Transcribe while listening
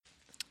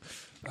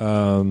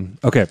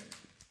Okay.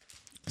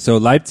 So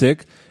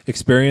Leipzig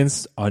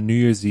experienced on New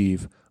Year's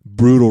Eve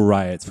brutal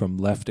riots from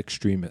left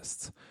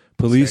extremists.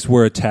 Police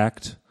were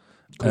attacked.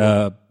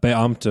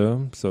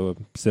 Beamte, so a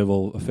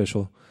civil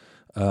official,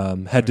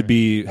 had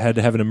to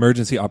have an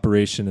emergency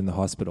operation in the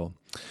hospital.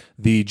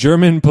 The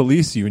German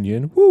police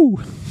union,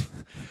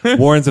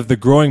 warns of the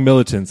growing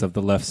militants of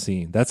the left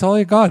scene. That's all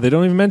I got. They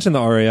don't even mention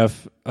the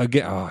RAF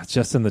again. Oh, it's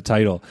just in the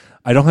title.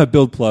 I don't have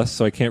Build Plus,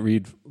 so I can't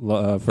read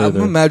further.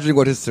 I'm imagining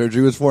what his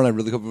surgery was for, and I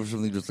really hope it was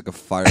something just like a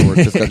firework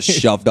just got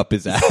shoved up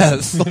his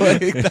ass.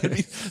 Like, that'd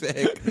be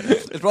sick.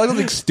 It's probably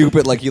something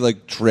stupid, like he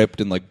like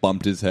tripped and like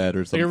bumped his head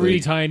or something. Like a really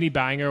tiny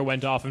banger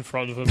went off in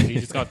front of him, and he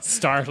just got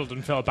startled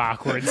and fell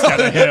backwards down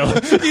a hill.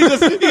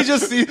 he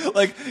just see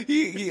like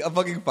he a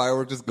fucking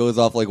firework just goes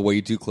off like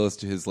way too close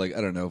to his like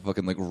I don't know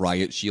fucking like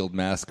riot shield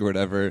mask or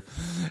whatever,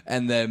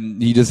 and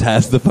then he just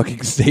has the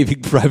fucking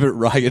Saving Private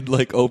Ryan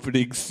like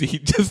opening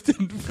scene just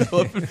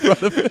up in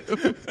front of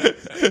him.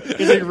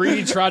 It's like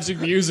really tragic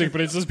music,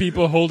 but it's just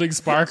people holding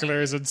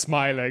sparklers and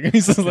smiling.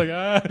 He's just like,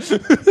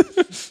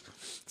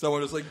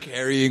 Someone is like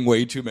carrying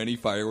way too many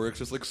fireworks,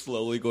 just like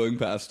slowly going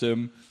past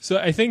him. So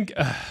I think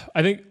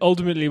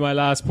ultimately my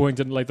last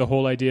point and like the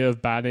whole idea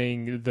of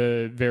banning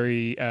the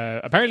very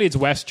apparently it's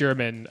West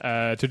German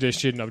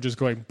tradition of just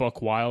going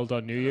buck wild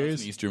on New Year's.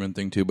 It's an East German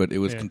thing too, but it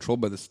was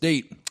controlled by the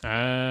state.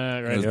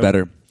 Right. It was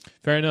better.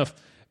 Fair enough.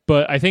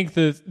 But I think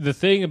the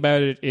thing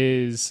about it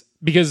is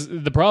because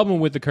the problem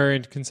with the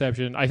current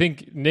conception, I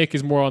think Nick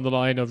is more on the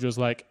line of just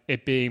like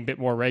it being a bit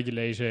more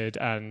regulated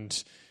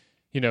and,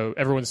 you know,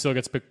 everyone still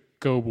gets to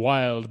go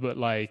wild, but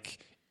like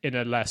in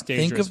a less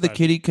dangerous Think of the fashion.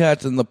 kitty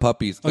cats and the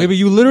puppies. Okay, but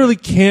you literally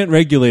can't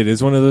regulate it.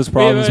 It's one of those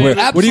problems where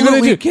what are you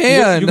going to do?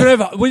 Can. You're going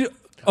to have...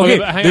 Okay,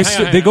 but hang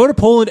on. they go to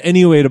Poland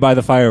anyway to buy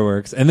the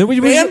fireworks, and then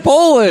ban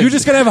Poland. You're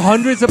just gonna have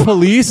hundreds of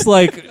police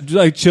like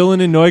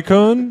chilling in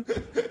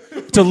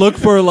Neukölln to look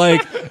for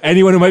like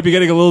anyone who might be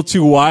getting a little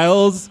too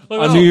wild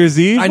on New Year's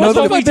Eve. I know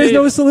that there's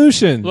no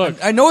solution. Look,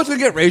 I know it's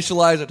gonna get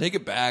racialized. I take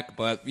it back,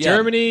 but yeah.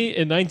 Germany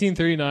in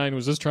 1939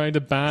 was just trying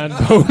to ban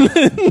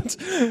Poland.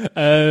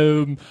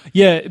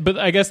 But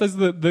I guess that's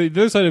the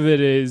other side of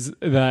it is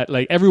that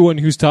like everyone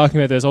who's talking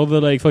about this, all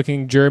the like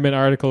fucking German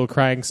article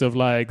cranks of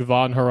like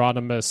von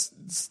Hieronymus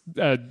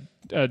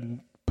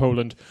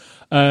Poland,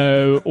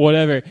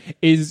 whatever,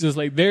 is just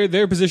like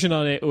their position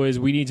on it was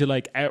we need to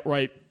like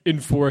outright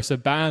enforce a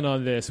ban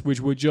on this, which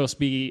would just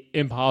be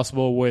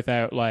impossible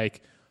without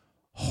like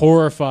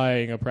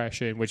horrifying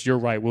oppression, which you're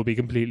right will be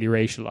completely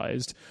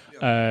racialized.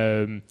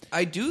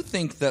 I do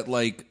think that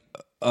like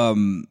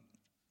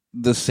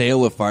the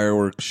sale of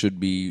fireworks should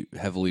be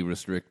heavily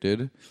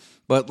restricted,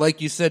 but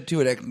like you said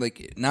too, it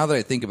like now that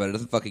I think about it, it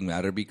doesn't fucking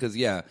matter because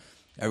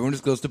everyone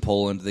just goes to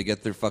Poland, they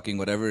get their fucking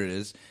whatever it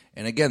is,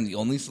 and again the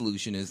only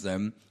solution is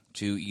them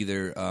to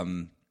either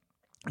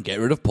get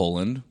rid of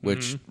Poland,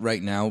 which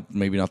right now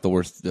maybe not the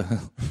worst.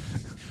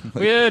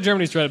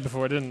 Germany's tried it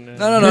before, didn't it?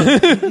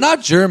 No,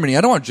 not Germany.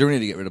 I don't want Germany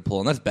to get rid of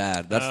Poland. That's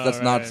bad. That's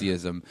right.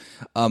 Nazism.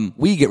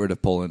 We get rid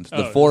of Poland.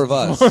 The four of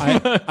us.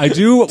 I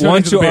do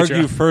want to the argue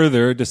Patreon.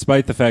 further,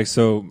 despite the fact,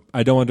 so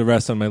I don't want to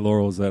rest on my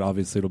laurels that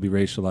obviously it'll be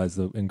racialized,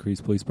 the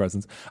increased police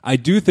presence. I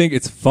do think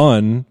it's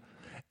fun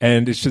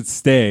and it should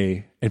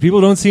stay, and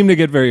people don't seem to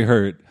get very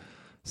hurt.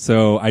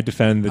 So I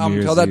defend the New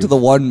Year's Tell that Eve. to the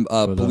one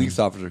police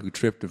officer who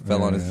tripped and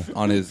fell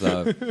on his.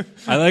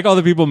 I like all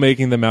the people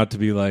making them out to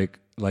be like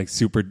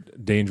super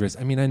dangerous.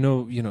 I mean, I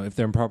know, if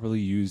they're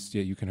improperly used,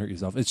 you can hurt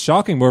yourself. It's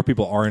shocking more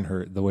people aren't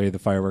hurt the way the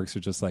fireworks are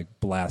just like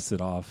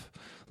blasted off.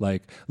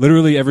 Like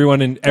literally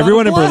everyone in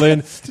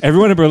Berlin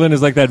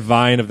is like that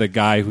Vine of the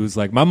guy who's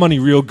like, my money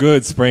real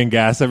good, spraying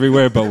gas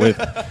everywhere, but with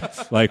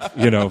like,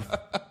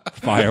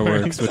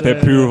 fireworks with their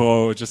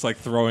Puro, just like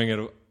throwing it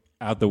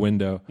out the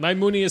window. My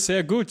money is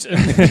sehr gut.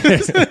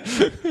 That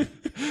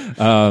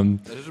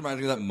just reminds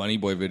me of that Money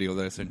Boy video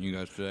that I sent you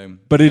guys today.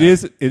 But it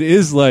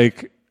is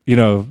like,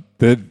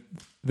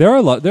 there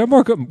are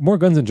more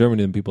guns in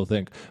Germany than people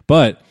think.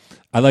 But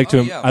I like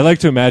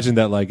to imagine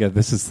that like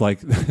this is like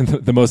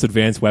the most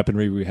advanced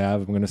weaponry we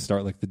have. I'm going to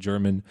start like the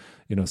German,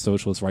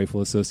 Socialist Rifle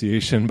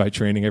Association by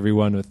training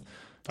everyone with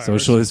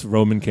Socialist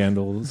Roman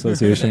Candle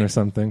Association or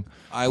something.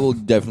 I will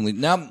definitely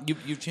now.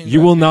 You've changed.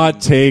 You will not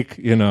take.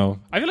 I feel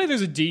like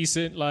there's a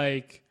decent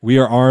like. We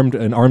are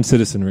an armed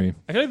citizenry.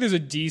 I feel like there's a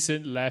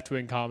decent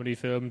left-wing comedy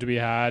film to be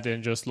had,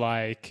 and just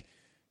like,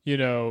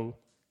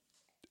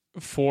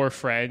 four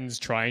friends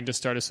trying to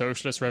start a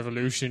socialist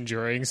revolution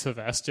during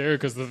Sylvester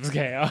because of the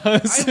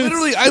chaos.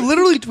 I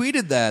literally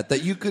tweeted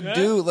that you could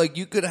do like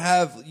you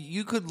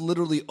could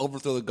literally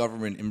overthrow the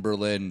government in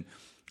Berlin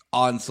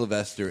on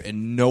Sylvester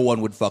and no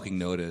one would fucking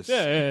notice.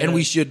 And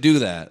we should do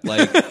that.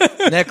 Like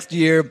next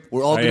year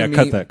we're all gonna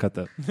meet. Cut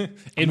that.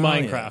 in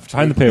Minecraft.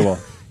 Behind the paywall.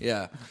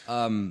 Yeah.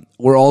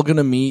 We're all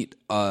gonna meet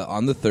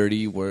on the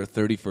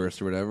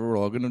 31st or whatever. We're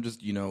all gonna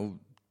just,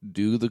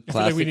 do the classic I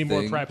feel like we need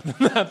thing. more prep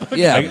than that. But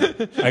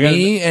Yeah.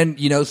 Me and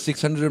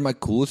 600 of my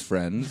coolest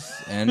friends,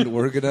 and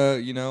we're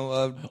gonna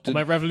all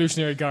my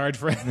Revolutionary Guard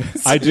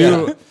friends. I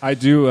do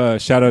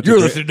shout out You're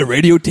to listening to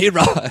Radio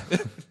T-Rod.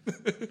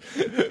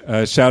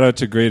 Shout out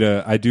to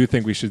Greta. I do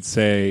think we should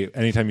say,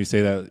 anytime you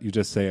say that, you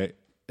just say,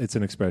 it's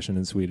an expression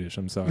in Swedish.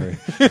 I'm sorry.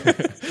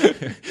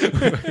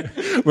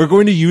 We're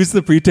going to use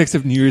the pretext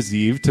of New Year's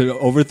Eve to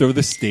overthrow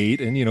the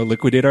state and,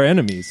 liquidate our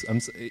enemies.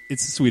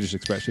 It's a Swedish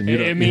expression.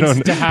 It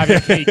means to have your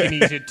cake and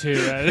eat it too.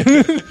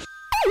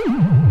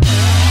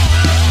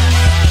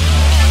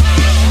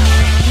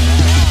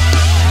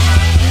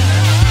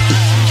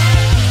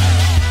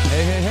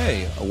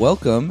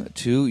 Welcome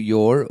to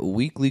your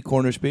weekly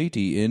Cornish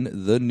Beatty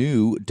in the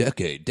new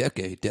decade.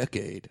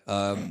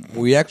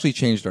 We actually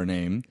changed our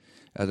name,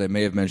 as I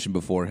may have mentioned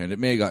beforehand. It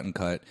may have gotten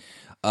cut.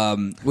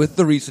 With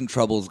the recent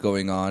troubles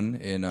going on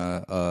in,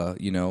 the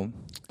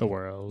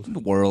world,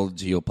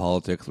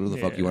 geopolitics, whatever the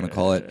fuck you want to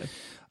call it.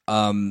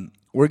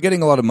 We're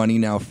getting a lot of money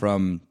now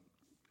from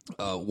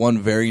one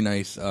very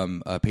nice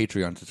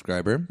Patreon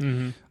subscriber.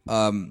 Mm-hmm.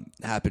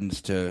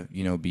 Happens to,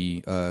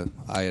 be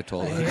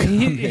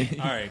Ayatollah.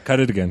 All right, cut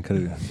it again.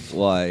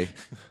 Why?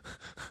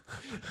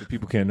 The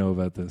people can't know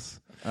about this.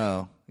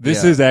 Oh.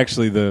 This is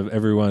actually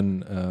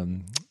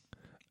everyone...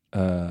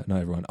 not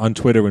everyone on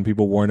Twitter, when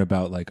people warn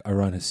about like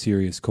Iran has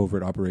serious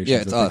covert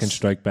operations that they can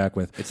strike back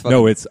with. It's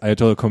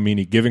Ayatollah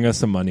Khomeini giving us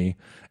some money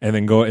and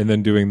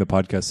then doing the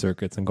podcast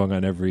circuits and going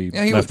on every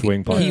left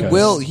wing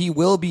podcast. He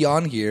will be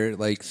on here.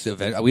 Like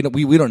we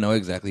don't know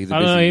exactly. He's a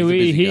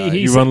busy guy.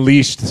 You've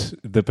unleashed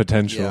the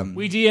potential. Yeah.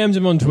 We DM'd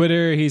him on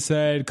Twitter. He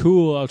said,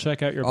 "Cool, I'll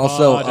check out your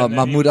also, pod."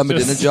 Mahmoud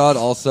Ahmadinejad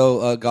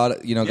also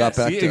got back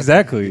to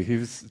exactly. He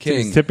was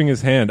tipping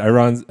his hand,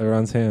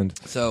 Iran's hand.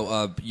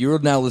 So you're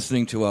now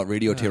listening to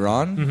Radio Tehran.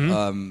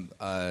 Mm-hmm.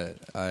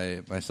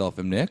 I myself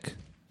am Nick.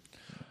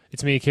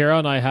 It's me,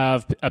 Kieran. I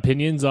have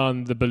opinions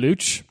on the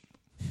Baluch.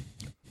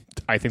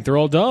 I think they're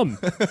all dumb.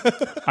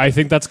 I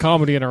think that's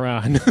comedy in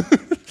Iran.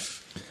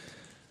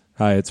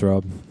 Hi, it's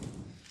Rob.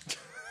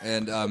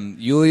 And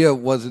Yulia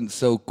wasn't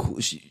so cool.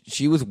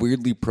 She was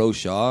weirdly pro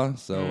Shah,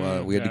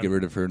 so we had to get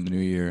rid of her in the new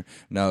year.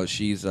 Now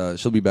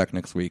she'll be back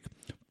next week.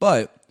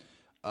 But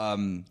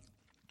we're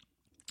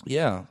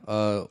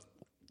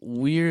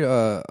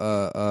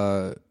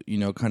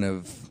kind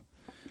of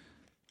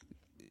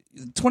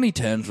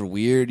 2010s were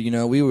weird.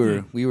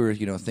 We were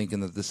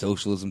thinking that the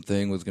socialism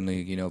thing was going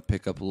to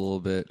pick up a little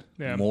bit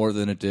more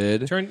than it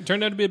did. Turned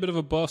out to be a bit of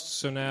a bust.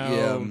 So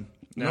now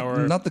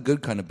we're not the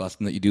good kind of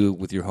busting that you do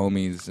with your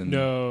homies.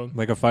 And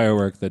like a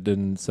firework that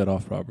didn't set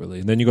off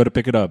properly, and then you go to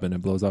pick it up and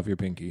it blows off your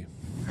pinky.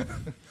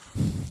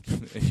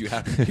 You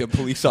have to be a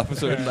police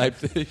officer in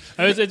Leipzig.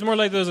 It's more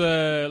like those,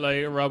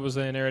 like Rob was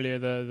saying earlier,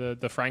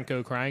 the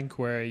Franco crank,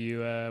 where you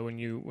when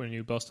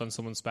you bust on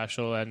someone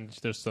special and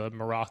there's the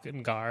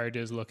Moroccan guard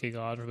is looking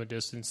on from a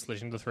distance,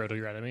 slitting the throat of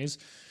your enemies.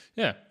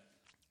 Yeah,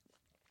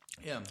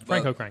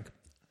 Franco crank.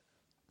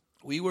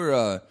 We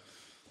were,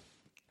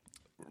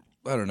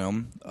 I don't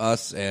know,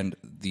 us and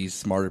these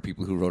smarter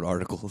people who wrote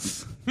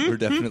articles were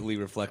definitely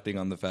reflecting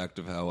on the fact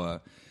of how.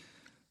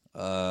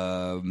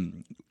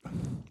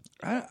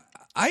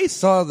 I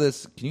saw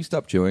this. Can you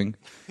stop chewing?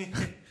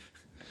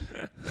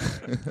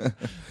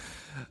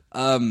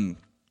 I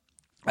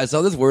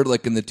saw this word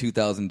like in the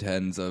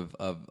 2010s of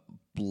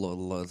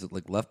was it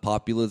like left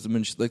populism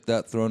and shit like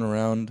that thrown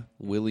around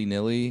willy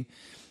nilly,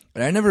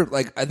 and I never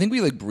I think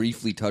we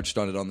briefly touched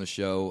on it on the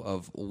show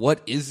of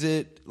what is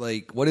it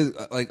like? What is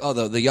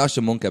the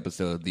Yasha Monk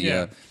episode,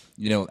 the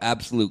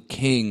absolute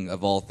king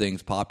of all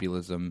things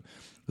populism,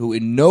 who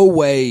in no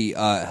way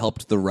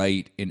helped the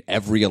right in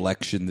every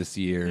election this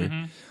year.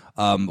 Mm-hmm.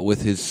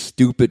 With his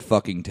stupid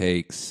fucking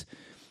takes.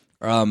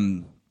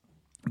 But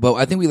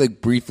I think we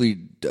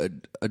briefly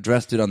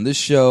addressed it on this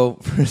show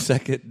for a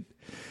second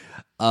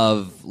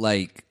of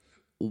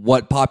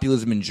what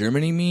populism in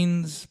Germany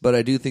means. But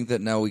I do think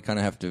that now we kind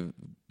of have to,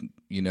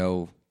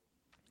 I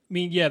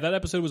mean, that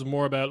episode was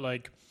more about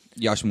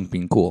Yashmunk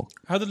being cool.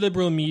 How the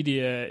liberal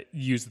media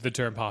used the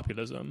term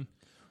populism.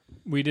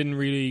 We didn't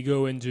really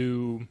go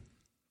into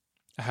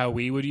how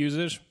we would use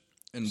it.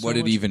 And what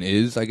it even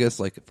is, I guess,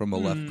 from a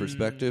left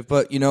perspective.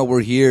 But,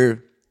 we're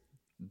here.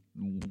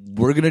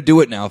 We're going to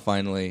do it now,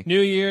 finally. New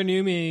year,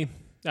 new me.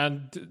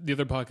 And the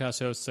other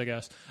podcast hosts, I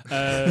guess.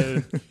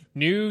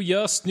 New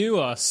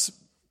us.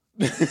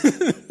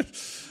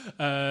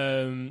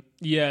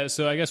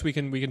 So I guess we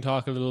can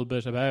talk a little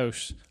bit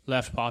about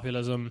left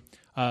populism.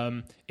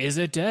 Is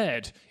it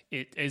dead?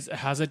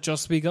 Has it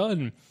just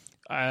begun?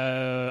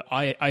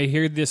 I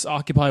hear this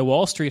Occupy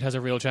Wall Street has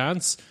a real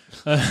chance.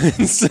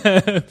 So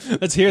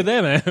let's hear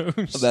them out.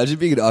 Imagine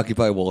being an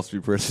Occupy Wall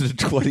Street person in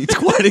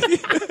 2020.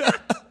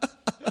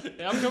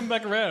 I'm coming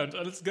back around.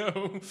 Let's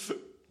go.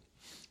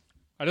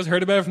 I just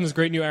heard about it from this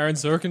great new Aaron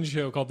Sorkin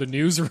show called The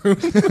Newsroom.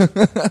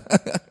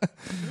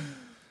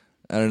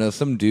 I don't know.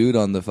 Some dude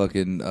on the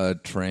fucking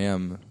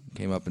tram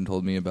came up and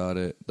told me about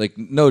it.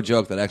 No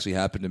joke, that actually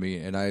happened to me.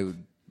 And I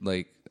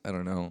I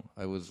don't know.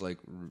 I was because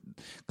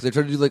I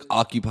tried to do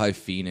Occupy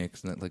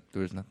Phoenix, and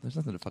there's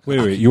nothing to fucking.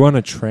 Wait, you on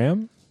a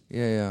tram?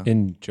 Yeah.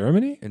 In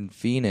Germany? In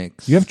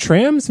Phoenix. You have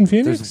trams in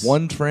Phoenix? There's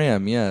one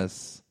tram,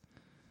 yes.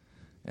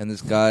 and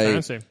this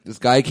Fancy.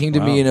 guy came to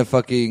Wow. me in a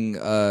fucking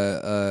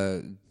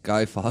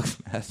Guy Fawkes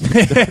mask.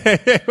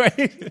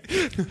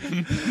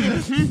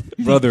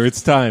 Brother,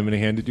 it's time. And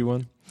he handed you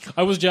one?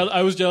 I was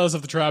jealous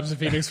of the trams in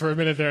Phoenix for a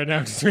minute there. Now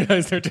I just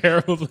realized they're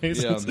terrible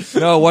places.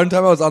 No, one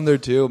time I was on there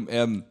too,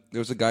 and there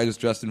was a guy just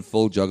dressed in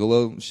full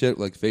Juggalo shit,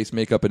 like face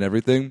makeup and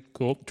everything.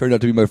 Cool. Turned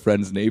out to be my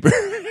friend's neighbor.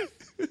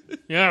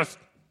 Yes.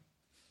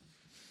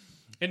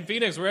 In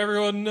Phoenix, where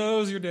everyone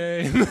knows your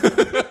name.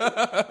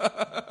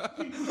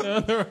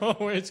 And they're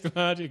always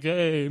glad you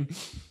came.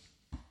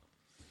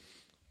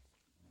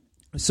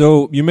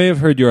 So you may have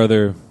heard your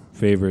other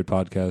favorite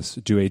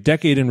podcast do a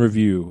decade in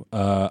review.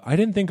 I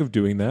didn't think of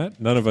doing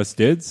that. None of us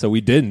did, so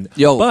we didn't.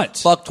 Yo, but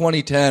fuck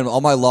 2010.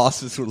 All my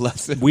losses were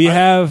lessened. we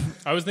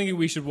have. I was thinking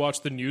we should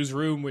watch The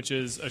Newsroom, which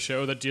is a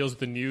show that deals with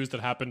the news that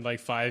happened like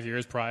 5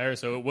 years prior,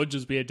 so it would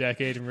just be a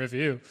decade in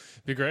review.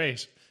 It'd be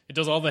great. It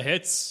does all the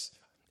hits.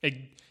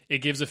 It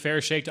gives a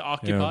fair shake to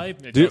Occupy.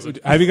 Yeah. It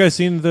doesn't. Have you guys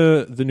seen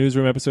the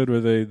newsroom episode where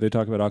they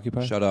talk about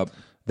Occupy? Shut up.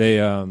 They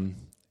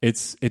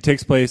it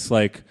takes place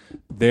like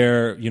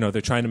they're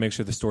trying to make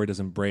sure the story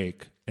doesn't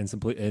break, and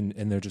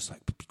they're just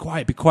like,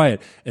 be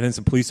quiet, and then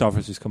some police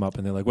officers come up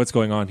and they're like, what's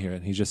going on here?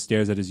 And he just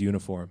stares at his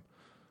uniform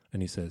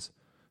and he says,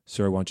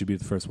 sir, why don't you be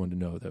the first one to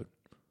know that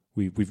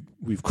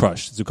we've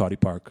crushed Zuccotti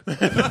Park.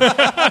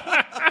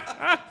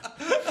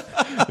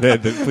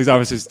 The police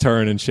officers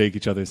turn and shake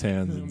each other's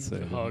hands and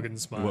say, Hug and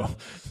smile. well,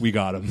 we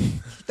got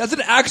him. That's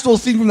an actual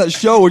scene from that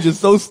show, which is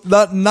so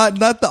not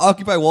the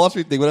Occupy Wall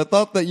Street thing. But I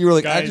thought that you were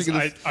like Guys, actually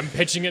going I'm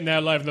pitching it now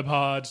live in the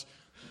pod.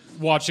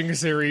 Watching a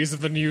series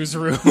of The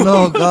Newsroom.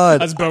 Oh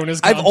God! As bonus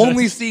I've content.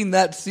 only seen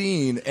that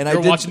scene, and You're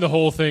I did. watching the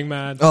whole thing,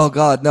 man. Oh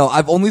God, no!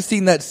 I've only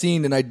seen that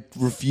scene, and I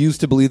refuse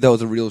to believe that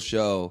was a real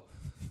show.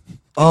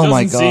 Oh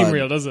my God! Doesn't seem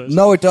real, does it?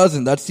 No, it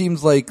doesn't. That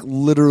seems like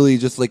literally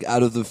just like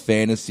out of the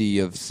fantasy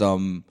of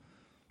some.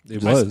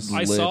 It was.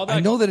 I saw that. I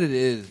know that it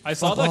is. I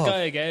saw Fuck that off. guy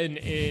again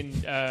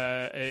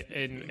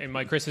in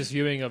my Christmas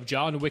viewing of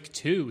John Wick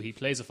 2. He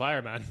plays a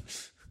fireman.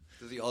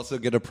 Does he also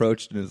get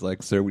approached and is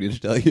like, "Sir, we need to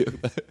tell you,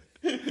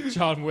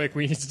 John Wick,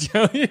 we need to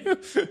tell you.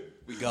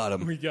 we got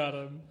him. We got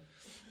him.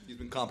 He's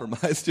been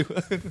compromised to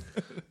it."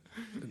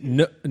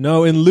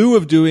 No, in lieu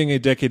of doing a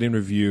decade in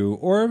review,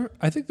 or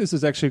I think this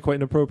is actually quite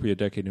an appropriate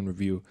decade in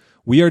review,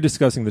 we are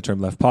discussing the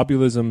term left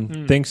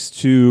populism thanks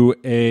to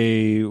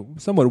a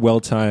somewhat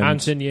well-timed...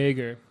 Anton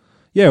Jaeger.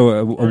 Yeah,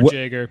 Or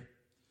Jaeger.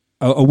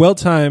 a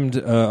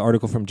well-timed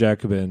article from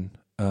Jacobin.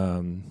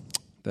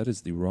 That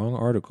is the wrong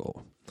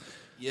article.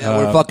 Yeah,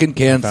 we're fucking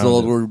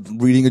canceled. found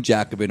We're reading a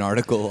Jacobin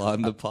article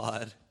on the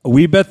pod.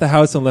 We Bet the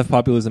House on Left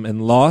Populism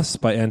and Lost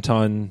by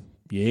Anton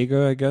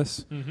Jaeger, I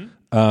guess.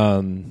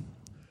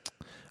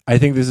 I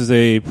think this is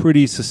a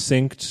pretty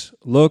succinct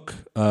look.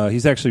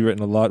 He's actually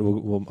written a lot.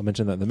 We'll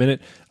mention that in a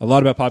minute. A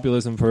lot about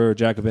populism for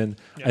Jacobin.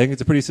 Yeah. I think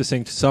it's a pretty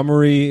succinct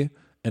summary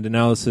and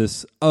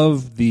analysis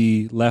of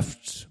the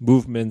left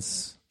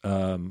movements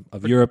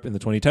of Europe in the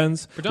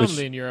 2010s.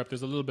 Predominantly in Europe.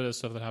 There's a little bit of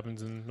stuff that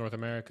happens in North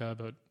America,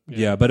 but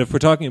Yeah, but if we're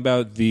talking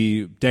about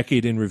the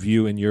decade in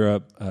review in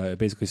Europe, it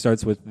basically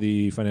starts with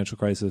the financial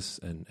crisis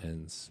and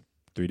ends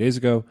 3 days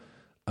ago.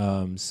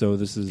 So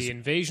this is the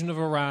invasion of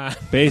Iran.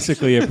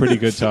 basically a pretty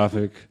good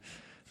topic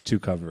to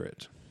cover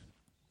it.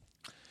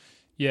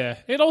 Yeah,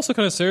 it also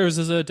kind of serves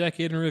as a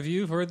decade in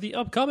review for the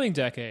upcoming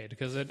decade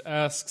because it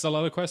asks a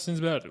lot of questions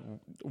about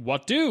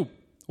what do.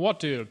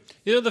 You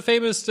know the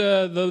famous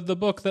the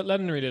book that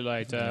Lenin really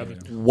liked.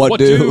 What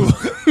do?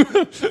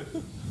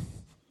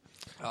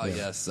 Oh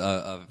yes,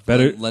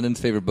 Better- Lenin's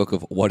favorite book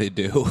of What It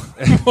Do.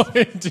 What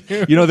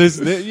do? You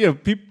know,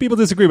 people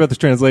disagree about this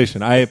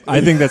translation. I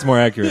think that's more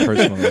accurate,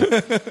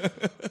 personally.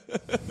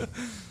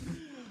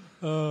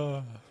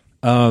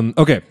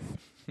 Okay,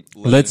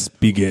 let's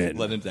begin.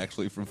 Lenin's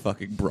actually from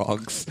fucking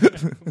Bronx.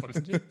 What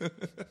is it?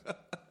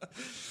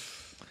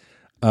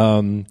 So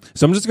I'm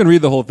just going to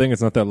read the whole thing.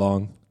 It's not that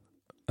long.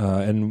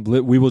 And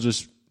we will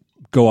just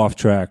go off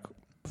track.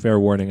 Fair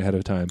warning ahead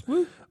of time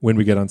when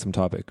we get on some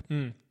topic.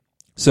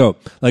 So,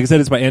 like I said,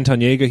 it's by Anton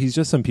Jaeger. He's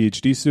just some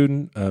PhD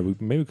student.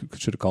 Maybe we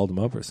should have called him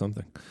up or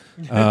something.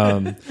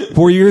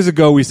 4 years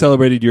ago, we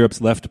celebrated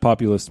Europe's left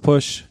populist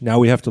push. Now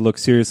we have to look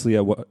seriously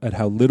at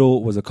how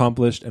little was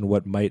accomplished and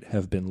what might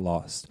have been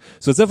lost.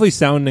 So it's definitely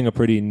sounding a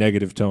pretty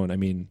negative tone. I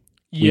mean,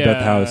 we bet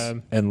the house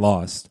and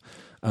lost.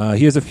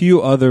 He has a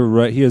few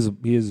other. He has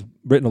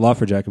written a lot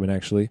for Jacobin,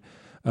 actually.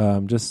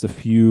 Just a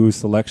few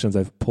selections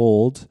I've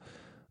pulled.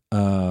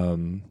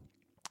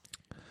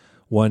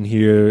 One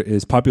here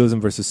is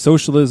Populism versus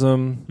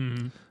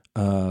Socialism.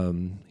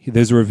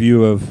 There's a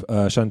review of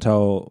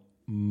Chantal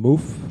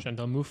Mouffe.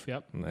 Chantal Mouffe,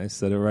 yep. I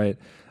said it right.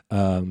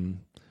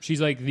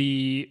 She's like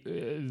the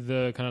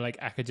kind of like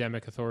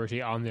academic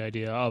authority on the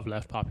idea of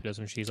left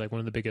populism. She's like one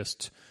of the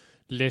biggest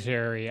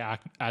literary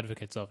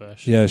advocates of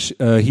it. Yeah,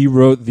 he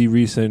wrote the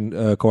recent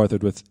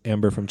co-authored with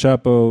Amber from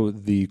Chapo,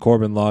 the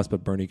Corbyn lost,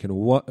 but Bernie can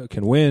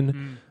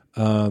win.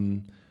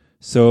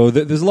 So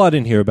there's a lot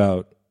in here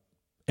about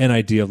an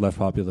idea of left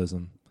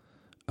populism.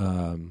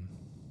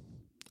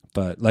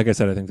 But like I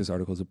said, I think this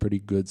article is a pretty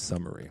good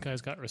summary.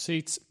 Guy's got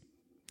receipts.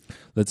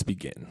 Let's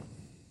begin.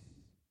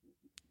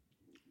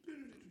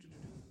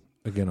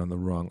 Again on the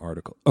wrong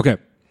article. Okay.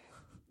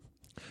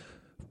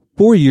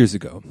 4 years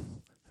ago,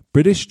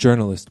 British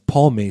journalist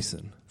Paul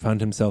Mason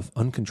found himself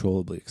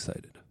uncontrollably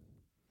excited.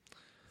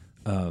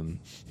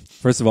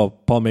 First of all,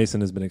 Paul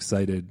Mason has been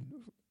excited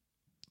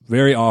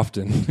very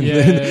often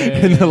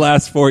in the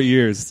last 4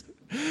 years.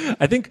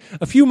 I think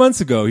a few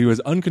months ago, he was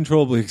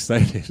uncontrollably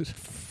excited.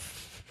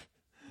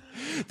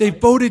 They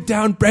voted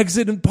down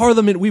Brexit in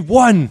Parliament. We've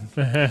won.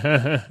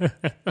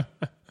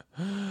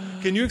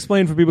 Can you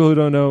explain for people who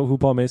don't know who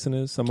Paul Mason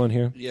is? Someone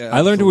here? Yeah,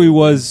 I learned who he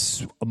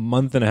was a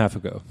month and a half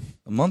ago.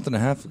 A month and a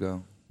half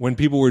ago. When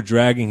people were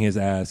dragging his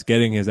ass,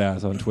 getting his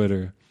ass on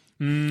Twitter.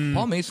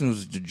 Paul Mason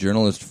was a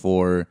journalist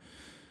for,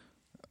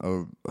 I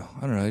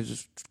don't know, he's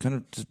just kind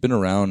of just been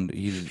around.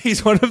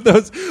 He's one of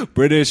those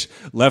British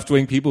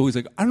left-wing people who's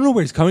like, I don't know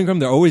where he's coming from.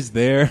 They're always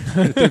there.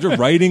 They're just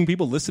writing.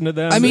 People listen to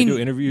them. I mean, they do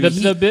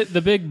interviews.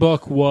 The big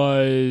book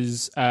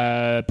was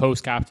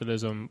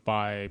Post-Capitalism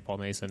by Paul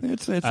Mason.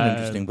 It's an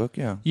interesting book,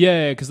 yeah.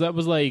 Yeah, because that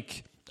was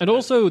like... And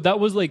also, that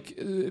was like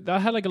that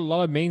had like a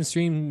lot of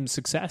mainstream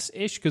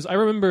success-ish. Because I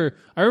remember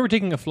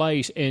taking a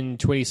flight in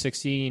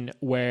 2016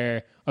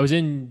 where I was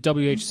in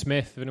W.H.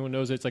 Smith. If anyone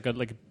knows it, it's like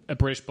a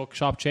British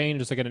bookshop chain,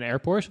 just like at an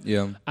airport.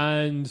 Yeah.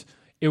 And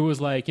it was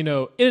like, in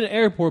an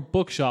airport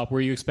bookshop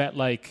where you expect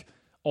like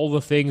all the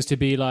things to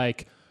be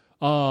like,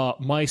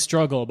 My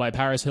Struggle by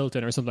Paris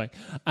Hilton or something,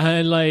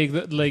 and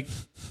like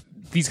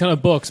these kind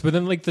of books. But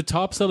then like the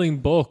top selling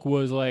book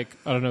was like,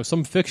 I don't know,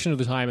 some fiction of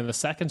the time, and the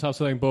second top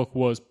selling book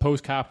was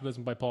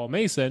Post-Capitalism by Paul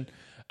Mason.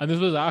 And this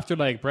was after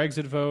like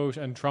Brexit vote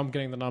and Trump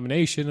getting the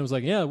nomination. It was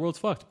like, yeah, the world's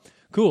fucked.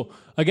 Cool.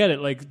 I get it.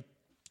 Like,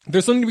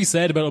 there's something to be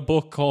said about a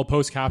book called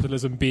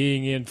Post-Capitalism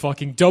being in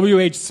fucking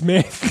W.H.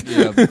 Smith.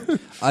 Yeah.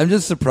 I'm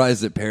just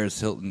surprised that Paris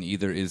Hilton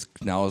either is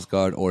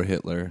Knausgård or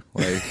Hitler.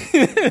 Like,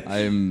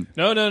 I'm...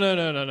 No.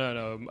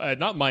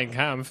 Not Mein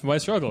Kampf. My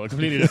Struggle.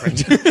 Completely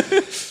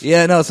different.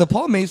 Yeah, no, so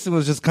Paul Mason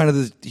was just kind of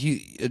this...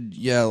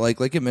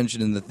 like it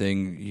mentioned in the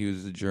thing, he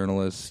was a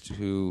journalist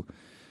who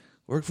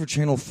worked for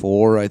Channel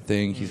 4, I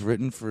think. He's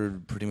written for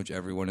pretty much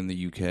everyone in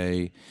the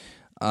UK.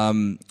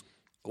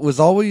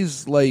 Was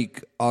always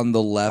like on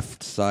the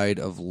left side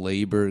of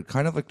labor,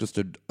 kind of like just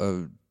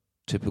a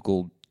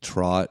typical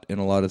trot in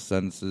a lot of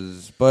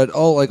senses, but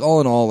all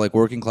in all, like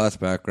working class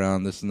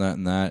background, this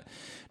and that.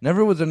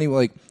 Never was any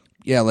like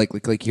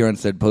Kieran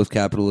said,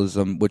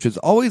 post-capitalism, which is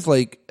always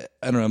like,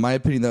 I don't know, in my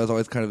opinion, that was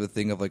always kind of a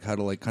thing of like how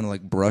to like kind of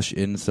like brush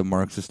in some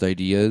Marxist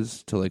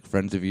ideas to like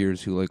friends of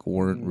yours who like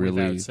weren't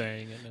really Without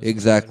saying it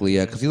exactly,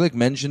 yeah, because he like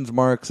mentions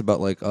Marx about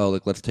like, oh,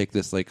 like let's take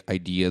this like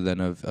idea then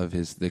of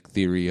his like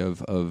theory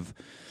of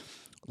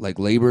like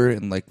labor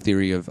and like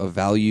theory of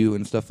value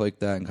and stuff like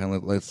that, and kind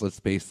of like let's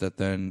base that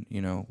then,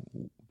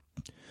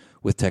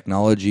 with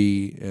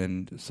technology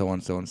and so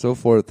on and so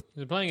forth.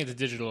 They're applying it to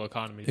digital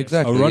economy.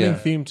 Exactly. A running yeah.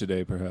 theme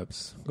today,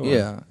 perhaps. Go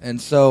Yeah. on. And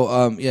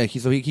so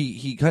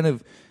he kind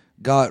of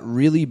got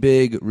really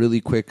big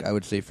really quick, I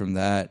would say, from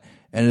that,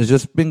 and has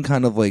just been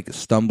kind of like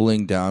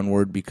stumbling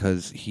downward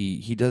because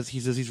he does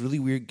these really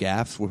weird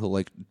gaffes where he'll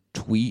like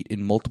tweet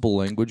in multiple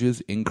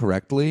languages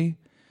incorrectly.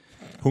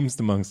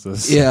 Whomst amongst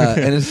us? Yeah,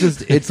 and it's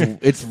just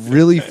it's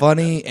really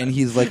funny. And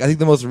he's like, I think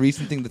the most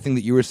recent thing, the thing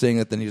that you were saying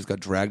that then he just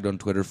got dragged on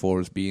Twitter for,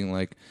 was being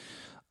like,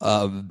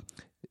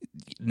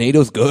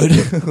 NATO's good.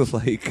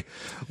 Like,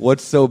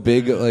 what's so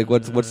big? Like,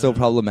 what's so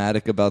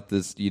problematic about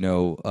this?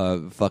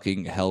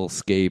 Fucking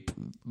hellscape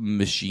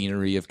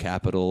machinery of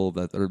capital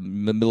or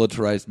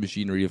militarized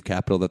machinery of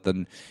capital that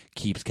then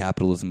keeps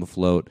capitalism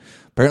afloat.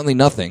 Apparently,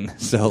 nothing.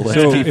 So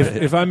let's keep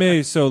it. If I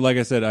may, so like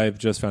I said, I've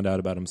just found out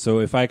about him.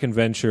 So if I can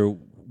venture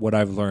what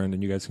I've learned,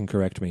 and you guys can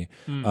correct me.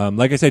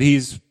 Like I said,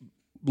 he's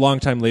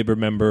longtime labor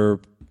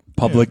member,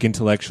 public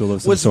intellectual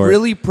of some was sort.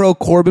 really pro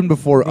Corbyn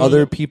before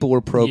other people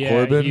were pro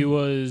Corbyn. He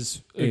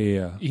was.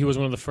 Yeah. He was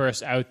one of the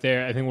first out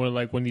there. I think one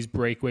of these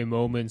breakaway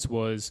moments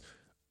was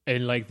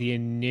in like the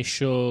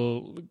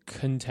initial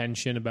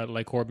contention about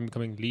like Corbyn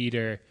becoming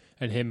leader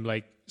and him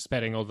like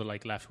spreading all the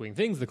like left wing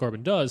things that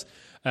Corbyn does.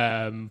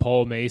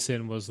 Paul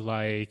Mason was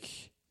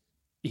like,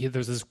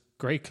 there's this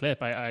great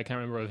clip. I can't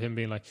remember, of him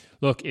being like,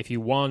 "Look, if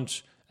you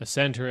want a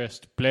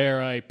centrist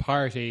Blairite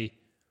party,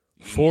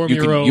 form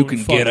your own fucking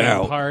fucking get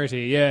out.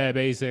 party." Yeah,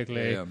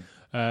 basically. Yeah.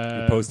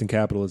 You're posting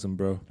capitalism,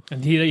 bro.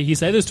 And he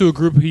said this to a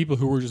group of people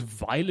who were just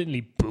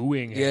violently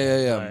booing him.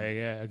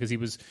 Yeah. Because he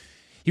was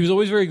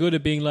always very good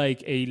at being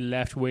like a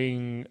left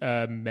wing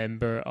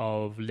member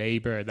of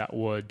Labour that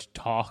would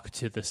talk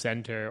to the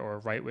centre or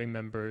right wing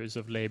members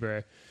of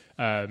Labour.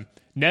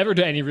 Never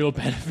to any real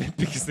benefit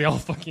because they all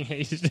fucking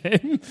hated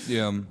him.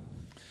 Yeah.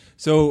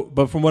 So,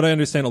 but from what I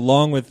understand,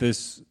 along with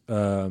this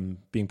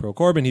being pro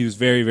Corbyn, he was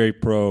very, very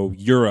pro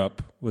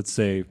Europe. Let's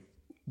say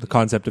the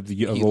concept of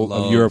He of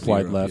loves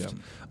Europe-wide Europe, left.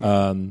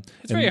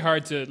 It's very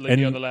hard to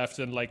be on the left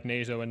and like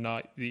NATO and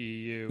not the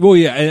EU. Well,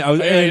 yeah, and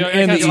the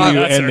can't EU square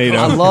that and NATO.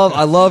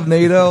 I love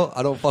NATO.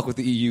 I don't fuck with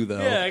the EU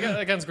though. Yeah,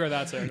 I can't square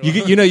that circle.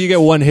 You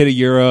get one hit of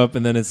Europe,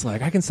 and then it's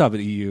like I can stop at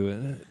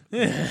EU.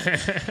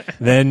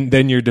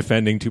 then you're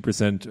defending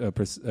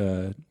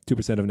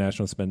 2% of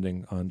national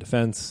spending on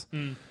defense.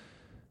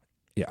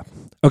 Yeah.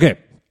 Okay.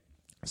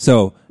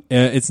 So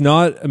it's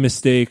not a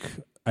mistake.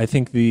 I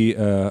think the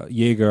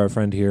Jaeger, our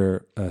friend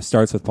here,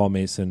 starts with Paul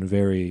Mason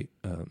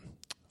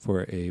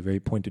for a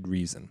very pointed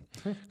reason,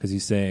 because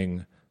he's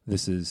saying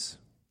this is.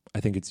 I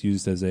think it's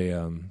used as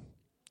a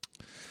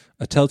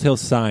telltale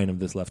sign of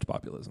this left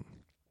populism.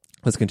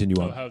 Let's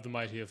continue on. How the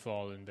mighty have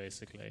fallen,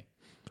 basically.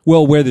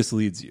 Well, where this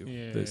leads you,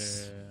 Yeah.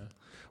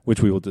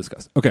 which we will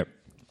discuss. Okay.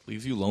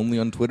 Leaves you lonely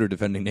on Twitter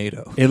defending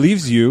NATO. It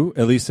leaves you,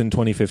 at least in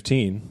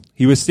 2015.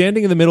 He was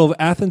standing in the middle of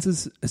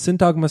Athens'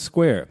 Syntagma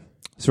Square,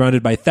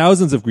 surrounded by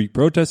thousands of Greek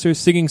protesters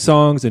singing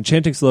songs and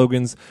chanting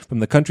slogans from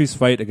the country's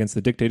fight against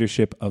the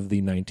dictatorship of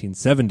the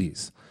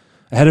 1970s.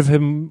 Ahead of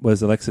him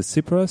was Alexis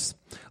Tsipras,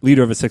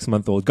 leader of a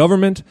 6-month-old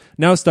government,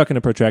 now stuck in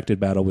a protracted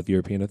battle with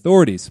European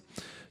authorities.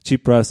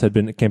 Tsipras had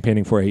been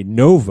campaigning for a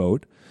no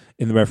vote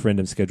in the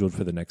referendum scheduled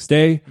for the next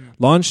day,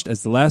 launched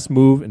as the last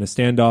move in a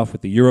standoff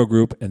with the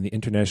Eurogroup and the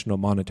International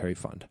Monetary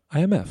Fund,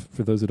 IMF,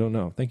 for those who don't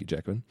know. Thank you,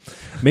 Jacqueline.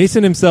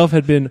 Mason himself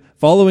had been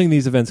following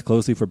these events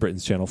closely for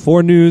Britain's Channel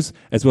 4 News,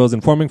 as well as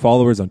informing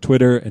followers on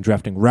Twitter and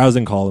drafting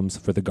rousing columns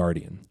for The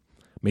Guardian.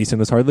 Mason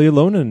was hardly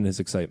alone in his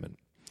excitement.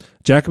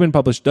 Jacobin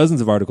published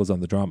dozens of articles on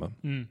the drama.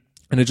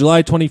 In a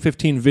July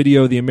 2015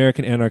 video, the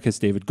American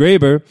anarchist David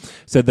Graeber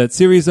said that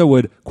Syriza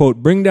would, quote,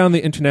 bring down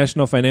the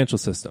international financial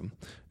system,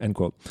 end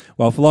quote.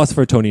 While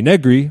philosopher Tony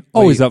Negri,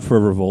 always up for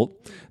a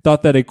revolt,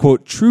 thought that a,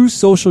 quote, true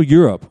social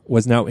Europe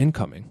was now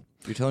incoming.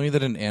 You're telling me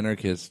that an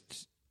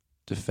anarchist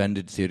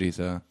defended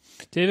Syriza?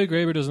 David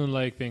Graeber doesn't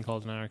like being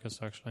called an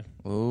anarchist, actually.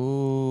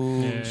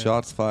 Oh, Yeah.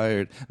 shots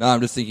fired. No,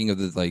 I'm just thinking of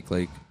this, like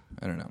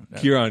I don't know.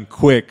 Kieran,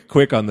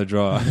 quick on the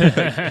draw.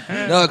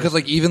 No, because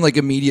like even like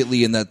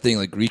immediately in that thing,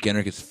 like Greek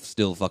anarchists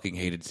still fucking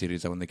hated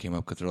Syriza when they came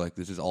up because they're like,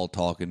 this is all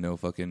talk and no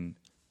fucking.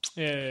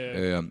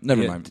 Yeah.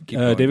 Never mind. Keep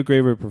going. David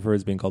Graeber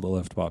prefers being called a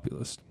left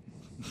populist.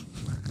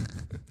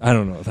 I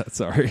don't know that.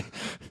 Sorry.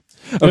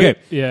 Okay.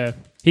 Yeah.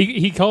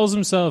 He calls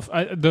himself,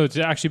 though,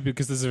 actually,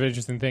 because this is an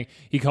interesting thing,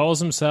 he calls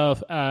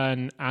himself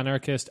an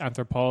anarchist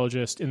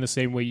anthropologist in the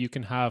same way you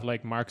can have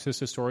like Marxist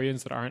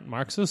historians that aren't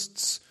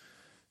Marxists.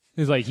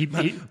 He's like he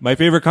My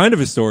favorite kind of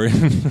historian.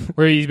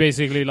 where he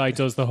basically like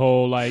does the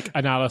whole like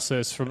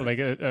analysis from like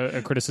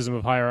a criticism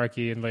of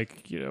hierarchy and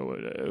like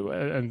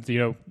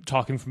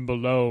talking from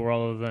below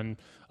rather than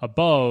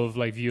above,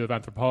 like view of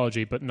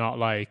anthropology, but not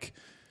like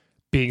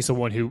being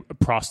someone who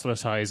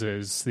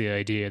proselytizes the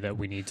idea that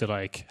we need to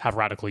like have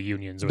radical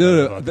unions. Or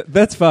No,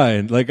 that's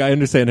fine. Like I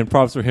understand, and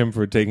props for him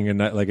for taking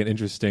an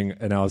interesting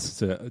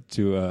analysis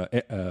to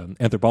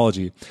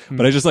anthropology.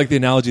 But I just like the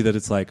analogy that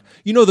it's like,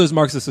 those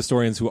Marxist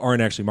historians who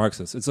aren't actually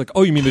Marxists. It's like,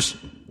 you mean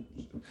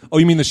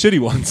the shitty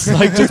ones?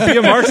 Like, just be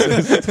a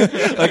Marxist.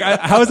 Like,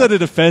 how is that a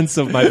defense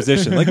of my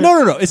position? Like,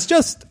 no. It's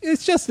just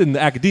in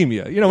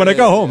academia. When I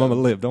go home, I'm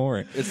gonna live. Don't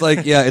worry. It's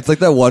like it's like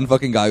that one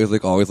fucking guy who's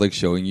like always like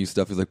showing you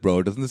stuff. He's like,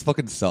 bro, doesn't this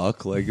fucking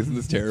suck? Like, isn't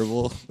this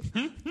terrible?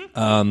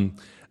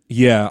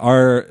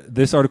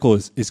 This article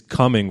is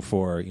coming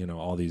for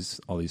all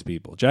these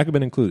people,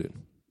 Jacobin included.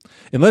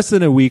 In less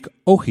than a week,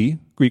 Ohi,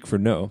 Greek for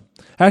no,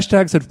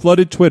 hashtags had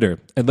flooded Twitter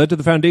and led to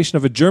the foundation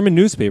of a German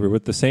newspaper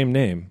with the same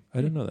name. I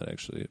didn't know that,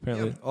 actually.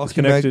 Apparently, it's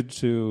connected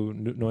to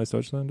Neues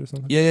Deutschland or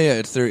something.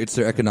 Yeah. It's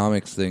their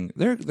economics thing.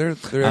 They're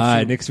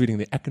actually, Nick's reading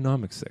the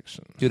economics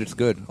section. dude. It's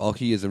good.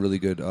 Alki is a really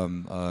good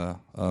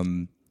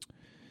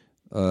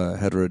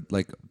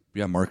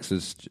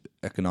Marxist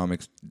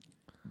economics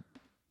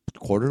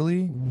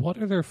quarterly. What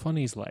are their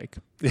funnies like?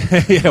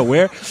 Yeah,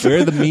 where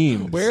are the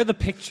memes? Where are the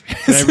pictures?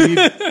 Can I read?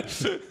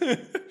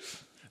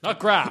 Not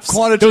graphs.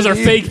 Quantitative Those are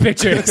fake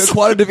pictures.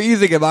 Quantitative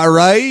easing, am I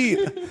right?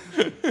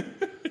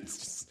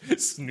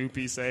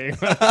 Snoopy saying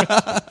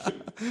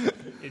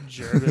in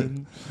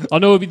German. Oh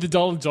no, it'd be the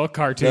Donald Duck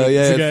cartoon.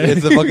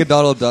 It's the fucking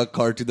Donald Duck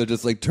cartoon that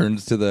just like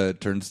turns to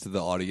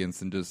the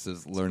audience and just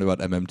says, "Learn about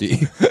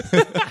MMT."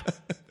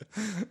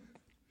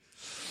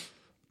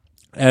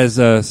 As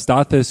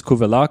Stathis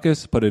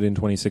Kouvelakis put it in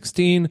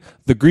 2016,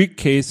 the Greek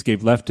case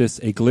gave leftists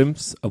a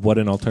glimpse of what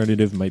an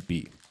alternative might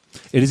be.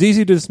 It is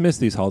easy to dismiss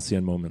these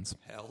halcyon moments.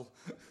 Hell.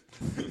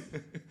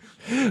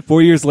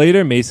 4 years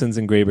later, Mason's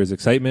and Graeber's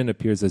excitement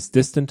appears as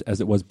distant as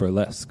it was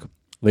burlesque.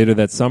 Later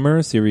that summer,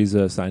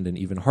 Syriza signed an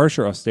even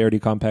harsher austerity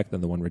compact than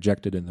the one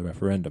rejected in the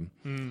referendum.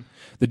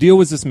 The deal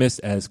was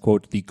dismissed as,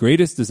 quote, the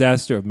greatest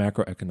disaster of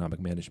macroeconomic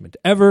management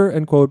ever,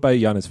 end quote, by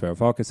Yanis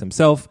Varoufakis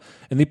himself,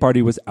 and the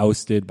party was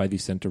ousted by the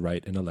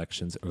center-right in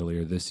elections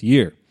earlier this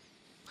year.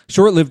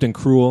 Short-lived and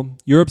cruel,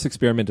 Europe's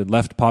experiment in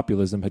left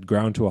populism had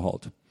ground to a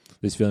halt.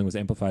 This feeling was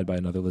amplified by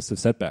another list of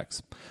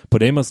setbacks.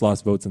 Podemos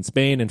lost votes in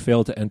Spain and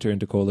failed to enter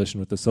into coalition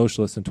with the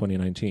socialists in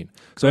 2019.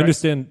 So I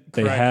understand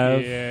they Correct.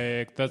 have...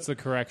 Yeah, that's the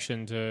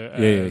correction to...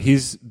 Yeah.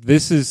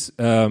 This is...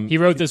 he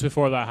wrote this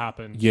before that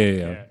happened.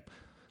 Yeah.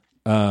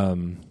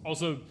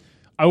 Also,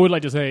 I would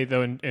like to say,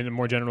 though, in a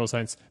more general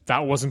sense,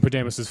 that wasn't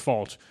Podemos'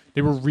 fault.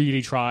 They were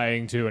really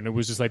trying to, and it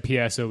was just like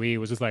PSOE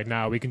was just like,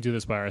 "Now we can do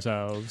this by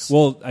ourselves."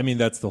 Well, I mean,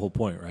 that's the whole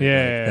point, right?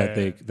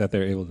 Yeah. That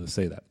they're able to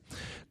say that.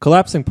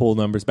 Collapsing poll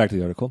numbers, back to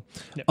the article,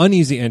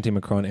 uneasy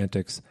anti-Macron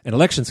antics, and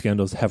election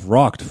scandals have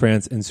rocked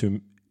France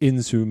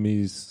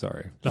insoumise.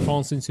 Sorry. La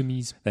France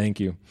insoumise.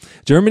 Thank you.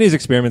 Germany's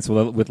experiments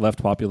with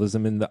left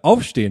populism in the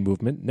Aufstehen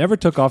movement never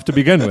took off to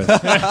begin with.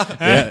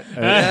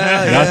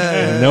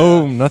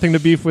 Nothing to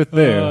beef with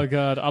there. Oh,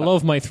 God. I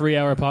love my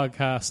 3-hour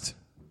podcast.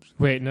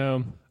 Wait,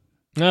 no.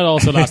 That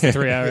also lasted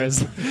 3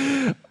 hours. We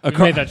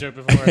made that joke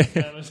before.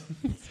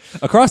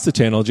 Across the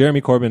channel,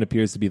 Jeremy Corbyn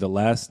appears to be the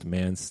last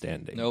man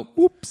standing. Nope.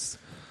 Whoops.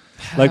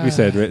 Like we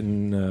said,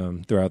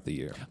 written throughout the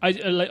year.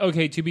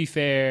 Okay, to be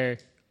fair,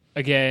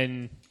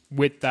 again,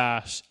 with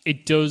that,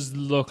 it does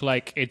look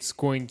like it's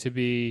going to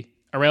be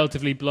a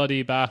relatively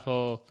bloody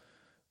battle,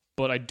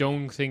 but I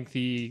don't think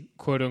the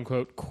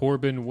quote-unquote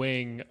Corbyn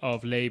wing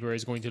of Labour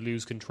is going to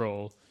lose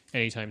control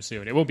anytime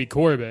soon. It won't be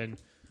Corbyn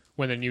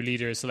when the new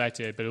leader is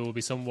selected, but it will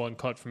be someone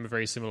cut from a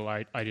very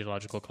similar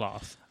ideological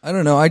cloth. I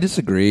don't know. I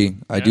disagree.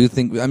 I do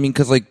think,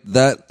 because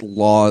that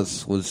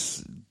loss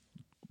was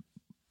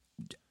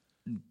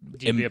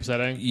Deeply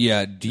upsetting.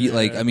 Yeah,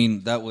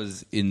 that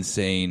was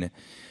insane.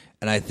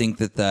 And I think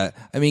that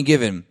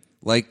given,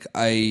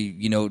 I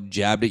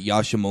jabbed at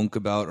Yasha Monk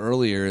about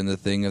earlier in the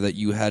thing of that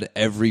you had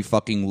every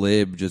fucking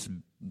lib just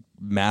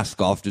mask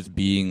off just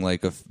being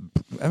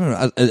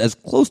as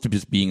close to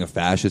just being a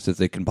fascist as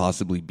they can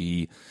possibly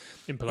be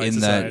in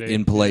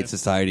polite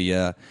society,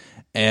 yeah.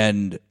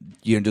 And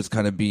just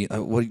kind of be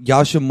what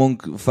Yasha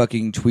Monk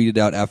fucking tweeted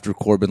out after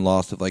Corbyn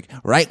lost of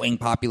right wing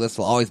populists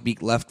will always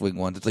beat left wing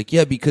ones.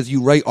 It's because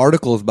you write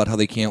articles about how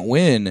they can't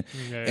win,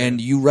 and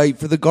you write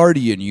for the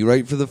Guardian, you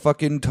write for the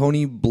fucking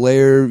Tony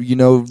Blair,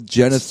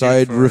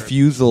 genocide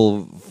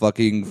refusal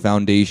fucking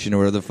foundation or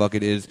whatever the fuck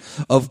it is.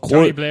 Of course,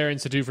 Tony Blair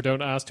Institute for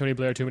Don't Ask Tony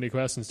Blair Too Many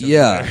Questions.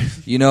 Yeah,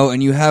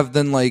 and you have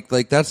then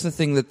that's the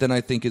thing that then I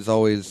think is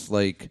always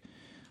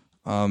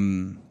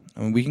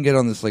we can get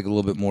on this a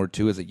little bit more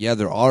too. Is that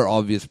there are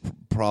obvious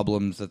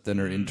problems that then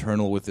are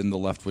internal within the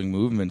left wing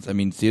movements.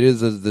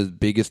 Syriza is the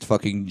biggest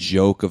fucking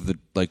joke of the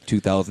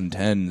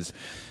 2010s.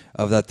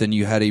 Of that, then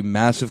you had a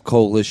massive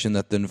coalition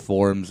that then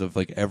forms of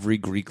every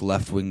Greek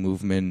left wing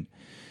movement,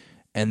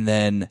 and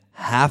then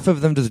half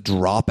of them just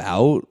drop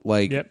out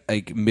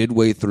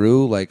midway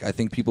through. I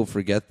think people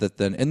forget that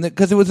then, and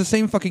because it was the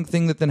same fucking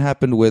thing that then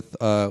happened with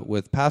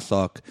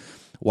PASOK.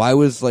 Why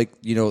was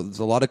there's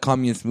a lot of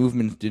communist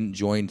movements didn't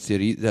join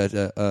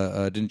Syriza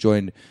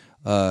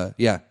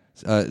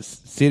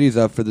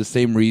for the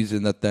same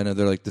reason that then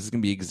they're this is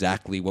gonna be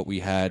exactly what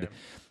we had,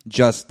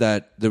 just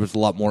that there was a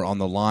lot more on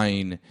the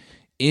line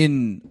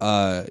in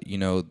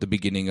the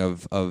beginning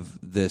of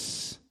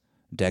this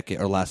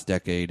decade or last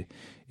decade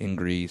in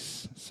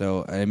Greece.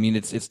 So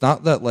it's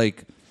not that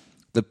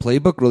the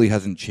playbook really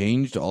hasn't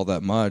changed all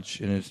that much,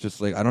 and it's just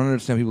I don't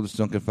understand people just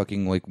don't get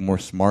fucking more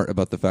smart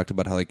about the fact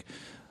about how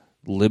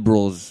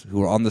liberals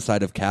who are on the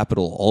side of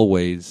capital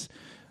always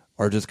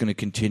are just going to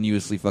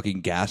continuously fucking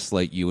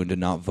gaslight you into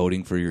not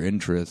voting for your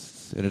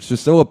interests. And it's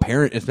just so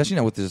apparent, especially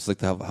now with this,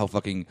 how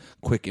fucking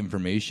quick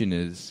information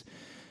is.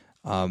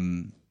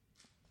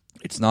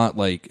 It's not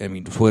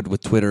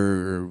with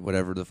Twitter or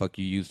whatever the fuck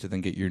you use to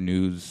then get your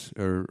news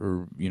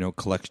or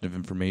collection of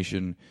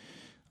information.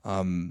 How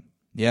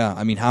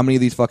many of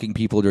these fucking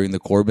people during the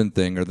Corbyn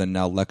thing are then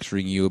now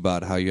lecturing you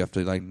about how you have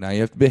to now you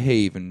have to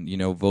behave and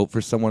vote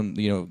for someone,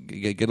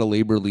 get a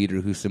Labour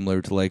leader who's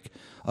similar to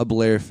a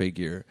Blair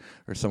figure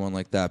or someone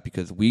like that,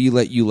 because we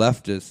let you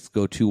leftists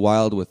go too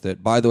wild with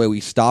it. By the way, we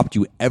stopped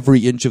you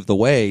every inch of the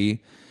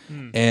way,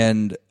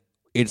 and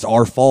it's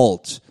our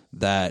fault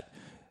that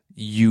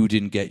you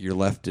didn't get your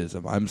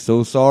leftism. I'm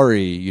so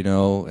sorry,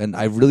 and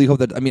I really hope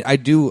that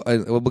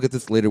we'll get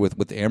this later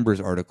with Amber's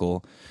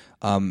article.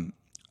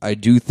 I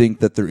do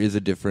think that there is a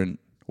different...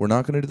 We're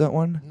not going to do that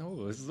one?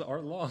 No, this is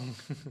art long.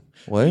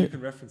 What? You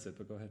can reference it,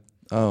 but go ahead.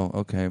 Oh,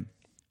 okay.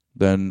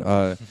 Then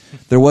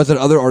there was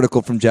another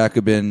article from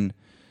Jacobin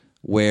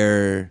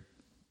where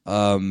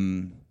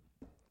Corbyn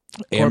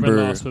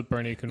Amber... lost, but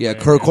Bernie can win. Yeah,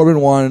 Corbyn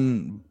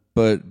won,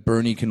 but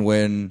Bernie can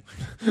win.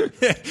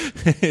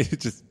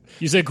 Just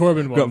you said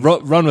Corbyn won.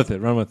 run with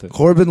it.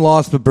 Corbyn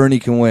lost, but Bernie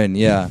can win,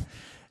 yeah.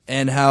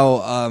 And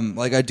how,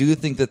 I do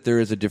think that there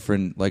is a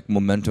different,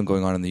 momentum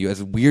going on in the U.S.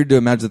 It's weird to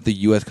imagine that the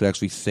U.S. could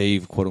actually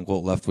save,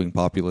 quote-unquote, left-wing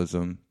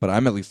populism. But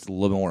I'm at least a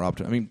little bit more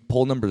optimistic.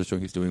 Poll numbers are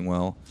showing he's doing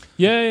well.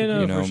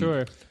 Yeah, for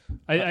sure.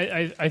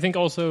 I think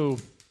also,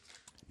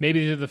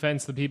 maybe to the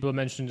defense that people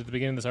mentioned at the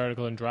beginning of this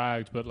article and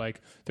dragged, but,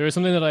 there is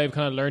something that I've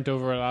kind of learned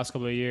over the last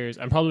couple of years,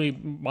 and probably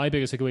my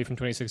biggest takeaway from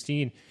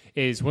 2016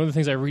 is one of the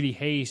things I really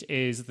hate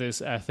is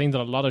this thing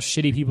that a lot of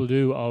shitty people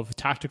do of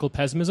tactical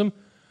pessimism,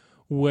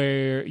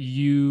 where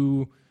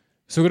you.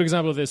 So a good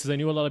example of this is I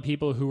knew a lot of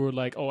people who were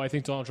like, "Oh, I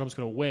think Donald Trump's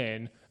going to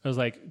win." I was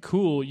like,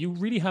 "Cool, you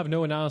really have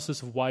no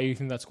analysis of why you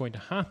think that's going to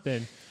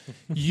happen."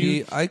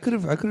 See, I could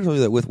have told you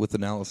that with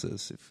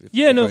analysis. If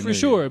No, I for knew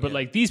sure. you. But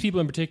like these people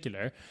in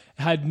particular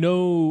had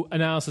no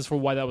analysis for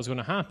why that was going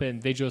to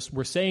happen. They just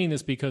were saying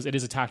this because it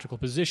is a tactical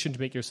position to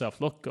make yourself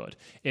look good.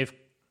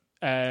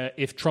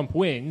 If Trump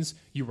wins,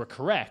 you were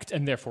correct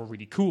and therefore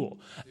really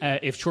cool.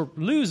 If Trump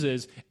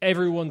loses,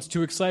 everyone's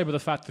too excited by the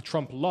fact that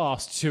Trump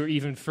lost to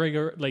even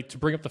to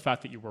bring up the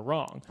fact that you were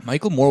wrong.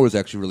 Michael Moore was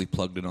actually really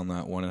plugged in on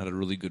that one and had a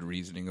really good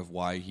reasoning of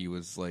why he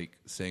was like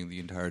saying the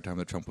entire time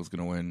that Trump was going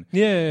to win.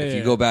 If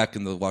you go back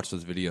and watch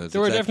those videos, there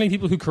were definitely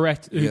people who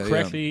correctly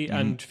Mm-hmm.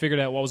 and figured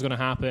out what was going to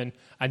happen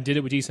and did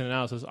it with decent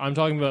analysis. I'm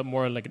talking about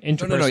more like an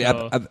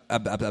interpersonal.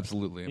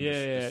 Absolutely. I'm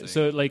just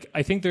So like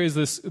I think there's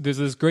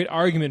this great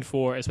argument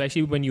for, especially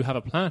when you have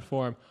a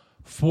platform,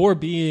 for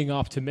being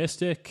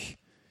optimistic,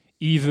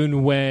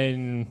 even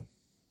when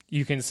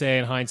you can say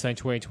in hindsight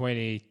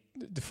 2020,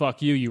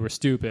 fuck you were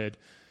stupid.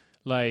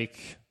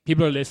 Like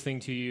people are listening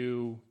to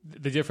you.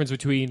 The difference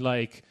between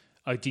like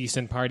a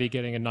decent party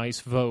getting a nice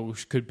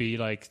vote could be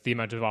like the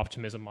amount of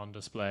optimism on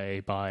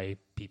display by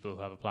people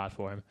who have a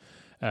platform.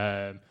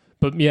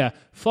 But yeah,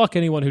 fuck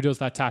anyone who does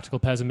that tactical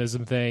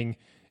pessimism thing.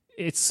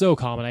 It's so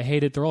common. I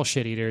hate it. They're all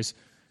shit eaters.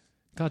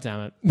 God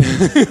damn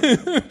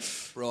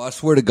it. Bro, I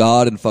swear to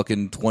God, in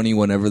fucking 20,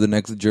 whenever the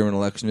next German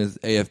election is,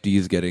 AFD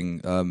is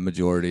getting a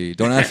majority.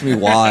 Don't ask me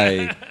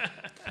why.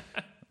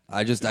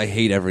 I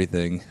hate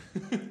everything.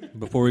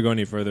 Before we go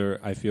any further,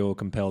 I feel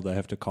compelled. I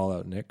have to call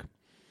out Nick.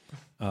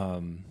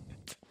 I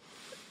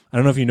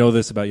don't know if you know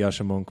this about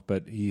Yasha Monk,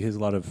 but he has a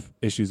lot of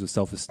issues with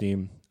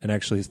self-esteem. And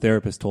actually, his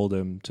therapist told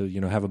him to,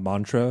 have a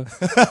mantra,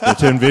 or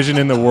to envision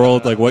in the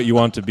world like what you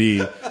want to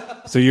be.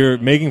 So you're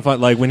making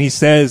fun, like when he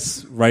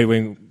says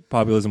right-wing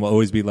populism will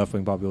always be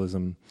left-wing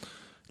populism,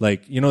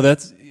 like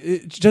that's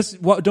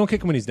just don't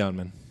kick him when he's down,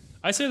 man.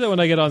 I say that when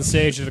I get on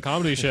stage at a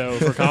comedy show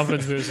for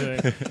confidence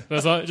boosting.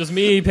 That's not just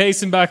me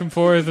pacing back and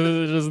forth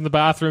just in the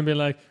bathroom being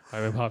like,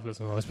 right-wing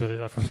populism will always be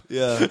left from.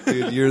 Yeah,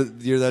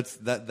 dude,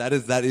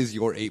 that is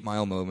your 8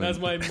 Mile moment. That's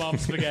my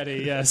mom's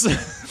spaghetti.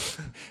 Yes.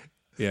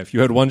 Yeah, if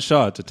you had one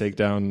shot to take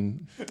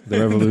down the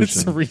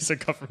revolution. The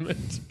Syriza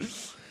government.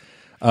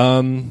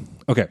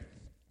 Okay.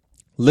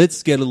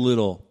 Let's get a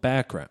little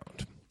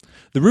background.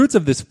 The roots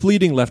of this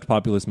fleeting left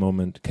populist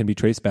moment can be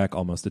traced back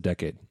almost a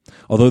decade.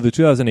 Although the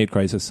 2008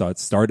 crisis saw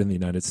its start in the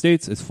United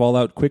States, its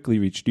fallout quickly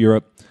reached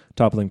Europe,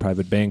 toppling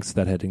private banks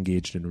that had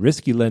engaged in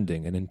risky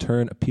lending and in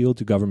turn appealed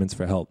to governments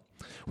for help.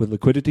 With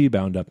liquidity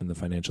bound up in the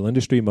financial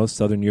industry, most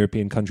southern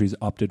European countries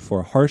opted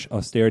for harsh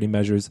austerity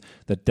measures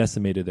that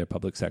decimated their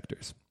public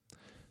sectors.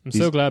 I'm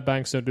so glad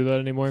banks don't do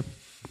that anymore.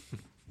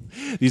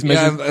 These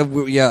measures,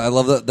 I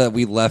love that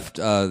we left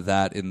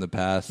that in the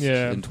past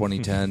in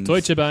 2010.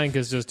 Deutsche Bank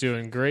is just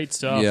doing great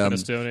stuff in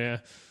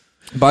Estonia.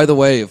 By the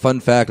way, fun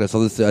fact, I saw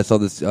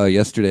this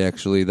yesterday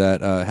actually,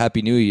 that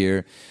Happy New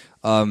Year.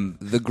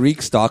 The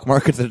Greek stock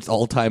market's at its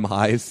all-time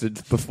high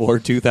since before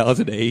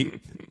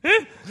 2008.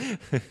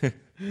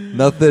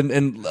 Nothing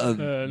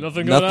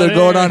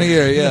going on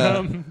here.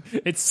 Yeah.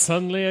 It's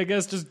suddenly, I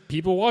guess, just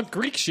people want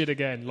Greek shit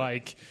again.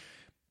 Like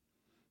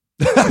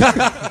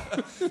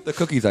the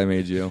cookies I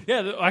made you.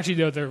 Yeah, actually,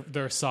 no,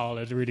 they're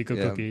solid, really good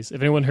cookies. If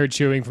anyone heard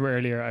chewing from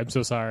earlier, I'm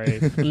so sorry.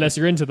 Unless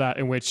you're into that,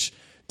 in which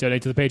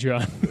donate to the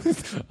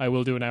Patreon. I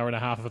will do an hour and a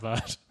half of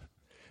that.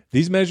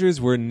 These measures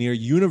were near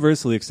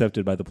universally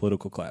accepted by the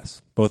political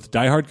class. Both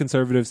diehard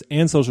conservatives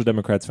and social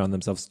democrats found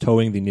themselves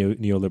towing the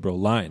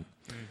neoliberal line.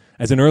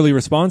 As an early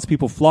response,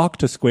 people flocked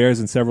to squares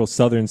in several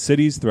southern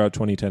cities throughout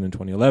 2010 and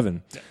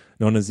 2011.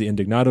 Known as the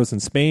Indignados in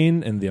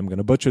Spain and the, I'm going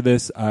to butcher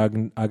this,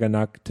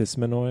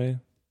 Aganaktismenoi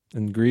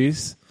in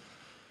Greece.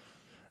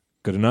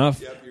 Good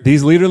enough.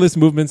 These leaderless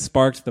movements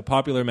sparked the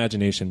popular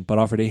imagination, but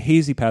offered a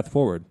hazy path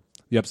forward.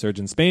 The upsurge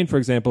in Spain, for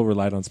example,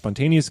 relied on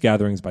spontaneous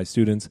gatherings by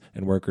students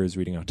and workers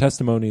reading out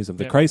testimonies of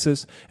the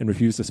crisis and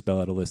refused to spell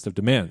out a list of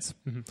demands.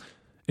 Mm-hmm.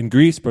 In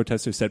Greece,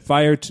 protesters set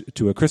fire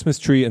to a Christmas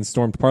tree and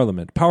stormed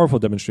parliament, powerful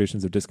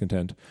demonstrations of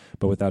discontent,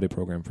 but without a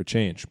program for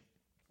change.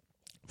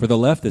 For the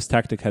left, this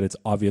tactic had its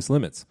obvious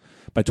limits.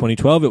 By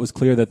 2012, it was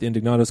clear that the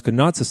Indignados could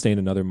not sustain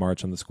another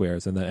march on the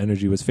squares and that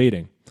energy was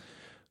fading.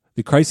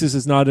 The crisis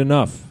is not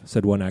enough,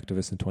 said one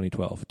activist in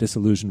 2012,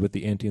 disillusioned with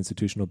the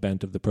anti-institutional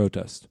bent of the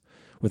protest.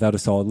 Without a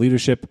solid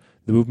leadership,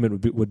 the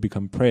movement would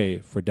become prey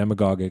for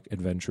demagogic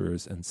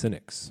adventurers and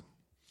cynics.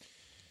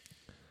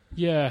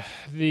 Yeah,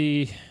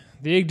 the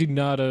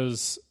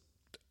Indignados...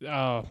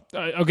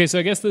 okay, so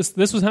I guess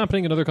this was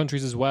happening in other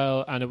countries as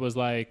well, and it was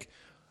like...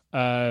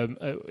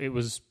 it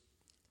was...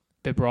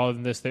 bit broader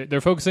than this. They're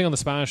focusing on the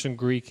Spanish and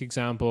Greek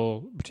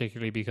example,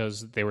 particularly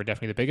because they were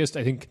definitely the biggest.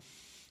 I think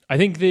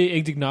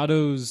the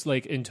Indignados,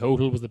 like in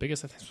total, was the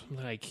biggest. I think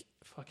something like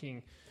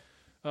fucking.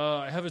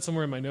 I have it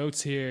somewhere in my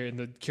notes here in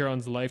the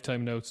Kieran's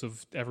lifetime notes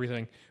of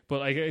everything.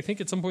 But I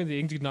think at some point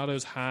the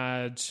Indignados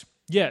had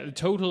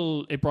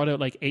total. It brought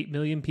out like 8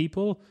 million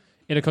people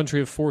in a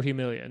country of 40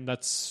 million.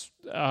 That's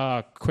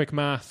quick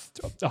math,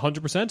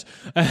 100%.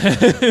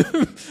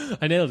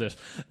 I nailed it.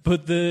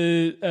 But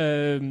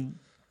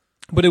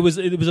but it was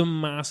a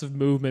massive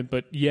movement.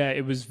 But yeah,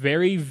 it was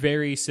very,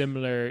 very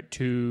similar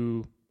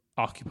to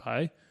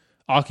Occupy.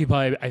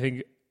 Occupy, I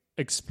think,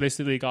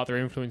 explicitly got their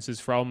influences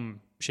from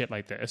shit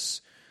like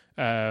this.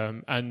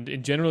 And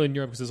in general in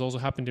Europe, because this also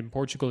happened in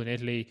Portugal and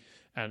Italy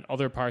and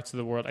other parts of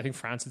the world. I think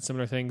France did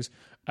similar things.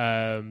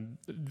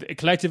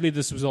 Collectively,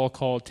 this was all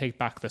called Take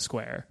Back the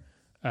Square,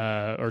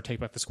 or Take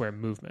Back the Square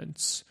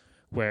movements,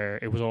 where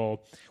it was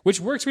all, which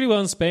works really well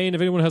in Spain.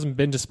 If anyone hasn't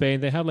been to Spain,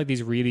 they have like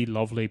these really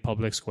lovely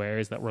public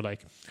squares that were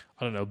like,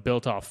 I don't know,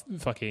 built off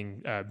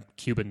fucking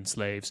Cuban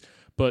slaves.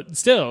 But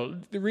still,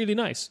 they're really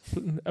nice.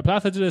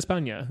 Plaza de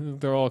España,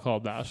 they're all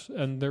called that.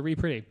 And they're really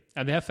pretty.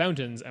 And they have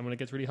fountains, and when it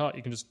gets really hot,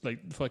 you can just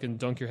like fucking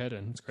dunk your head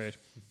in. It's great.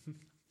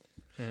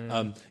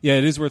 Yeah,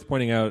 it is worth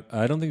pointing out.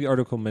 I don't think the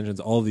article mentions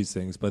all of these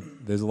things, but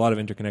there's a lot of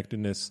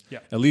interconnectedness,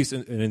 at least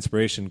in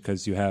inspiration,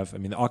 because you have,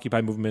 the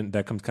Occupy movement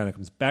that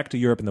comes back to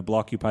Europe, and the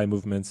Blockupy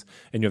movements,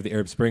 and you have the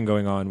Arab Spring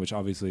going on, which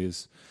obviously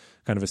is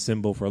kind of a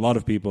symbol for a lot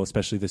of people,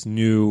 especially this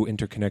new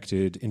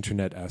interconnected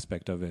internet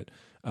aspect of it.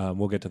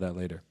 We'll get to that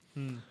later.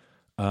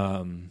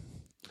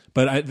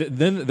 But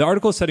then the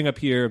article is setting up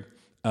here,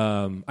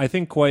 I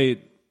think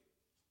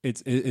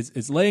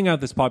it's laying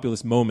out this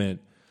populist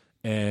moment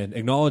and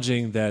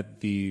acknowledging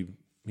that the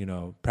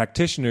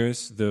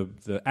practitioners,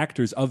 the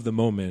actors of the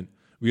moment,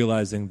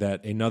 realizing that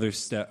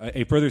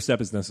a further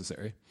step is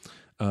necessary,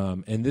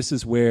 and this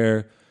is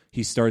where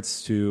he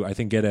starts to, I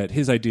think, get at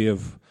his idea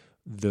of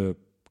the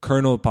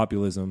kernel of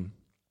populism,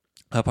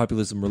 how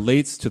populism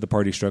relates to the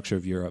party structure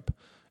of Europe,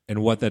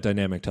 and what that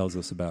dynamic tells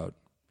us about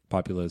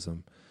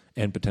populism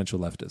and potential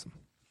leftism.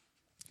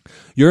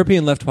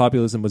 European left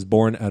populism was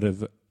born out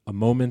of a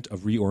moment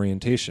of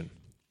reorientation.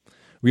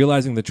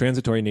 Realizing the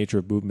transitory nature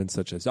of movements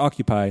such as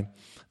Occupy,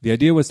 the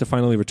idea was to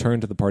finally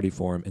return to the party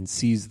form and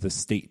seize the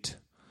state.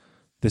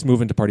 This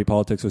move into party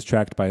politics was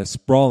tracked by a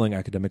sprawling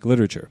academic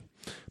literature.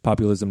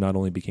 Populism not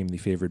only became the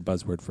favored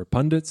buzzword for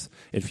pundits,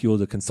 it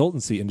fueled a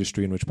consultancy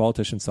industry in which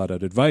politicians sought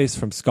out advice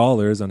from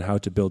scholars on how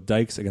to build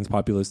dikes against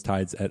populist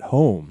tides at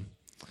home.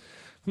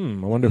 I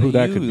wonder who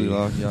that could be.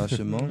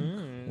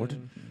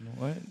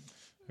 What?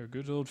 Our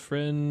good old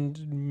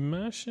friend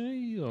Masha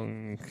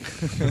Young.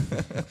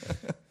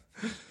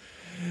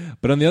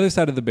 But on the other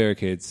side of the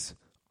barricades,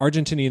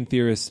 Argentinian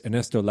theorist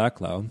Ernesto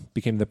Laclau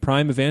became the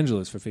prime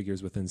evangelist for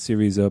figures within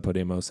Syriza,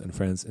 Podemos, and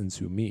France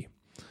Insoumis.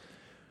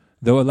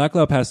 Though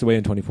Laclau passed away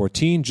in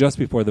 2014, just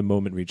before the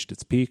moment reached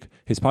its peak,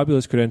 his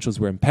populist credentials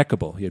were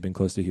impeccable. He had been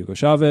close to Hugo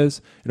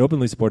Chavez and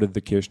openly supported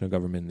the Kirchner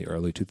government in the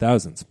early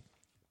 2000s.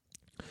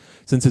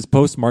 Since his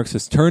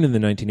post-Marxist turn in the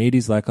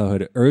 1980s, Laclau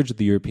had urged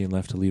the European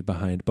left to leave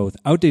behind both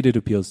outdated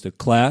appeals to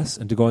class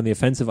and to go on the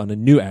offensive on a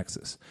new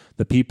axis,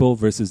 the people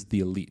versus the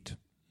elite.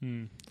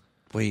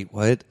 Wait,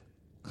 what?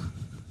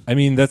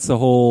 That's the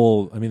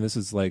whole, this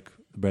is like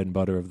the bread and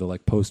butter of the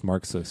like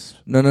post-Marxist.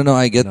 No,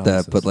 I get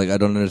analysis. that, but like I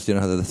don't understand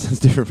how that's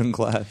different from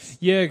class.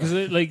 Yeah, because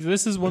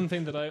this is one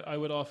thing that I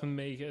would often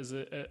make as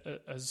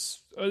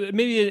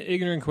maybe an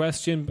ignorant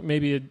question,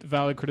 maybe a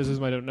valid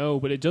criticism, I don't know,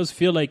 but it does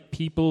feel like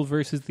people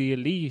versus the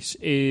elite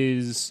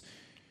is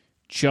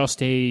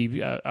just a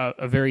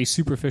very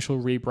superficial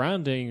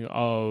rebranding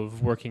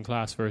of working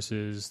class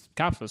versus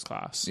capitalist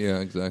class. Yeah,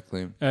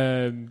 exactly.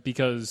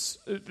 Because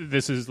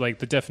this is like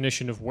the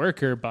definition of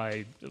worker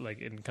by like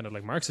in kind of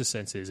like Marxist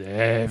sense is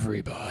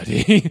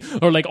everybody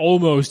or like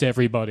almost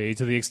everybody,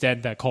 to the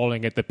extent that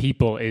calling it the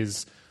people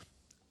is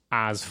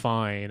as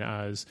fine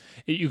as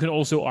you can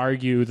also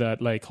argue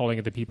that like calling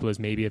it the people is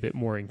maybe a bit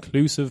more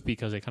inclusive,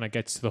 because it kind of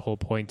gets to the whole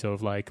point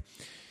of like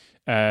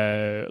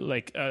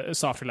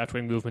softer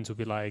left-wing movements would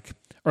be like,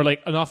 or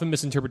like an often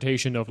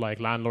misinterpretation of like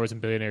landlords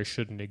and billionaires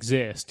shouldn't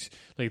exist.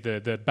 Like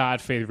the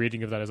bad faith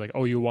reading of that is like,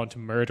 oh, you want to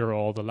murder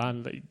all the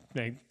land?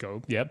 Like,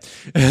 go, yeah.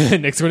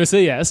 Nick's going to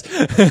say yes.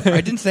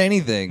 I didn't say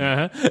anything.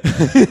 But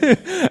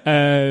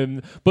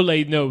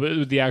like,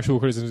 no, the actual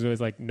criticism is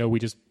like, no, we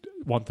just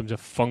want them to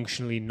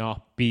functionally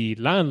not be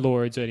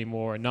landlords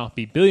anymore, not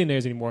be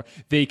billionaires anymore.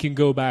 They can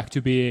go back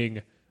to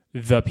being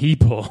the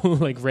people,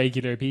 like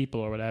regular people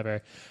or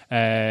whatever.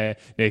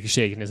 Nick is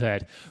shaking his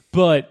head,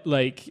 but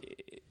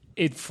like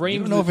it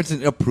frames. I don't know if it's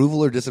an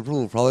approval or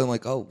disapproval. Probably I'm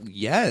like, oh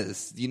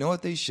yes, you know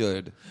what, they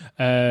should.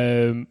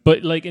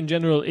 But like in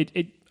general,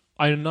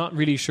 I'm not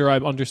really sure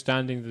I'm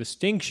understanding the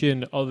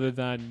distinction, other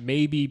than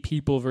maybe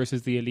people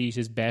versus the elite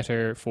is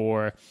better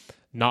for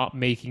not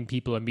making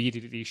people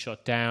immediately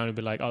shut down and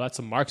be like, oh, that's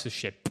some Marxist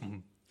shit.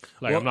 Boom.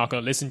 Like, I'm not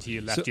going to listen to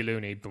you, lefty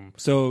loony. Boom.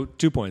 So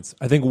 2 points.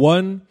 I think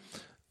one,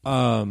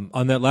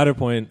 on that latter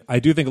point, I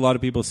do think a lot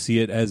of people see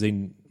it as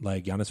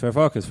like Yanis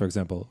Varoufakis, for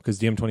example, because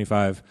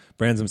DiEM25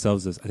 brands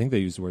themselves as, I think they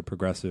use the word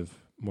progressive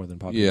more than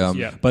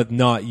populist, but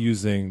not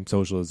using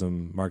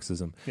socialism,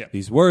 Marxism,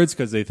 these words,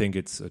 because they think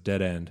it's a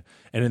dead end.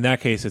 And in that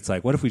case, it's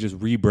like, what if we just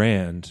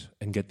rebrand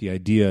and get the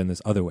idea in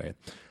this other way?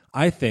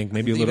 I think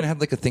maybe a little. They even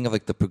had like a thing of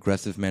like the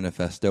Progressive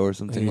Manifesto or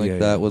something like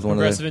that. Was one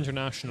Progressive of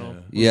International.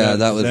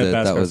 that was it.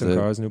 That was it. it.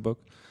 Carr's new book.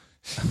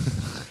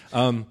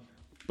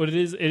 But it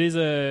is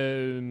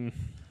a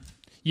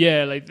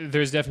yeah. Like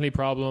there's definitely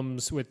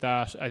problems with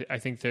that. I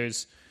think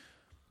there's.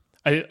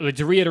 Like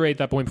to reiterate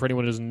that point for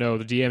anyone who doesn't know,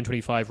 the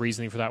DiEM25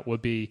 reasoning for that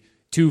would be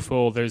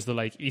twofold. There's the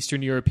like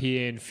Eastern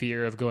European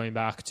fear of going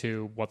back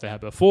to what they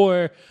had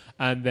before,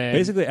 and then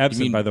basically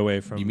absent, by the way,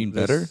 from you mean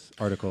this better?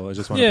 article. I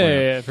just want to point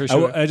out. Yeah, for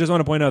sure. I just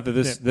want to point out that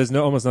there's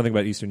almost nothing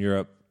about Eastern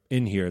Europe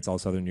in here. It's all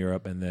Southern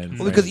Europe, and then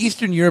Well, because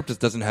Eastern Europe just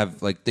doesn't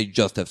have they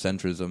just have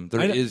centrism.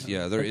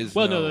 There is.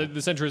 Well, no, the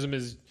centrism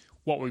is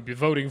what we'd be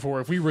voting for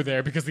if we were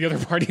there because the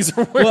other parties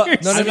are worse. Well,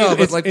 No.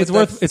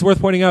 It's worth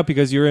pointing out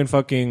because you're in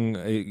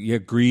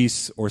fucking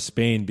Greece or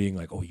Spain being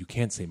like, oh, you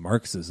can't say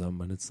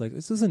Marxism, and it's like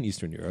this isn't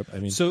Eastern Europe. I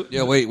mean, So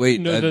Yeah,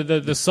 wait. No,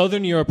 the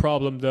Southern Europe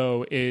problem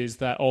though is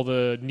that all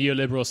the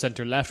neoliberal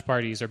center left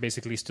parties are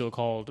basically still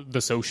called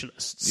the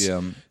socialists.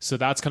 Yeah. So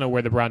that's kind of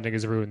where the branding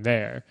is ruined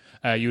there.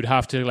 You'd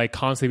have to like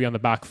constantly be on the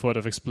back foot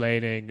of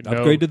explaining.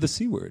 upgrade to the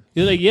C word.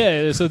 You're like,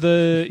 yeah, so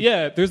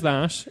there's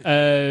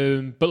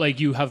that. But like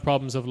you have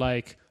problems of like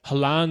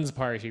Hollande's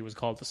party was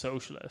called the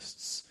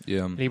Socialists.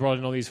 Yeah. And he brought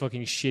in all these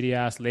fucking shitty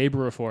ass labour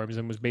reforms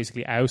and was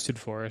basically ousted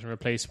for it and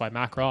replaced by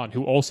Macron,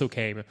 who also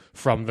came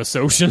from the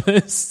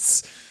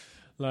Socialists.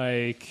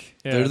 Like,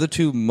 yeah. They're the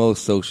two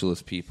most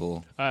socialist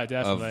people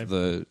definitely. of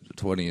the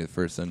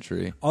 21st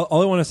century.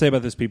 All I want to say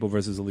about this people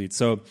versus elite.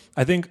 So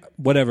I think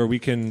whatever we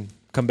can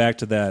come back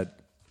to that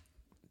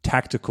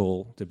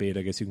tactical debate,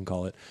 I guess you can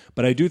call it.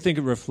 But I do think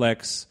it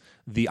reflects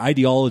the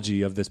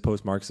ideology of this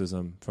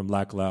post-Marxism from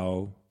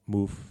Laclau,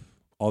 Mouffe,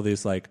 all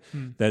this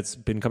that's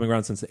been coming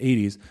around since the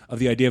 80s of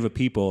the idea of a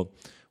people,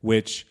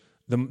 which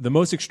the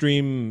most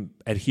extreme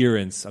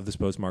adherents of this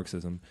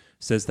post-Marxism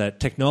says that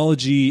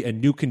technology and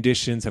new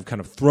conditions have kind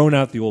of thrown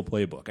out the old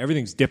playbook.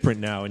 Everything's different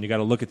now, and you got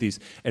to look at these.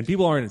 And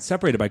people aren't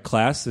separated by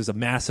class. There's a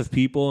mass of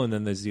people, and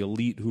then there's the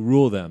elite who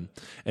rule them,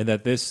 and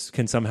that this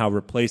can somehow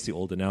replace the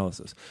old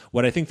analysis.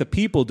 What I think the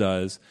people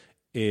does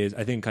is,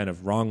 I think kind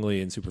of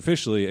wrongly and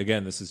superficially,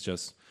 again, this is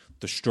just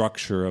the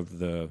structure of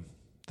the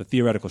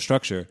theoretical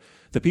structure.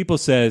 The people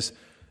says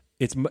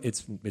it's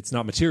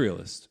not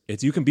materialist.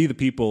 It's you can be the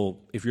people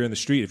if you're in the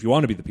street, if you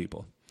want to be the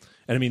people.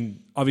 And I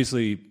mean,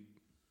 obviously,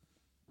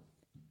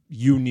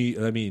 you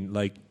need. I mean,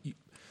 like,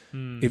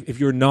 if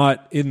you're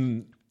not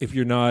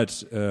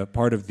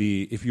part of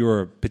if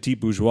you're petit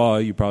bourgeois,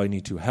 you probably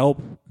need to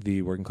help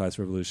the working class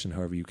revolution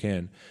however you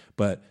can.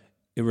 But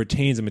it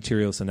retains a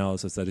materialist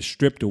analysis that is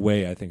stripped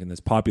away, I think, in this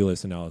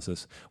populist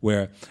analysis,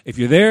 where if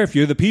you're there, if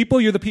you're the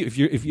people, you're the people.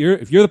 If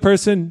you're the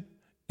person,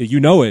 you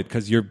know it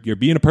because you're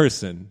being a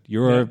person.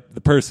 You're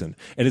the person,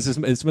 and it's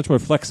a much more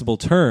flexible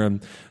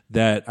term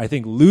that I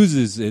think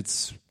loses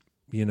its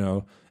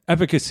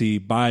efficacy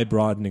by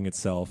broadening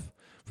itself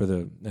for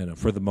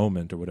the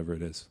moment or whatever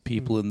it is.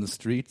 People in the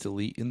streets,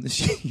 elite in the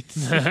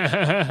sheets.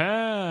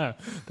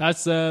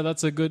 That's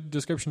a good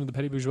description of the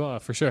petty bourgeois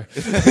for sure.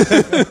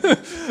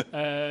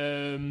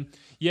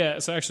 Yeah,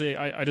 so actually,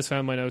 I just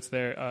found my notes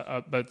there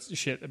about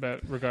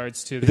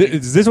regards to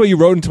Is this what you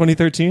wrote in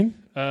 2013?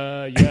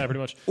 Yeah, pretty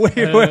much.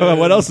 Wait,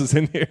 what else is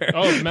in here?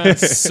 Oh man,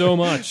 so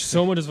much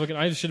is fucking.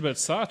 I have shit about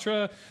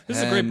Sartre. This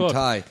is a great book.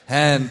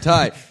 Hand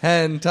tie.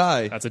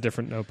 That's a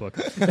different notebook.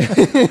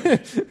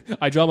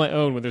 I draw my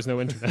own when there's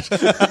no internet.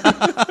 When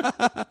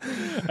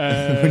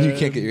you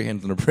can't get your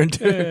hands on a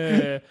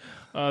printer.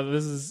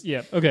 This is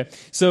okay.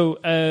 So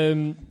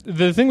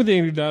the thing with the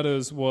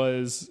Indignados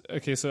was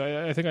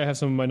so I think I have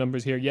some of my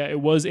numbers here. Yeah, it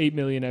was 8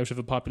 million out of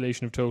a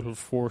population of total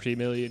 40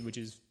 million, which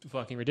is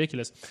fucking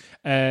ridiculous.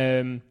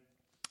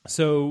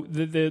 So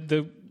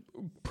the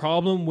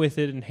problem with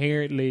it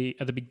inherently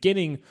at the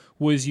beginning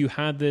was you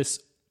had this,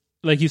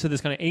 like you said,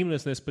 this kind of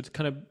aimlessness, but to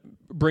kind of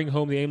bring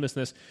home the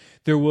aimlessness,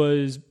 there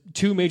was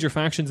two major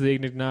factions of the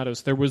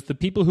Indignados. There was the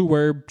people who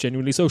were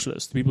genuinely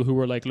socialists, the people who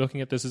were like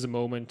looking at this as a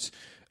moment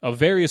of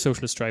various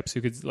socialist stripes who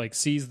could like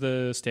seize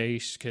the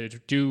state,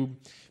 could do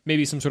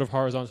maybe some sort of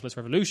horizontalist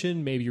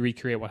revolution, maybe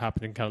recreate what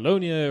happened in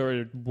Catalonia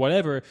or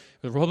whatever,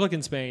 the Republic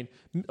in Spain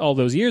all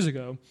those years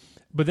ago.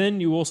 But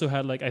then you also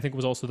had, like, I think it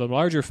was also the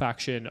larger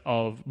faction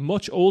of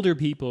much older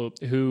people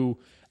who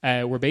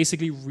were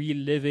basically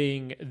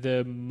reliving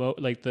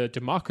the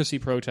democracy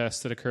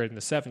protests that occurred in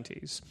the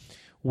 70s,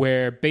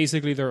 where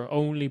basically their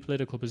only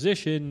political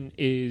position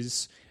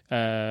is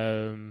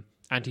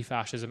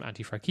anti-fascism,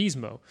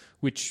 anti-franquismo,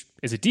 which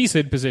is a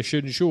decent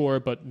position,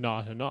 sure, but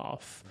not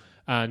enough.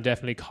 And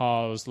definitely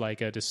caused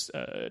like a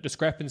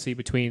discrepancy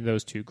between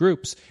those two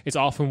groups. It's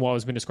often what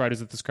has been described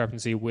as a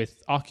discrepancy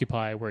with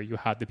Occupy, where you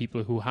had the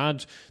people who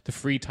had the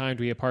free time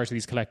to be a part of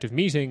these collective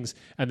meetings,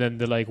 and then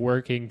the like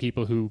working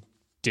people who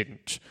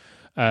didn't.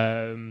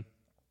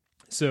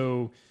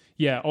 So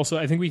yeah, also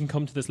I think we can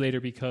come to this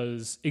later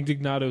because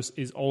Indignados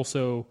is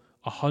also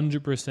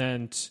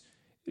 100%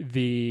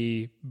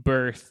 the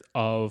birth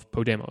of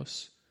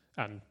Podemos,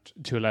 and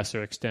to a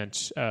lesser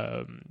extent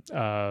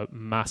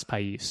Mas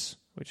País,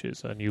 which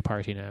is a new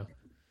party now.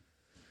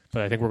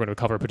 But I think we're going to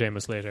cover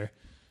Podemos later.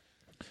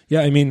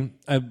 Yeah, I mean,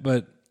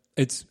 but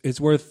it's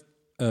worth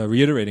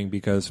reiterating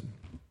because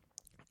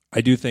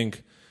I do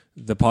think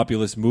the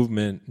populist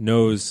movement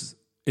knows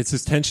it's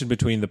this tension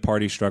between the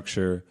party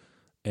structure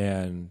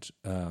and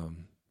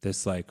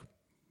this like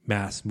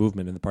mass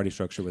movement in the party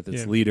structure with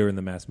its leader and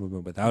the mass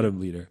movement without a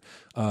leader.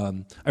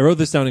 I wrote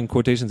this down in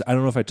quotations. I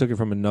don't know if I took it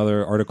from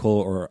another article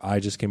or I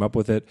just came up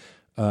with it.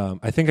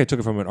 I think I took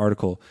it from an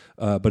article,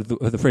 but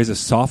the phrase is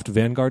soft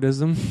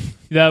vanguardism.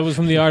 That was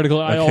from the article.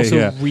 I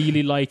also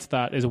really liked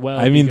that as well.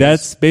 I mean,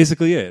 that's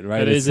basically it,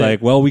 right? It's like,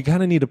 it. well, we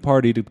kind of need a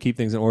party to keep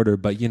things in order,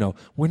 but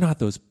we're not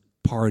those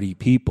party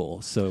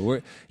people. So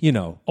we're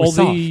all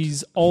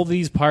soft.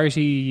 these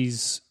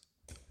parties.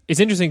 It's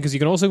interesting because you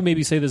can also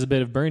maybe say there's a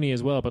bit of Bernie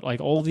as well, but like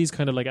all these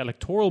kind of like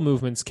electoral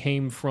movements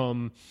came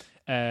from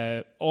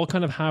all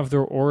kind of have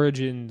their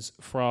origins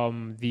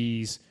from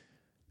these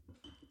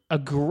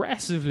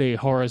aggressively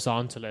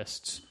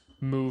horizontalist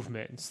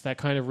movements that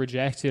kind of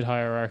rejected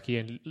hierarchy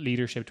and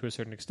leadership to a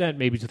certain extent,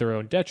 maybe to their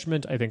own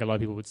detriment. I think a lot of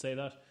people would say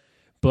that.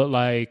 But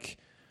like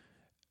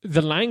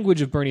the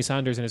language of Bernie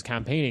Sanders and his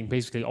campaigning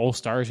basically all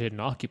started in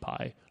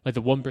Occupy. Like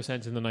the 1%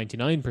 and the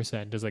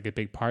 99% is like a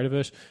big part of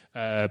it.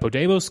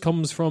 Podemos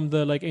comes from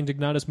the like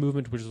Indignatus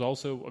movement, which is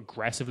also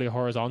aggressively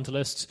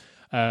horizontalist,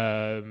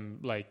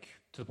 like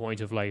to the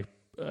point of like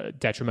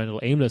detrimental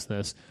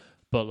aimlessness.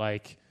 But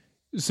like,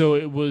 so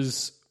it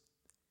was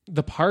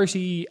the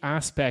party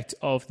aspect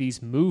of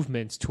these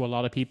movements to a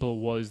lot of people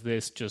was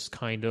this just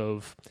kind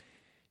of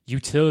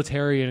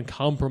utilitarian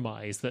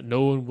compromise that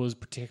no one was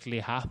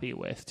particularly happy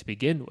with to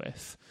begin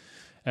with,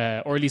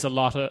 or at least a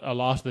lot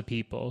of the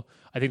people.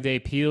 I think they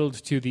appealed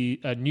to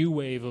a new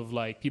wave of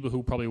like people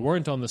who probably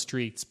weren't on the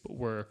streets but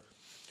were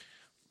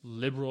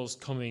liberals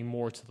coming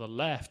more to the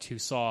left who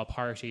saw a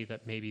party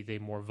that maybe they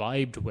more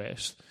vibed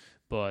with,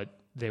 but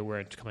they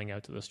weren't coming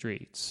out to the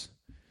streets.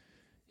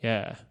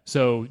 Yeah,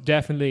 so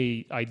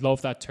definitely, I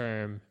love that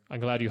term. I'm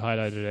glad you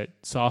highlighted it.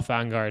 Soft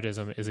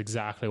vanguardism is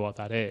exactly what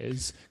that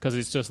is, because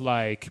it's just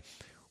like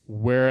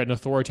we're an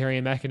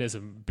authoritarian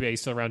mechanism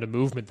based around a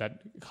movement that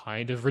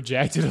kind of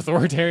rejected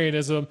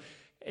authoritarianism.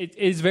 It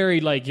is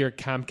very like your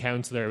camp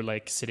counselor,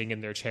 like sitting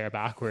in their chair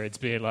backwards,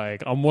 being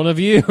like, "I'm one of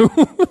you."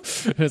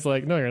 And it's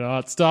like, no, you're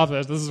not. Stop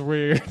it. This is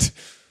weird.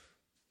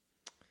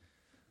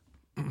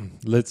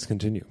 Let's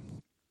continue.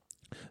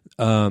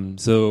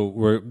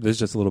 So there's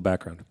just a little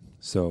background.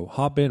 So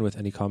hop in with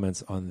any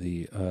comments on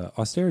the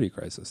austerity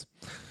crisis.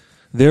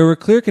 There were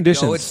clear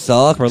conditions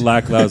for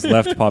Laclau's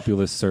left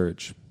populist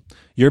surge.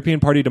 European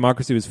party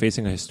democracy was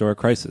facing a historic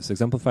crisis,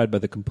 exemplified by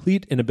the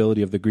complete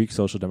inability of the Greek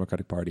Social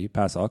Democratic Party,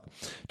 PASOK,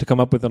 to come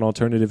up with an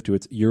alternative to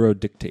its Euro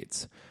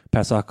dictates.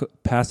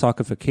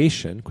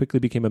 PASOKification quickly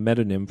became a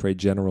metonym for a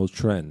general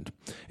trend.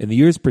 In the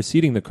years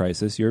preceding the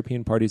crisis,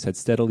 European parties had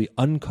steadily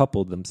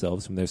uncoupled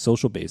themselves from their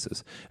social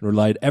basis and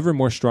relied ever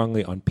more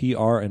strongly on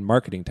PR and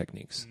marketing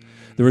techniques.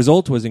 The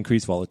result was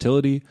increased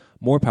volatility,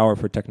 more power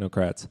for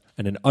technocrats,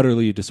 and an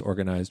utterly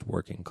disorganized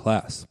working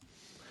class.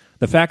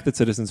 The fact that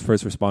citizens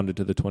first responded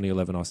to the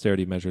 2011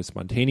 austerity measures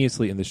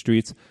spontaneously in the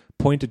streets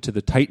pointed to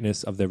the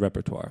tightness of their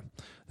repertoire.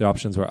 Their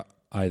options were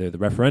either the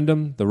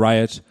referendum, the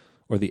riot,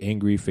 or the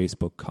angry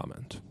Facebook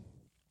comment.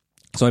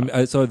 So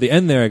at the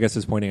end there, I guess,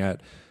 is pointing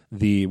at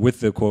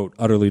with the quote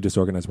utterly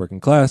disorganized working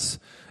class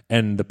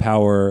and the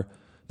power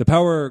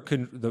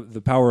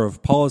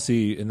of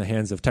policy in the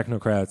hands of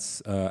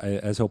technocrats,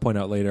 as he'll point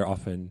out later,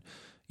 often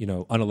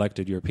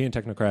unelected European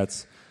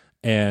technocrats,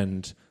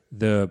 and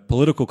the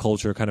political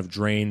culture kind of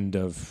drained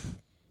of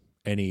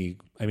any.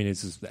 I mean,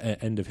 it's just the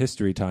end of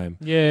history time.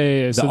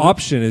 Yeah. The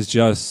option is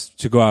just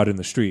to go out in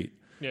the street.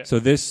 Yeah. So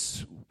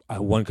this,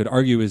 one could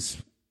argue,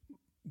 is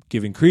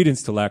giving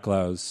credence to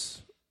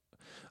Laclau's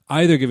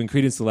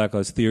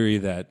theory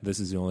that this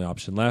is the only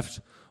option left,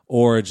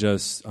 or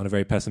just on a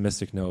very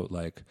pessimistic note,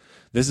 like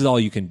this is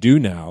all you can do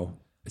now.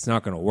 It's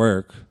not going to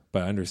work,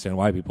 but I understand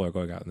why people are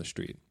going out in the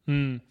street.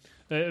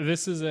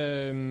 This is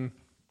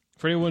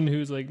for anyone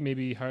who's like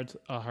maybe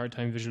a hard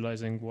time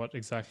visualizing what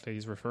exactly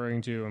he's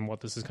referring to and what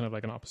this is kind of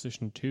like an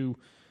opposition to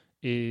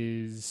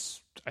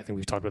is, I think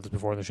we've talked about this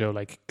before on the show,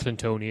 like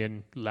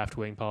Clintonian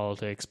left-wing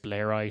politics,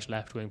 Blairite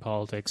left-wing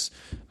politics.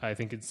 I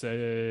think it's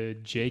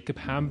Jacob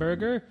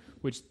Hamburger,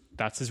 which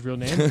that's his real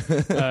name.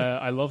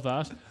 I love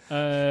that.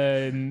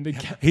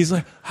 He's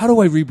like, how do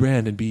I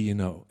rebrand and be,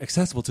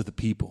 accessible to the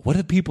people? What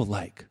do people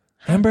like?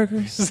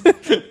 Hamburgers?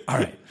 All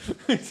right.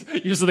 You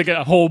just like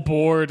a whole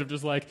board of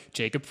just like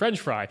Jacob French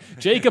fry,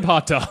 Jacob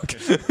hot dog,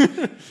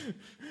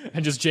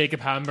 and just Jacob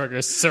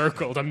hamburgers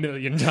circled a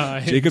million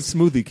times. Jacob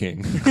Smoothie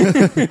King.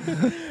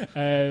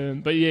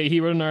 But yeah, he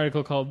wrote an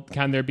article called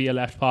 "Can There Be a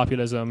Left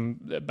Populism?"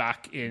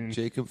 back in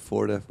Jacob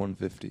Ford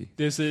F-150.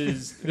 This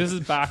is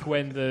back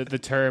when the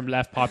term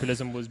left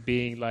populism was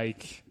being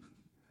like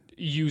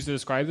used to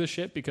describe this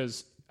shit,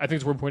 because I think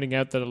it's worth pointing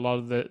out that a lot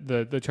of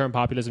the term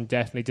populism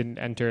definitely didn't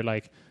enter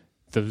like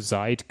the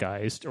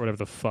zeitgeist or whatever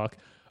the fuck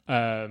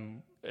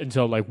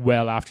until like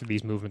well after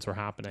these movements were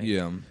happening.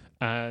 Yeah.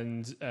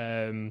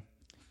 And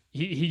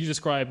he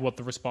described what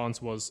the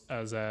response was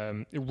as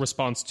a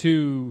response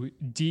to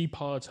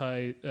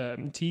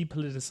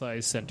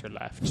depoliticized center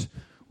left,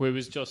 where it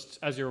was just,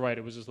 as you're right,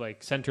 it was just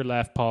like center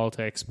left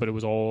politics, but it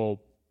was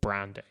all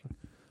branding,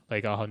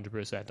 like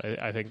 100%.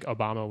 I think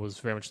Obama was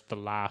very much the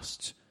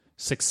last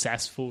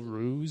successful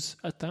ruse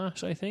at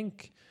that, I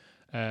think.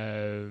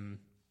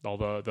 All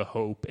the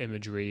hope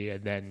imagery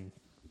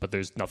but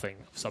there's nothing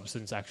of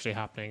substance actually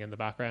happening in the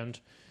background.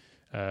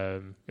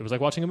 It was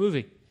like watching a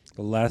movie.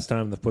 The last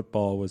time the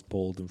football was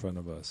pulled in front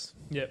of us.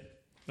 Yep.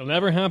 It'll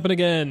never happen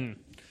again.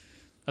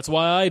 That's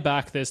why I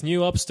back this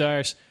new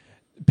upstart,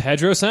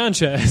 Pedro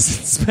Sanchez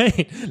in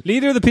Spain,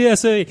 leader of the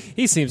PSA.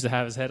 He seems to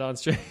have his head on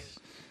straight.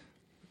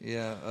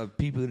 Yeah,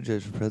 Pete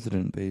Buttigieg for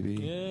president, baby.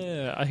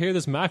 Yeah, I hear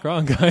this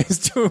Macron guy is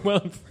doing well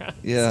in France.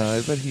 Yeah,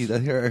 I bet I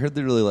heard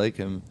they really like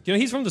him. You know,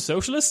 he's from the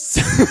Socialists.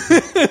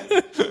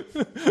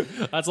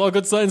 That's all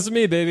good signs to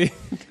me, baby.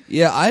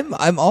 Yeah,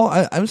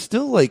 I'm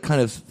still like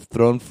kind of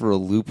thrown for a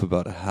loop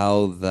about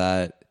how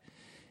that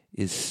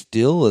is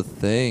still a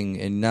thing,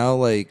 and now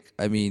like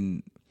I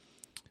mean,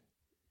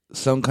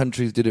 some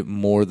countries did it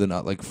more than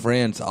like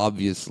France,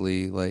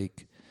 obviously,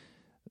 like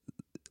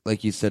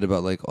you said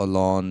about like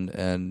Hollande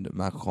and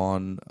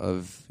Macron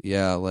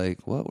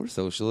like what, we're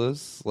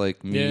socialists,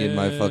 like me and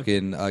my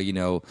fucking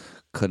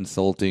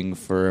consulting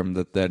firm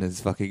that then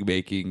is fucking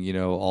making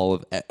all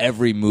of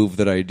every move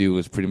that I do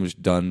is pretty much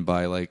done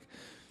by like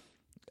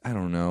I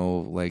don't know,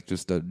 like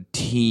just a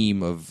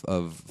team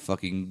of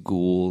fucking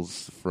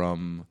ghouls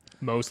from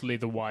mostly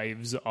the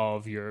wives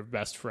of your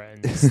best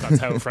friends. That's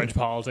how French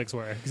politics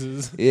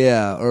works.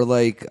 Yeah, or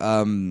like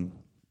I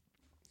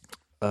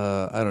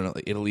don't know.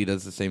 Like Italy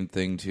does the same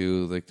thing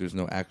too. Like, there's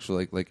no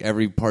actual like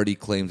every party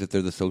claims that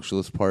they're the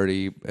socialist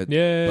party, but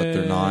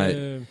they're not.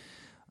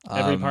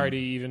 Every party,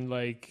 even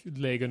like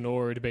Lega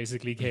Nord,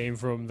 basically came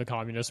from the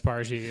Communist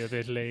Party of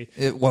Italy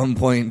At one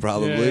point,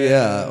 probably,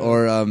 yeah.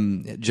 Or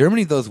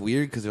Germany, though, is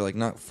weird because they're like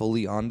not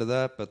fully onto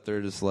that, but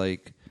they're just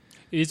like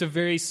it's a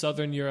very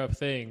Southern Europe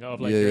thing of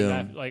like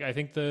like I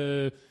think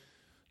the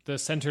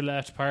centre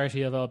left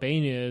party of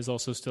Albania is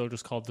also still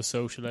just called the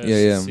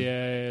Socialists.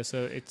 Yeah.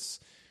 So it's.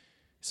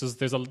 So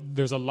there's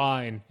a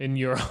line in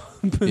Europe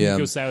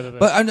go south of it.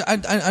 But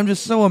I'm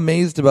just so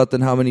amazed about then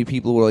how many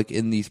people were like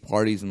in these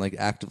parties and like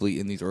actively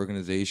in these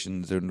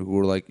organizations and who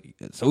were like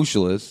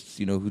socialists,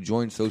 who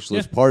joined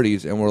socialist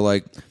parties and were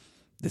like,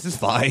 this is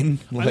fine.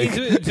 Like, I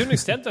mean, to an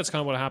extent, that's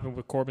kind of what happened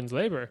with Corbyn's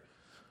Labour,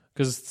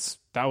 because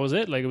that was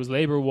it. Like,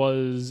 Labour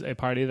was a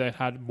party that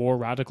had more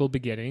radical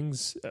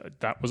beginnings.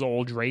 That was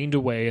all drained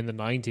away in the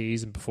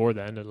 90s and before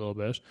then a little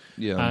bit.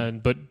 Yeah.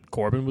 But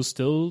Corbyn was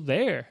still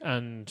there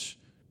and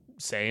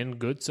saying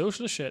good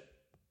socialist shit,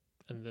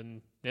 and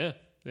then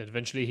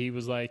eventually he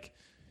was like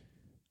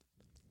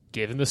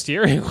given the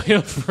steering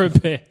wheel for a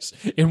bit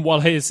in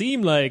what it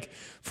seemed like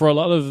for a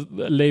lot of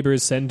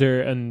Labour's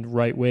centre and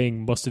right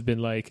wing must have been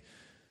like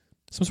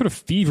some sort of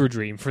fever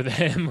dream for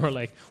them, or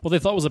like what they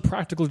thought was a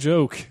practical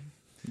joke.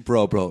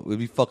 Bro, it would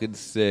be fucking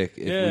sick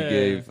if we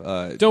gave.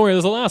 Don't worry,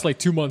 this will last like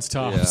 2 months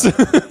tops.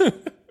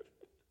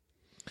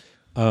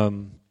 Yeah.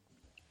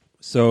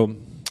 So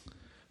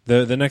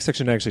the next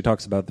section actually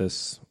talks about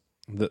this.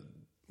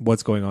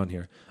 What's going on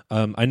here.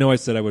 I know I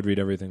said I would read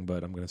everything,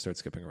 but I'm going to start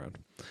skipping around.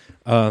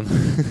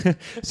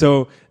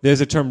 So there's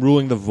a term,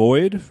 ruling the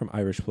void, from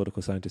Irish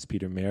political scientist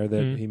Peter Mayer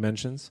that he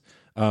mentions,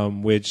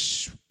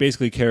 which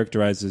basically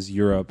characterizes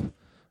Europe,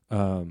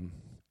 in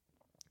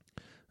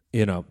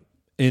the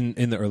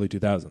early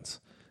 2000s.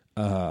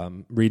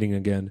 Reading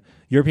again,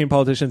 European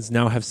politicians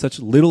now have such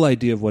little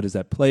idea of what is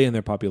at play in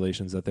their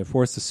populations that they're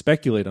forced to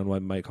speculate on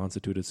what might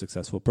constitute a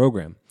successful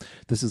program.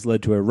 This has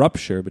led to a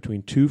rupture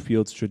between two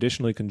fields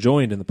traditionally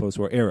conjoined in the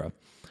post-war era,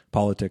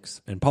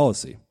 politics and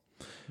policy.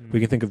 We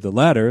can think of the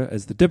latter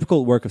as the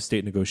difficult work of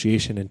state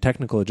negotiation and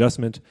technical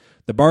adjustment,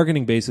 the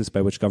bargaining basis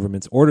by which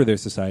governments order their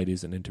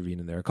societies and intervene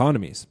in their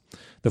economies.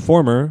 The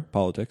former,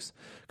 politics,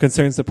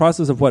 concerns the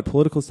process of what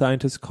political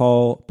scientists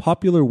call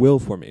popular will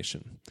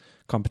formation,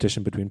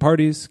 competition between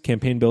parties,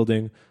 campaign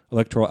building,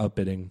 electoral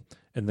outbidding,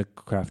 and the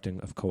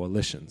crafting of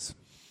coalitions.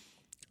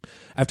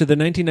 After the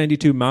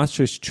 1992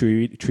 Maastricht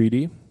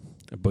Treaty,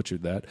 I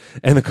butchered that,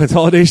 and the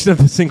consolidation of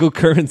the single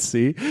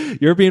currency,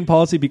 European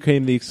policy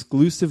became the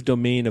exclusive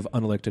domain of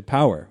unelected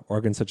power.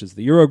 Organs such as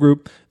the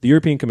Eurogroup, the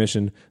European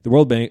Commission, the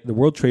World Bank, the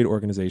World Trade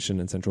Organization,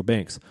 and central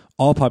banks,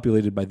 all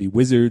populated by the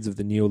wizards of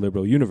the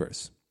neoliberal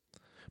universe.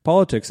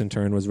 Politics, in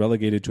turn, was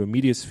relegated to a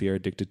media sphere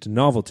addicted to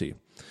novelty.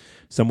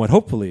 Somewhat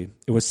hopefully,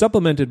 it was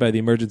supplemented by the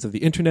emergence of the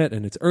internet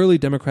and its early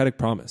democratic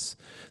promise.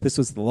 This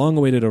was the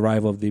long-awaited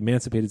arrival of the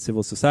emancipated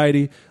civil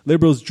society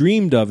liberals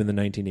dreamed of in the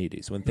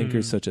 1980s, when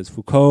thinkers such as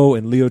Foucault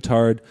and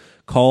Lyotard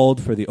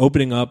called for the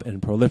opening up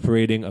and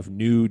proliferating of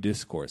new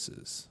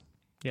discourses.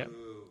 Yeah.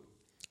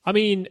 I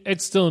mean,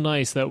 it's still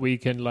nice that we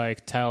can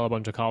like tell a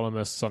bunch of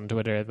columnists on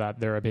Twitter that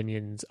their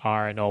opinions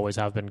are and always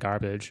have been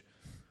garbage.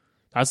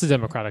 That's the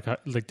democratic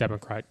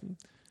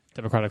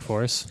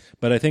force.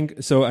 But I think,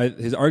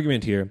 his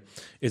argument here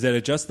is that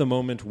at just the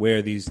moment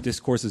where these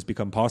discourses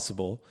become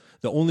possible,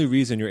 the only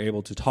reason you're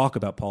able to talk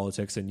about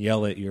politics and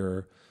yell at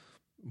your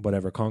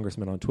whatever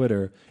congressman on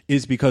Twitter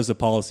is because the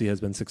policy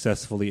has been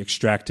successfully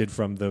extracted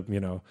from the,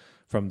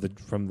 from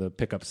the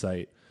pickup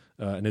site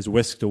and is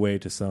whisked away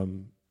to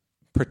some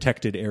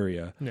protected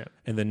area. Yeah.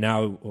 And then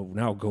now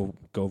go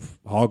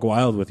hog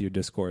wild with your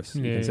discourse.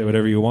 You Yeah, can say yeah,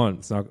 whatever you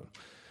want.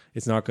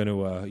 It's not going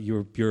to.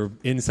 You're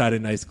inside a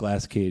nice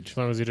glass cage. As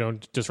long as you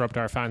don't disrupt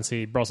our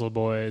fancy Brussels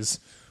boys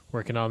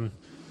working on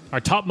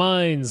our top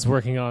minds,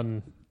 working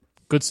on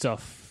good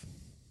stuff.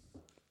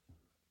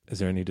 Is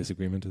there any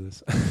disagreement to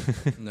this?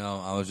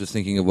 No, I was just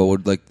thinking of what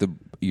would like the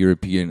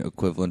European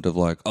equivalent of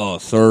like, oh,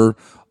 sir,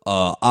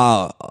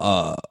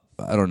 I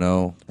don't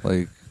know,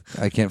 like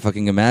I can't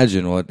fucking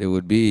imagine what it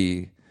would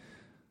be.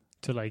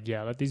 To like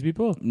yell at these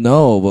people?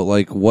 No, but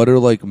like, what are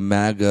like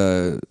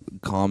MAGA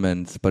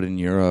comments, but in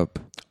Europe?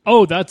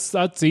 Oh,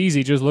 that's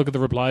easy. Just look at the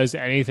replies to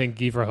anything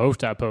Guy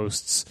Verhofstadt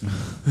posts.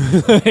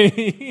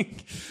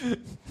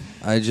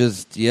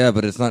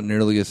 But it's not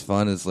nearly as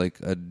fun as like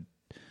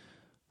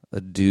a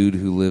dude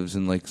who lives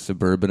in like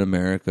suburban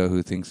America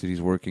who thinks that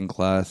he's working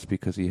class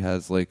because he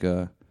has like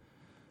I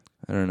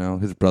don't know,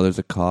 his brother's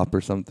a cop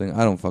or something.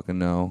 I don't fucking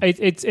know.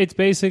 It's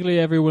basically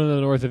everyone in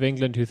the north of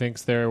England who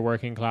thinks they're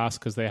working class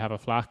because they have a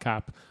flat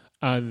cap,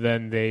 and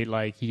then they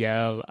like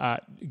yell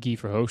at Guy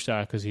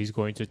Verhofstadt because he's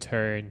going to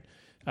turn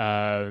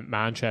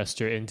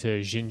Manchester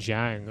into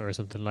Xinjiang or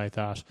something like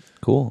that.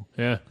 Cool.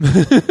 Yeah.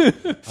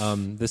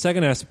 The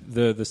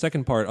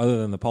second part, other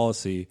than the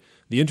policy,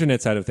 the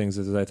internet side of things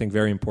is, I think,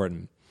 very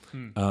important.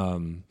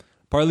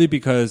 Partly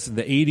because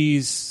the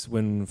 80s,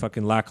 when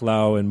fucking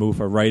Laclau and Mouffe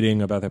are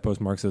writing about that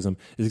post-Marxism,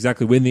 is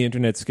exactly when the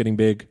internet's getting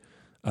big.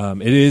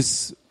 It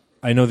is,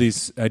 I know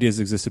these ideas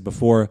existed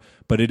before,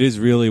 but it is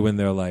really when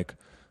they're like,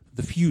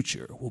 the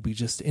future will be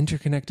just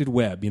interconnected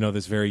web,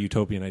 this very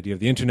utopian idea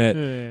of the internet.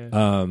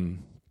 Yeah.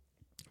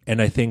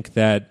 And I think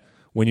that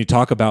when you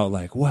talk about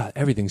like, wow,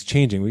 everything's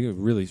changing, we're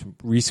really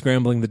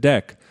re-scrambling the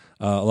deck.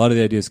 A lot of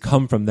the ideas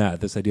come from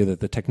that, this idea that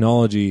the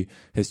technology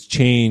has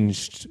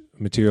changed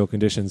material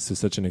conditions to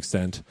such an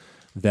extent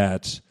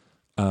that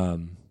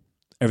new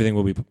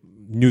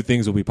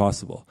things will be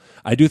possible.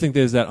 I do think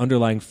there's that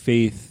underlying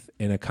faith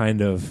in a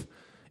kind of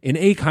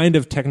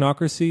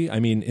technocracy. I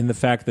mean, in the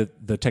fact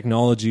that the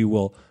technology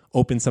will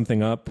open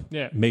something up,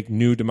 make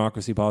new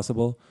democracy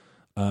possible.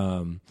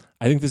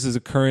 I think this is a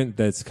current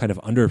that's kind of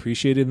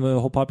underappreciated in the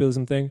whole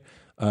populism thing.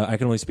 I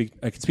can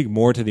speak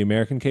more to the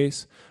American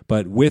case,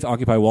 but with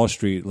Occupy Wall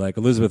Street, like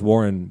Elizabeth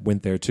Warren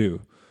went there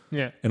too.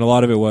 Yeah. And a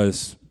lot of it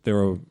was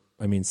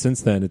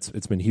since then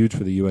it's been huge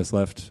for the US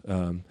left.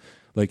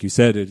 Like you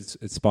said,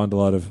 it spawned a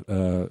lot of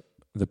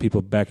the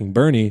people backing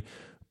Bernie,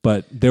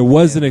 but there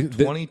was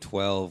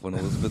 2012 when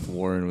Elizabeth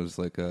Warren was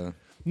like a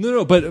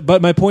No,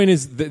 but my point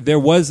is that there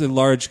was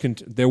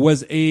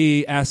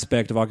a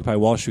aspect of Occupy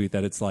Wall Street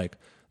that it's like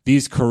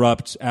these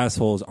corrupt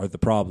assholes are the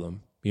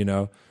problem,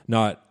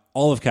 not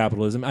all of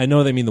capitalism. I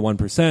know they mean the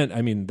 1%.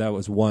 I mean, that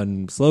was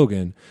one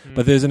slogan,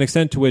 but there's an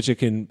extent to which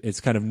it's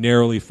kind of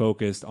narrowly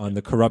focused on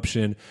the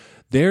corruption.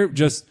 They're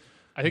just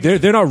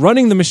they're not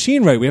running the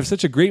machine right. We have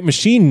such a great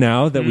machine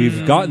now that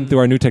we've gotten through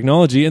our new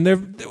technology, and they're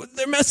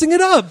messing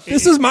it up.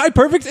 This is my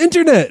perfect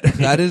internet.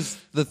 That is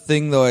the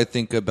thing, though. I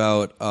think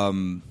about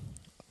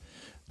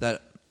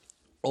that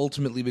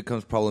ultimately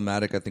becomes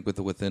problematic. I think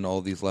within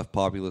all these left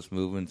populist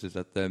movements is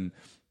that then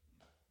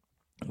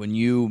when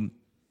you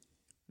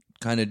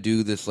kind of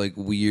do this like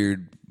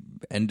weird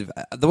end of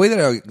the way that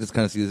I just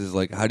kind of see this is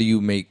like, how do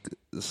you make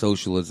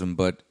socialism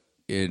but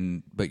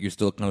you're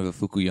still kind of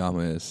a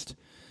Fukuyamaist?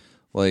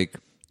 Like,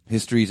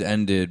 history's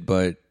ended,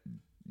 but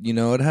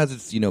it has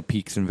its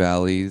peaks and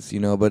valleys,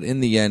 but in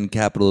the end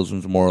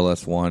capitalism's more or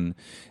less won,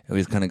 and we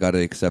just kind of got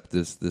to accept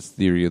this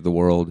theory of the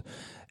world.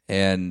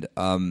 And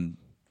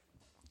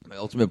my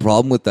ultimate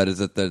problem with that is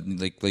that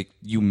like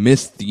you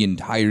miss the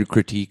entire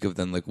critique of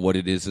then like what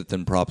it is that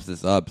then props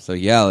this up. So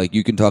yeah, like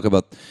you can talk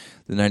about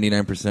the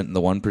 99% and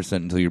the 1%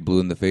 until you're blue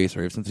in the face,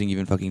 or if something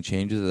even fucking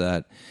changes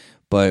that,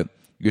 but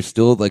you're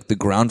still like the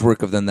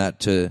groundwork of then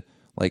that to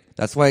like,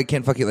 that's why I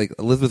can't fucking like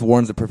Elizabeth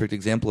Warren's a perfect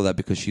example of that,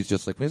 because she's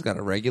just like, we just got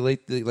to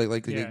regulate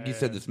you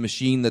said, this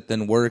machine that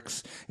then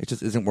works. It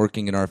just isn't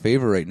working in our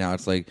favor right now.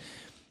 It's like,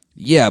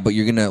 yeah, but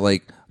you're gonna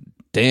like,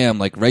 damn,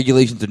 like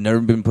regulations have never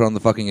been put on the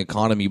fucking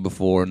economy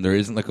before, and there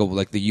isn't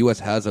like the U.S.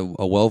 has a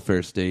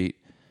welfare state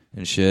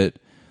and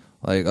shit.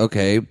 Like,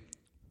 okay,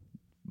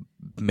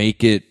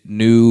 make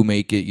new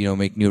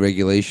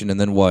regulation, and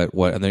then what?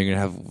 And then you're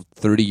gonna have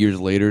 30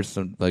 years later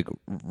some like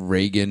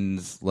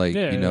Reagan's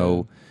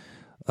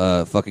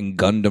fucking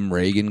Gundam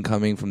Reagan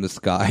coming from the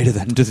sky to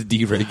then just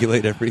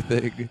deregulate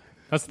everything.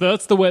 That's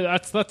the way.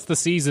 That's the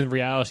season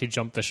reality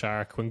jumped the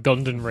shark when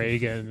Gundam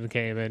Reagan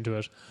came into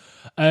it.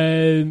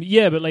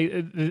 But like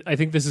I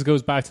think this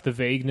goes back to the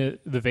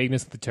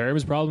vagueness of the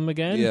terms problem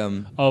again. Yeah.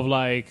 Of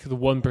like the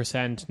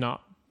 1%,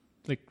 not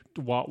like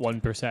what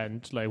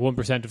 1%? Like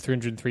 1% of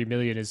 303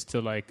 million is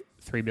still like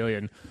 3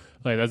 million.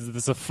 Like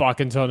that's a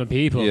fucking ton of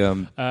people.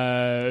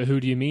 Yeah. Who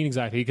do you mean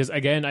exactly? Because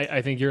again,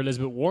 I think you're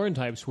Elizabeth Warren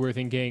types who are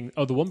thinking,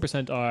 oh, the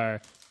 1%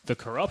 are the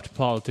corrupt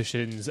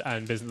politicians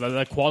and business.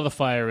 That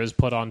qualifier is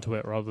put onto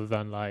it rather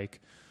than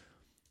like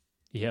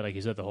Yeah, like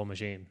you said, the whole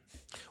machine.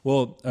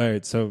 Well, all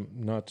right, so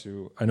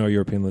I know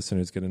European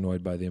listeners get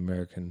annoyed by the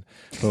American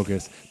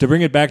focus. To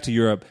bring it back to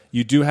Europe,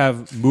 you do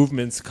have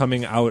movements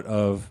coming out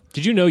of...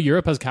 Did you know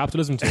Europe has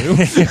capitalism too?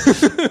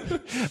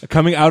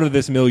 coming out of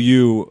this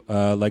milieu,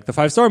 like the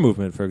 5-Star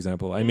Movement, for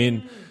example. I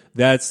mean,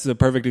 that's a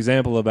perfect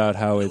example about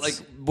how it's... Like,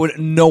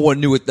 no one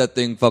knew what that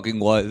thing fucking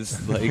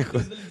was. Like,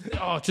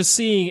 just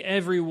seeing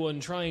everyone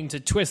trying to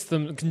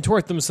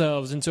contort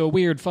themselves into a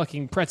weird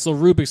fucking pretzel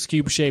Rubik's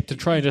Cube shape to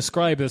try and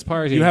describe this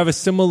party. You have a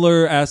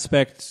similar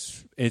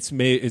aspect. It's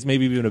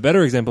maybe even a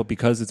better example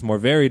because it's more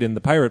varied in the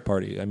Pirate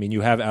Party. I mean,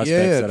 you have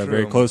aspects that are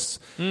very close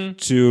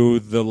to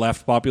the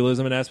left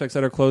populism and aspects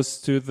that are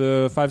close to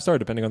the 5-Star,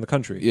 depending on the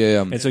country.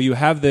 Yeah. And so you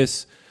have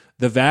this...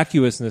 The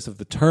vacuousness of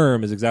the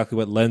term is exactly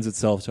what lends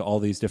itself to all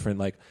these different,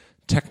 like,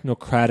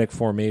 technocratic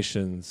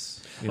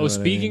formations.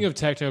 Speaking of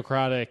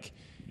technocratic,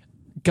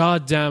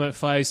 God damn it,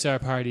 5-Star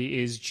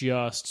Party is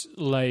just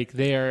like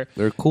they're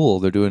cool.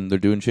 They're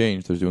doing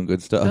change. They're doing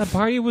good stuff. That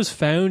party was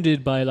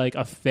founded by like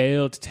a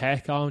failed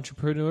tech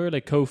entrepreneur,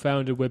 like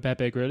co-founded with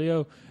Beppe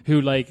Grillo, who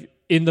like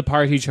in the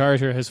party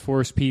charter has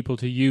forced people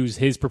to use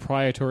his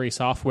proprietary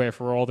software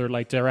for all their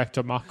like direct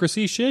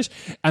democracy shit,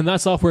 and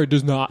that software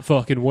does not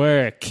fucking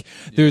work.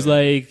 There's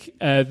like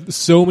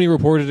so many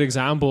reported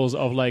examples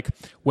of like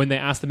when they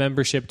ask the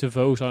membership to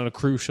vote on a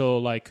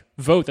crucial like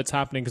vote that's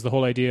happening, because the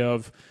whole idea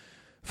of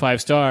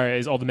 5-Star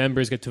is all the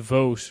members get to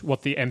vote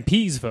what the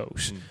MPs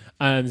vote.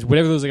 And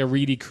whenever there's like a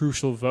really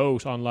crucial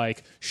vote on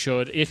like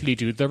should Italy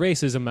do the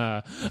racism,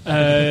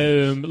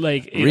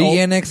 like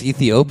re-annex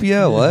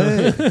Ethiopia,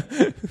 what?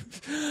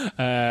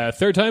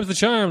 Third time's the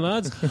charm,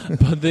 lads.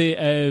 But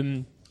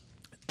the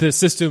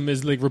system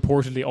is like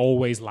reportedly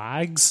always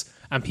lags,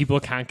 and people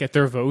can't get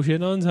their vote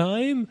in on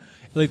time.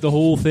 Like the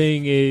whole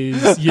thing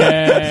is,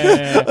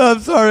 yeah. I'm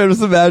sorry, I'm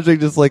just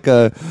imagining just like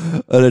an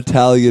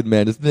Italian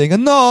man just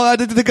being, no, I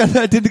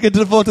didn't get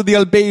to vote on the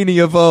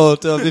Albania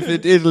vote of if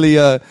it Italy.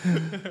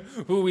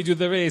 Who we do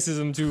the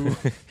racism to?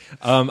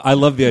 I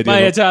love the idea. My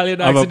Italian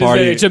accent is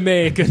very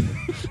Jamaican.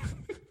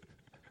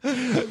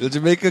 The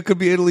Jamaica could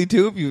be Italy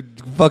too if you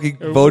fucking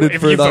voted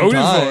for it on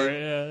time. For it,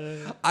 yeah.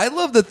 I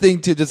love the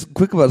thing too. Just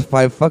quick about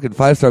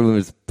 5-Star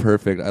Movement is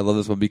perfect. I love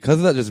this one because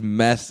of that just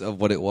mess of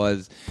what it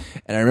was.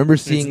 And I remember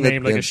seeing it's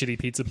named like a shitty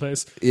pizza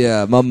place.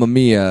 Yeah, Mamma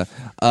Mia.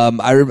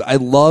 I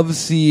love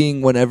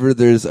seeing whenever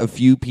there's a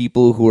few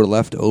people who are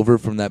left over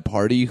from that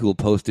party who will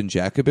post in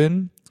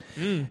Jacobin.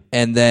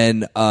 And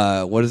then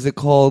what is it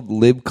called?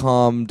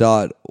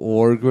 Libcom.org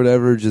or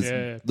whatever. Just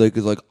like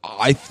is like,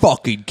 I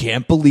fucking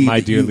can't believe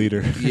my dear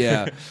leader.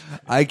 Yeah,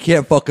 I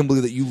can't fucking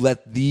believe that you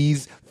let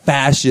these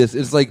fascists.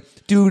 It's like,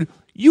 dude,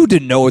 you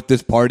didn't know what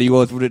this party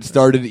was when it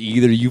started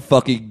either, you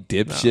fucking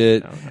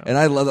dipshit. No. And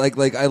I love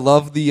I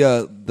love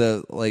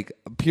the like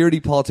purity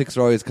politics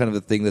are always kind of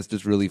a thing that's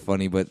just really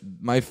funny. But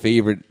my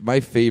favorite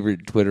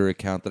Twitter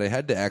account that I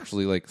had to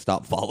actually like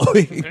stop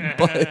following,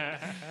 but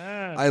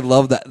I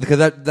love that because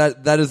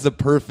that is the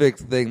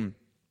perfect thing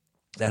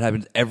that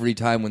happens every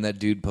time when that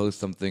dude posts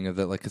something of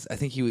that. Like, cause I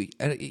think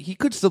he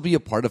could still be a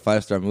part of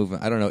 5-Star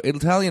Movement. I don't know.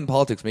 Italian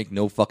politics make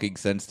no fucking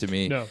sense to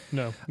me. No.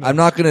 I'm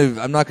not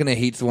gonna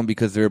hate someone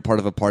because they're a part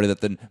of a party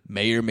that then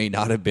may or may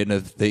not have been a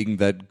thing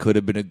that could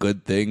have been a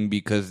good thing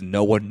because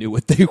no one knew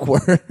what they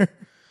were.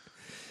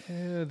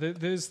 Yeah,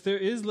 there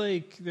is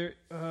like there.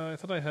 I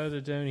thought I had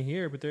it down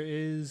here, but there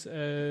is.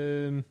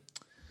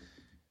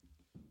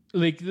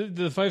 Like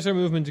the 5-Star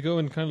Movement to go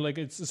and kind of like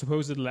its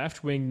supposed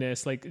left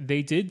wingness, like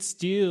they did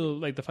steal,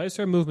 like the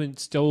 5-Star Movement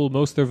stole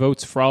most of their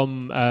votes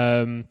from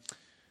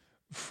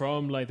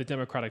like the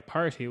Democratic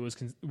Party,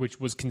 which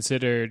was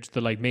considered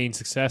the like main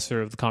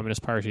successor of the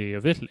Communist Party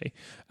of Italy.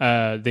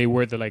 They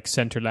were the like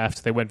center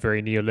left. They went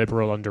very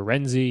neoliberal under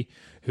Renzi,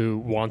 who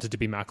wanted to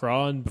be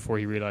Macron before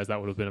he realized that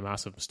would have been a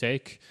massive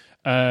mistake.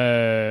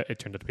 It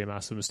turned out to be a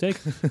massive mistake.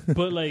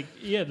 But like,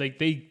 yeah, like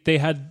they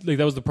had like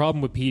that was the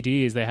problem with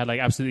PD is they had like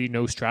absolutely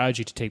no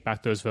strategy to take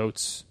back those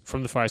votes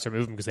from the 5-Star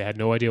Movement because they had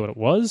no idea what it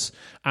was.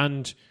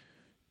 And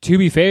to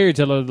be fair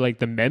to a lot of like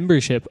the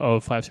membership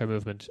of 5-Star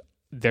Movement,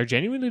 they're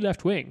genuinely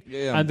left wing.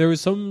 Yeah. And there was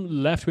some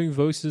left wing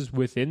voices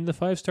within the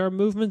 5-Star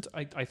Movement.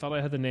 I thought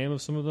I had the name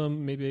of some of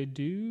them. Maybe I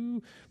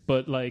do.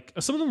 But like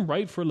some of them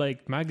write for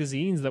like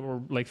magazines that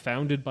were like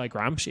founded by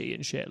Gramsci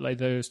and shit. Like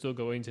they're still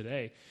going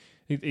today.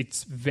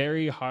 It's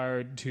very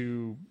hard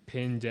to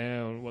pin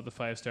down what the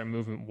 5-Star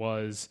Movement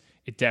was.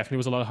 It definitely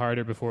was a lot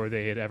harder before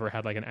they had ever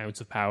had like an ounce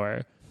of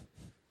power.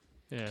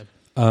 Yeah.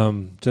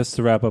 Just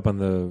to wrap up on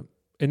the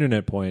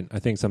internet point, I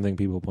think something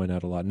people point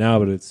out a lot now,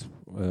 but it's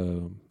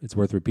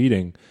worth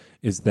repeating,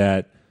 is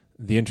that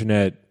the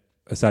internet,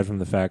 aside from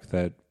the fact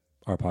that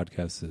our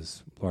podcast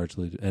is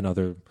largely, and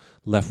other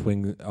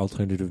left-wing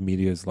alternative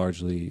media is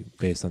largely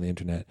based on the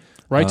internet.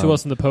 Write to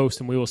us in the post,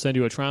 and we will send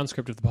you a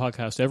transcript of the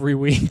podcast every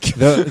week.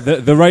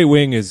 The right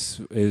wing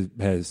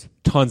has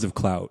tons of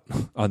clout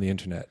on the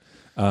internet.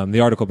 The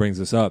article brings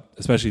this up,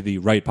 especially the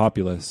right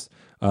populists.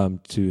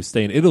 to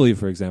stay in Italy,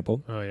 for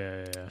example. Oh,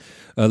 yeah.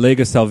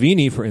 Lega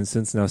Salvini, for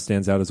instance, now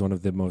stands out as one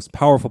of the most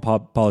powerful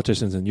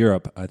politicians in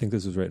Europe. I think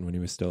this was written when he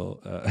was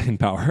still in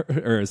power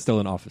or still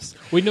in office.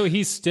 Wait, no,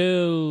 he's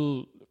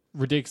still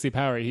ridiculously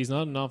powerful. He's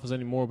not in office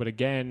anymore, but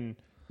again,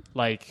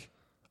 like,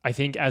 I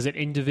think as an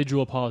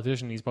individual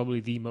politician, he's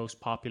probably the most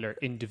popular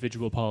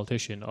individual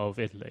politician of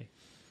Italy.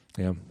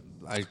 Yeah.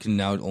 I can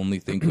now only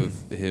think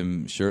of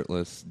him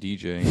shirtless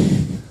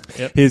DJing.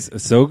 Yep.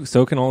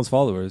 So can all his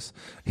followers.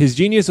 His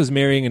genius was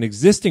marrying an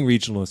existing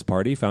regionalist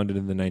party founded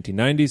in the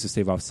 1990s to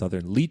stave off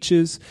southern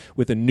leeches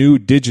with a new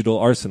digital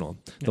arsenal.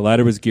 The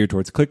latter was geared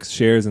towards clicks,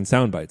 shares, and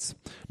sound bites.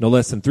 No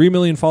less than 3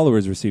 million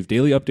followers received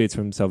daily updates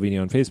from Salvini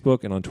on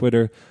Facebook and on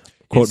Twitter.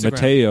 Quote, Instagram.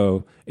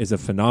 Matteo is a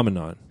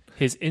phenomenon.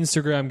 His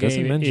Instagram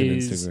Doesn't game mention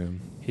is Instagram.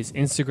 His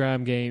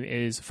Instagram game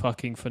is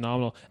fucking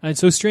phenomenal, and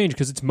it's so strange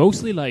because it's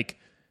mostly like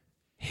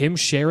him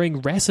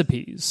sharing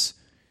recipes.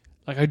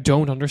 Like, I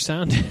don't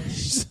understand it.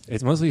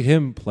 It's mostly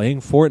him playing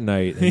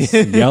Fortnite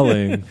and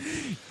yelling.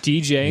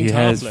 DJing. He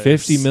has topless.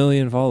 50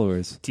 million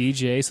followers.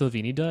 DJ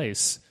Salvini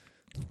Dice.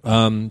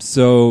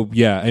 So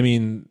yeah, I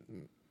mean,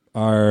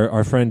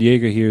 our friend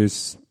Jaeger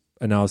here's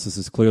analysis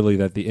is clearly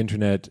that the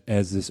internet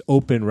as this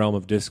open realm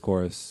of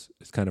discourse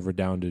is kind of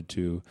redounded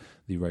to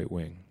the right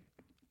wing.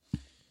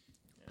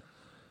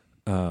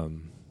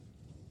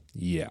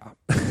 Yeah.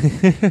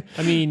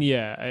 I mean,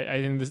 yeah, I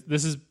think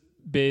this has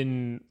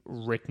been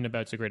written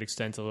about to a great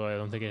extent, although I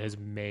don't think it has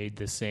made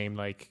the same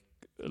like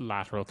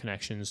lateral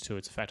connections to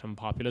its effect on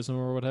populism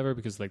or whatever,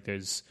 because like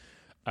there's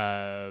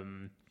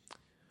the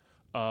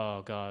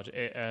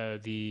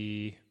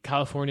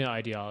California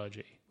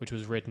ideology, which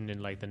was written in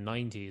like the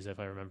 90s, if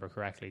I remember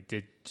correctly,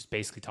 did just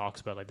basically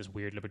talks about like this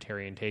weird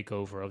libertarian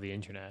takeover of the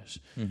internet,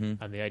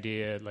 and the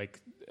idea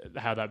like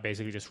how that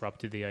basically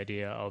disrupted the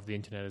idea of the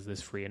internet as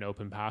this free and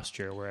open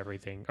pasture where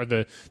everything, or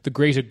the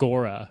great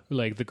agora,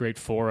 like the great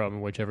forum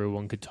in which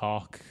everyone could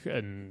talk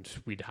and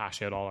we'd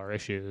hash out all our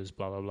issues,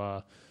 blah blah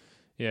blah.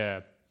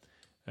 Yeah.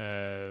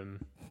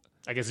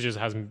 I guess it just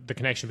hasn't, the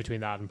connection between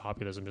that and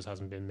populism just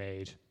hasn't been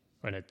made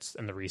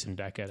in the recent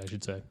decade, I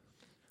should say.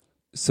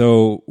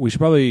 So we should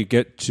probably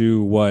get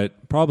to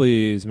what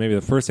probably is maybe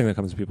the first thing that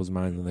comes to people's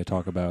minds when they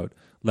talk about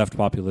left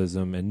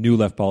populism and new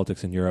left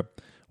politics in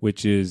Europe,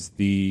 which is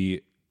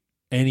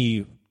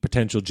any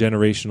potential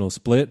generational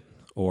split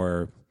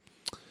or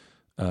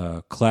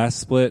class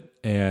split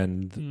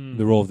and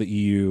the role of the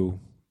EU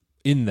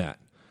in that.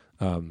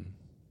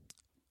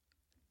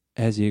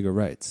 As Jaeger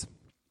writes,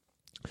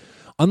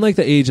 unlike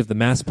the age of the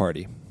mass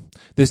party,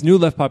 this new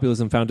left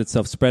populism found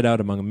itself spread out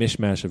among a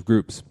mishmash of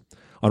groups.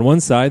 On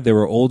one side, there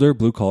were older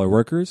blue-collar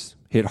workers,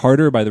 hit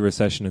harder by the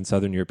recession in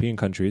southern European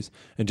countries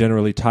and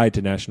generally tied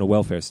to national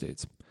welfare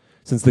states.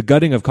 Since the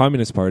gutting of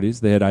communist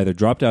parties, they had either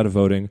dropped out of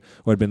voting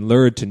or had been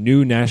lured to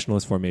new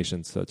nationalist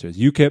formations such as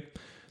UKIP,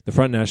 the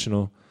Front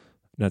National,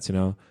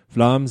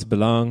 Vlaams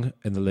Belang,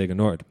 and the Lega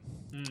Nord.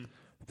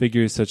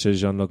 Figures such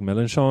as Jean-Luc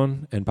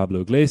Mélenchon and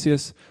Pablo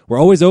Iglesias were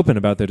always open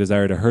about their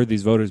desire to herd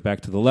these voters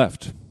back to the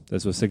left.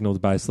 This was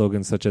signaled by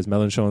slogans such as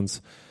Mélenchon's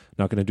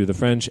 "Not going to do the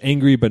French,"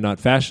 "Angry but not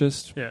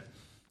fascist." Yeah,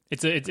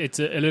 it's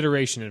a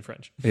alliteration in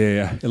French.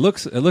 Yeah. It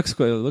looks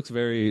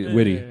very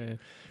witty.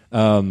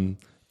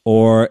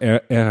 Or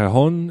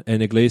Errejón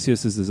and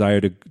Iglesias'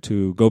 desire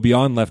to go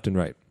beyond left and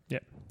right. Yeah.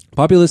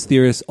 Populist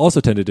theorists also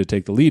tended to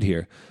take the lead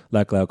here.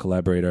 Laclau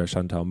collaborator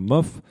Chantal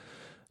Mouffe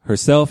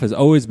herself has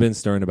always been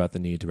stern about the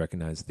need to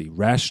recognize the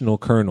rational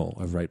kernel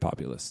of right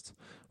populists.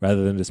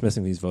 Rather than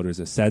dismissing these voters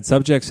as sad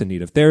subjects in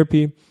need of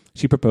therapy,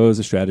 she proposed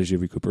a strategy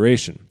of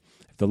recuperation.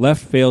 If the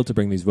left failed to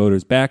bring these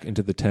voters back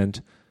into the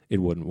tent,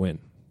 it wouldn't win.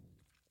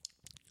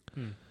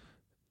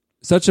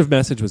 Such a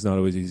message was not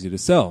always easy to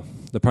sell.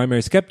 The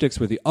primary skeptics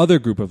were the other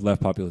group of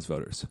left populist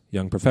voters,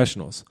 young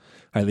professionals.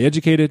 Highly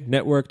educated,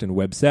 networked, and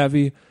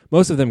web-savvy,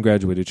 most of them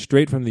graduated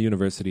straight from the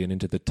university and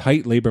into the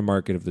tight labor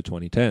market of the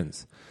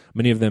 2010s.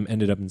 Many of them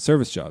ended up in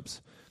service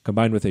jobs.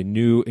 Combined with a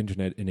new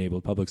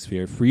internet-enabled public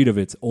sphere freed of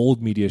its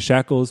old media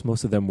shackles,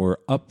 most of them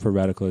were up for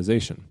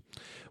radicalization.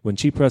 When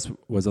Tsipras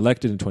was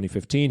elected in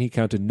 2015, he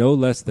counted no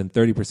less than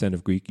 30%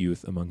 of Greek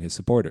youth among his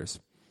supporters.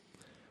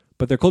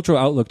 But their cultural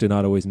outlook did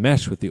not always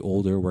mesh with the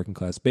older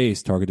working-class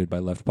base targeted by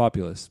left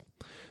populists.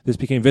 This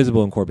became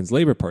visible in Corbyn's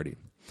Labour Party,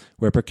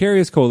 where a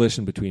precarious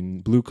coalition between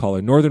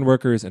blue-collar northern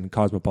workers and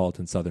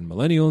cosmopolitan southern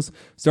millennials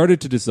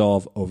started to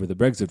dissolve over the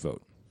Brexit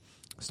vote.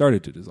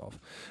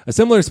 A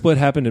similar split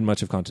happened in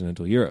much of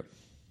continental Europe.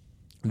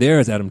 There,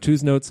 as Adam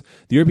Tooze notes,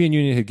 the European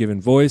Union had given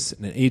voice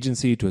and an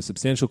agency to a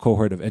substantial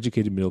cohort of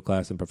educated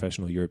middle-class and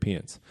professional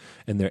Europeans,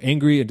 and their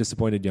angry and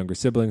disappointed younger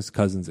siblings,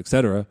 cousins,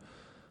 etc.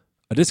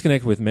 A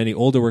disconnect with many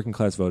older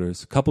working-class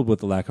voters, coupled with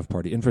the lack of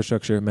party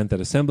infrastructure, meant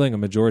that assembling a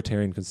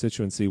majoritarian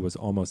constituency was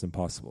almost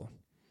impossible.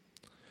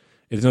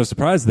 It is no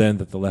surprise, then,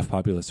 that the left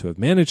populists who have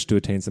managed to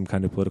attain some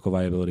kind of political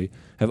viability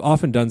have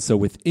often done so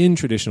within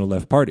traditional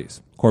left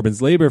parties.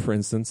 Corbyn's Labour, for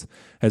instance,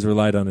 has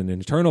relied on an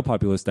internal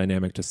populist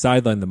dynamic to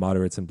sideline the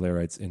moderates and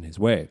Blairites in his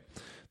way.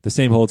 The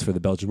same holds for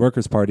the Belgian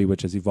Workers' Party,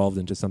 which has evolved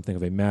into something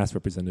of a mass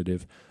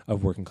representative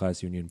of working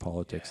class union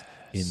politics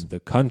in the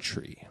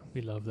country.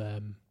 We love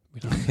them.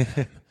 We love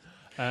them.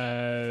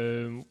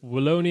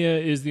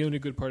 Wallonia is the only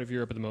good part of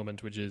Europe at the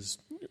moment, which is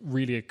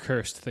really a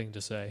cursed thing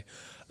to say.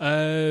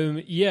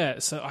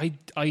 So I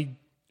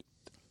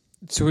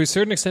to a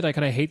certain extent, I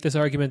kind of hate this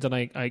argument, and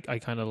I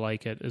kind of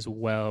like it as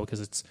well,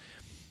 because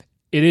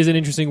it is an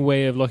interesting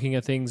way of looking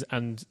at things,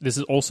 and this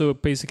is also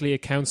basically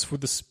accounts for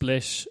the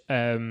split.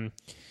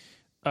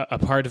 A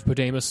part of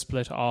Podemos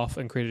split off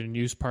and created a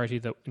new party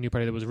that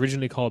was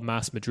originally called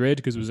Mas Madrid,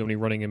 because it was only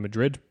running in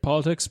Madrid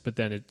politics, but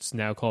then it's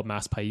now called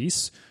Mas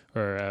País,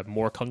 or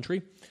More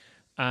Country.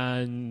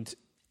 And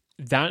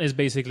that is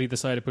basically the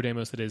side of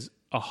Podemos that is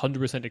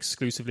 100%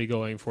 exclusively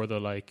going for the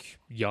like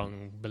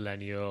young,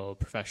 millennial,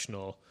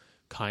 professional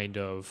kind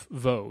of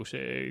vote,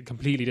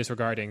 completely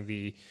disregarding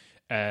the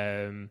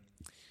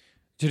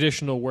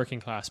traditional working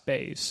class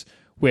base,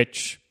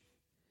 which...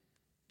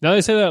 Now that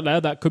I say that out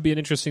loud, that could be an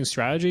interesting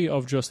strategy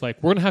of just like,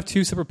 we're going to have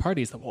two separate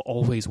parties that will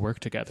always work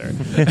together.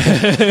 But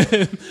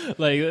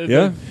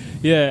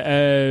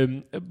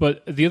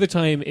the other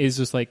time is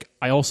just like,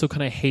 I also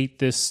kind of hate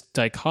this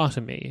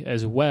dichotomy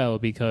as well,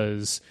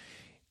 because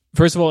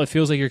first of all, it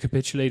feels like you're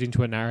capitulating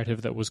to a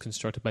narrative that was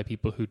constructed by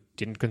people who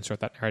didn't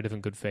construct that narrative in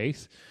good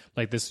faith.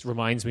 Like, this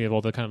reminds me of all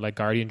the kind of like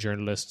Guardian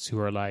journalists who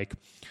are like,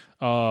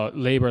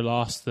 Labour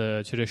lost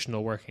the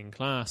traditional working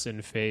class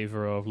in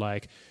favor of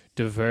like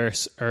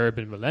diverse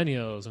urban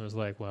millennials, and it's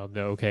like, well,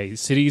 no, okay,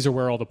 cities are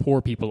where all the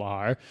poor people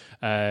are.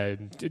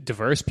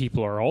 Diverse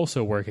people are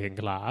also working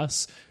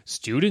class.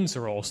 Students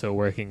are also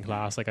working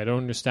class. Like, I don't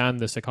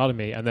understand this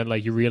dichotomy. And then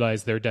like you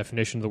realize their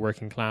definition of the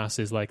working class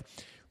is like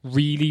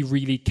really,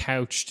 really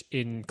couched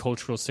in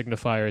cultural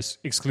signifiers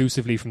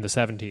exclusively from the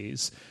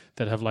 70s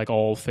that have like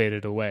all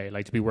faded away.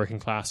 Like, to be working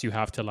class, you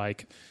have to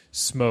like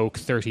smoke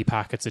 30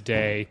 packets a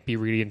day, be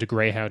really into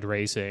greyhound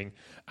racing,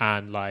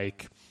 and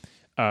like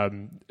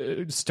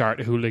start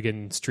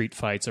hooligan street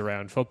fights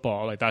around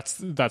football. Like,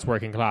 that's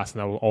working class,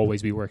 and that will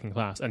always be working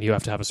class. And you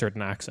have to have a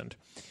certain accent.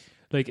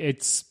 Like,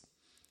 it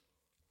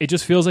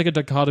just feels like a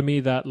dichotomy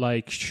that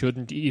like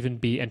shouldn't even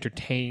be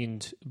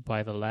entertained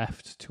by the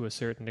left to a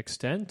certain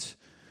extent,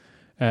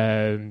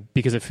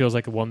 because it feels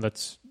like one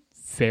that's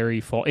very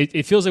false.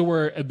 It feels like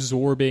we're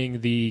absorbing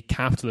the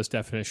capitalist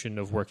definition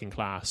of working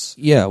class.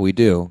 Yeah, we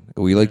do.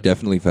 We like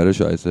definitely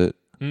fetishize it.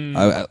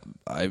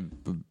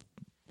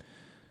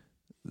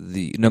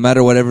 No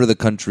matter whatever the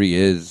country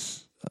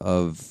is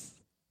of,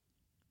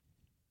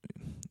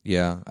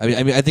 yeah. I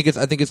mean, I think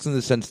it's in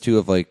the sense too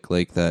of like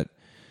that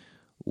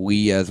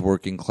we as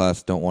working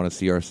class don't want to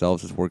see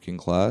ourselves as working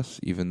class,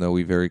 even though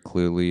we very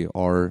clearly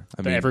are.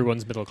 I mean,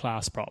 everyone's middle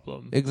class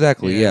problem.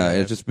 Exactly. Yeah.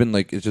 It's just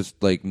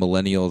like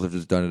millennials have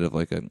just done it of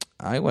like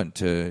I went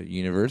to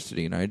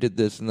university and I did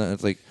this and that.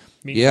 It's like,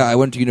 I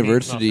went to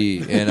university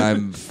and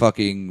I'm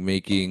fucking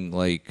making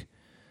like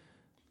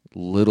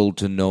little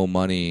to no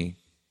money.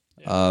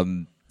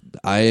 I'm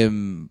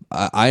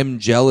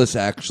jealous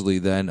actually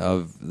then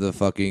of the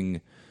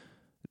fucking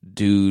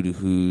dude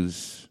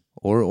who's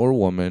or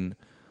woman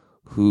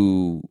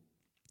who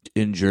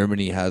in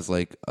Germany has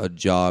like a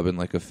job in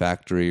like a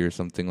factory or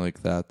something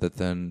like that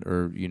then,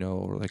 or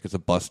like as a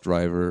bus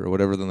driver or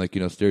whatever, then like,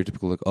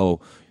 stereotypical like, oh,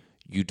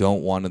 you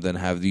don't want to then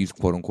have these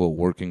quote unquote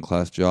working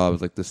class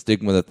jobs. Like the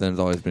stigma that then has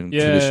always been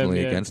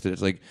traditionally against it.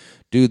 It's like,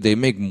 dude, they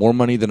make more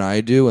money than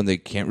I do and they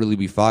can't really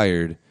be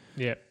fired.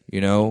 Yeah.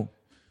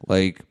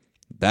 Like,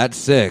 that's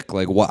sick.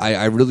 Like,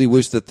 I really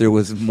wish that there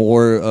was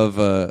more of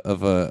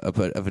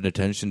an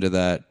attention to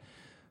that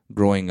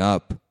growing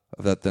up.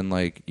 Of that, then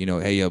like,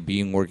 hey,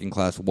 being working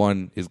class,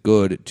 1 is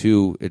good.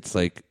 2, it's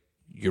like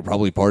you're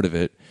probably part of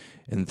it,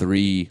 and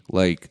 3,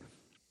 like,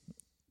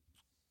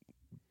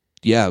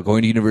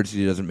 going to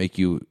university doesn't make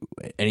you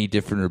any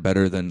different or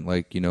better than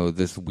like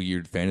this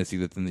weird fantasy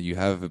that you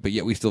have of it, but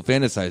yet we still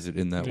fantasize it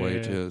in that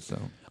way too.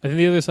 So I think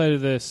the other side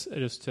of this,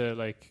 just to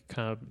like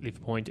kind of leave a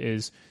point,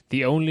 is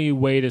the only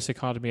way this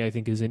economy I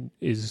think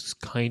is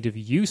kind of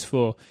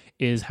useful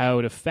is how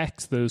it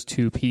affects those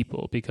two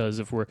people. Because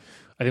I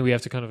think we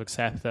have to kind of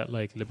accept that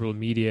like liberal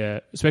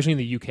media, especially in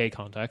the UK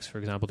context, for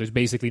example, there's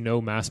basically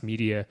no mass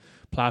media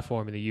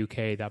platform in the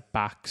UK that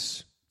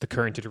backs the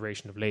current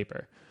iteration of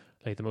Labour.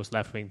 Like the most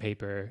left-wing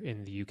paper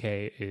in the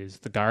UK is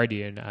The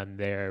Guardian, and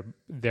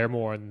they're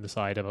more on the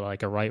side of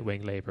like a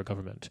right-wing Labour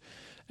government.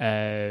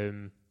 They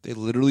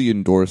literally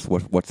endorse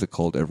what's it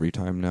called every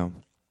time now?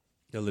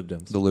 The Lib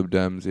Dems. The Lib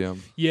Dems, yeah.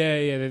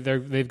 Yeah,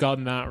 they've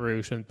gotten that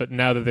route, but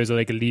now that there's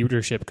like a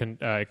leadership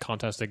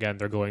contest again,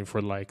 they're going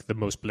for like the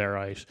most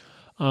Blairite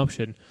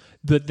option.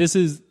 But this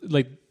is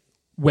like,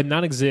 when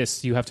that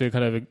exists, you have to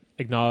kind of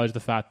acknowledge the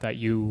fact that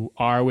you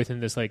are within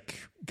this like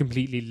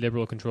completely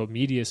liberal controlled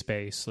media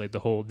space. Like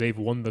they've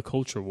won the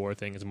culture war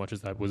thing, as much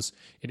as that was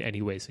in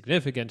any way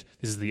significant.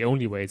 This is the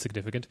only way it's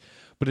significant.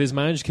 But it has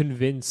managed to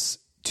convince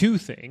two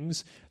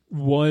things.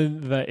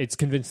 One, that it's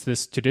convinced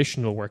this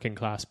traditional working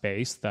class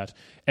base that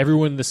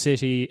everyone in the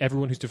city,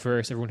 everyone who's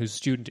diverse, everyone who's a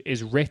student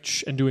is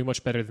rich and doing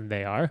much better than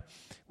they are,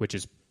 which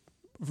is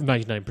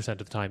 99% of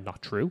the time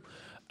not true.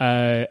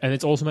 And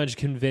it's also managed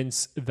to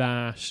convince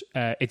that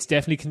it's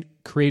definitely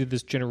created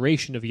this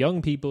generation of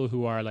young people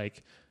who are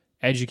like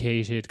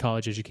educated,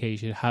 college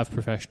educated, have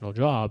professional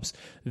jobs,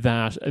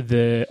 that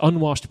the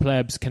unwashed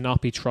plebs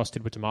cannot be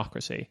trusted with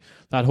democracy.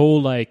 That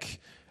whole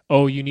like,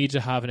 oh, you need to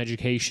have an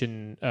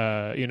education,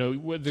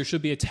 there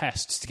should be a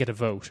test to get a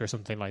vote or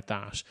something like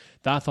that.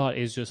 That thought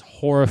is just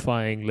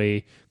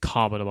horrifyingly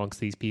common amongst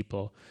these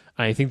people.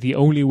 And I think the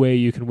only way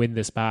you can win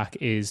this back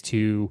is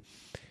to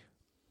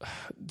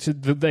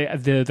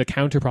the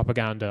counter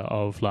propaganda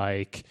of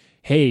like,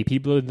 hey,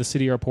 people in the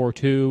city are poor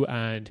too,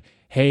 and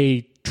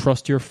hey,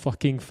 trust your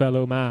fucking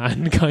fellow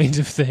man kind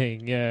of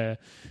thing. Yeah.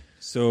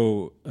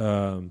 So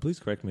please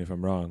correct me if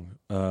I'm wrong.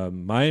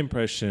 My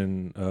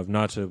impression of,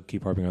 not to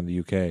keep harping on the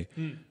UK,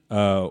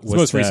 was the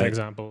most that, recent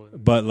example.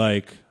 But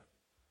like,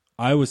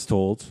 I was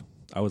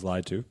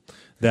lied to,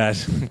 that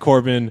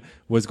Corbyn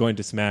was going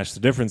to smash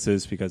the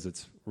differences because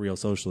it's real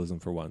socialism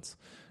for once,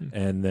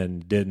 and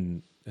then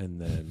didn't.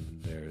 And then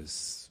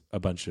there's a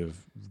bunch of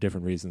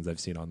different reasons I've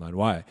seen online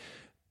why.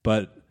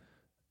 But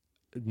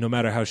no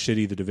matter how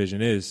shitty the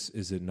division is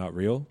it not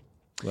real,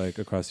 like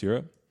across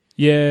Europe?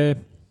 Yeah,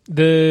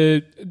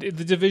 the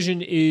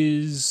division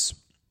is...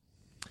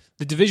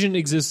 The division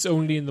exists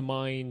only in the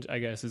mind, I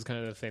guess, is kind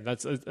of the thing.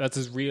 That's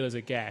as real as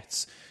it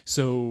gets.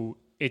 So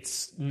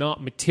it's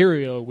not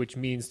material, which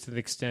means to the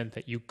extent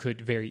that you could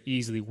very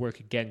easily work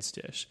against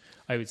it.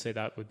 I would say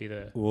that would be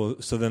the... Well,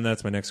 so then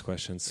that's my next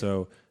question.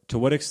 So to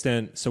what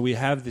extent... So we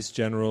have this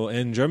general...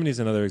 And Germany's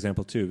another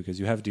example too, because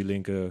you have Die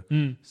Linke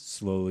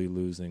slowly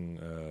losing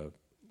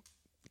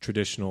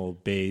traditional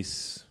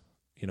base...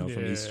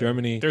 from East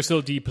Germany. They're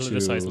still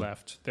depoliticized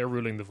left. They're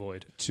ruling the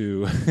void.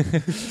 To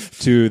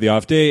the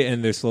AfD,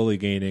 and they're slowly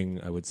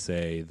gaining, I would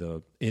say,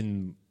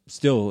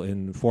 still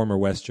in former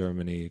West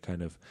Germany,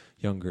 kind of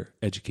younger,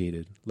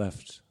 educated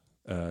left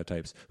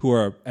types, who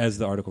are, as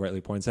the article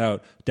rightly points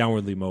out,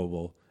 downwardly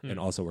mobile and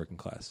also working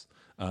class.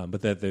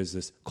 But that there's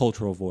this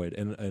cultural void.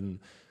 And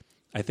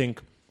I think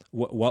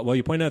while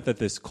you point out that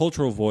this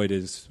cultural void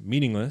is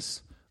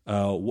meaningless,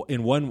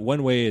 in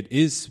one way it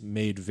is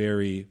made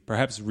very,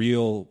 perhaps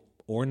real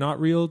or not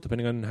real,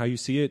 depending on how you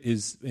see it,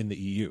 is in the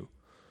EU,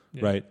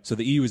 right? So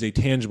the EU is a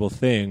tangible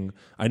thing.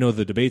 I know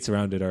the debates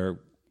around it are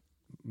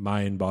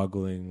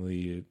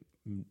mind-bogglingly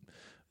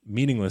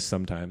meaningless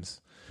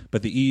sometimes,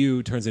 but the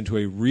EU turns into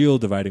a real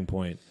dividing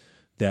point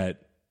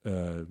that,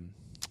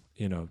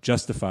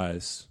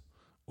 justifies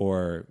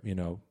or,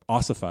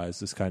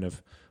 ossifies this kind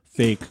of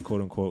fake,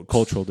 quote-unquote,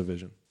 cultural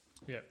division.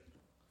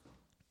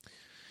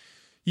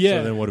 Yeah.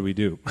 So then what do we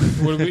do?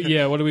 What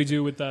do we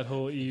do with that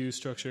whole EU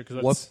structure?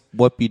 Cause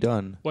what be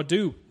done? What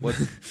do?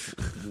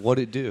 What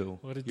it do?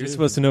 You're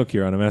supposed to know,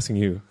 Kieran. I'm asking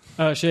you.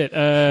 Oh, shit.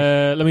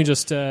 Let me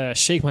just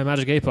shake my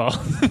magic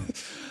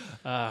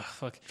 8-ball.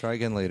 Fuck. Try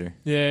again later.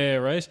 Yeah,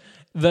 right?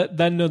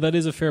 That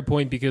is a fair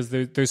point, because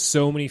there's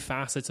so many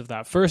facets of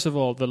that. First of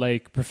all, the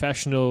like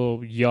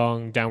professional,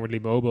 young,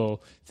 downwardly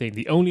mobile thing.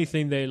 The only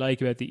thing they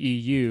like about the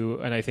EU,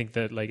 and I think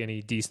that like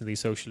any decently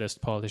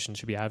socialist politician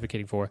should be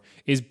advocating for,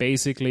 is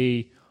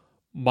basically,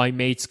 my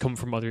mates come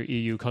from other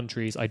EU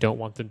countries. I don't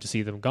want them to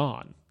see them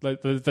gone.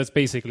 Like, that's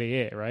basically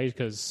it, right?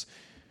 Because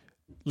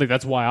like,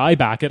 that's why I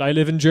back it. I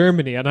live in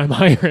Germany and I'm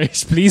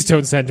Irish. Please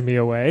don't send me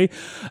away.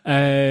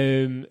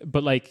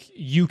 But like,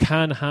 you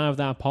can have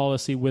that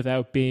policy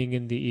without being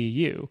in the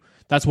EU.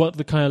 That's what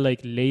the kind of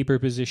like Labour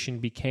position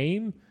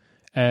became.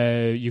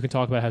 You can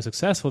talk about how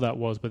successful that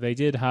was, but they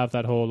did have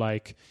that whole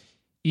like,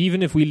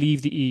 even if we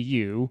leave the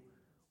EU,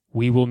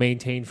 we will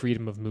maintain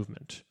freedom of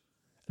movement.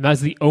 And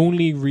that's the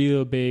only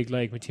real big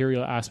like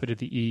material aspect of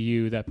the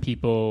EU that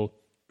people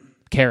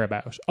care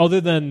about, other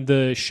than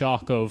the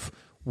shock of,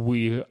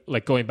 we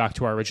like going back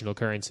to our original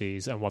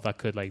currencies and what that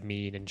could like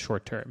mean in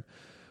short term.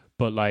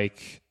 But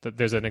like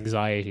there's an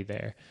anxiety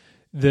there.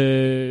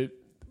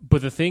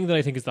 But the thing that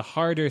I think is the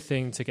harder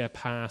thing to get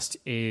past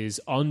is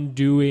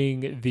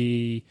undoing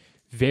the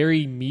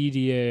very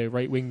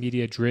right-wing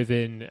media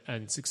driven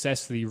and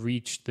successfully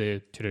reached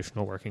the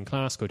traditional working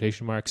class,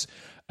 quotation marks,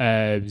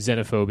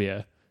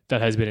 xenophobia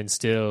that has been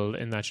instilled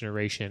in that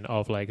generation,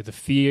 of like the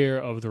fear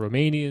of the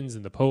Romanians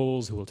and the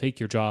Poles who will take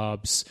your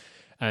jobs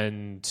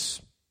and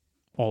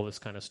all this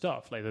kind of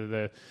stuff. Like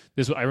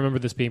I remember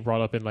this being brought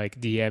up in like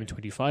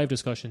DiEM25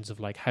 discussions of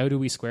like, how do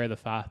we square the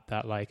fact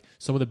that like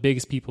some of the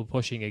biggest people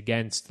pushing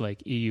against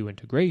like EU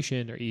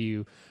integration or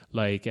EU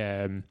like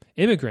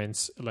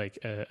immigrants, like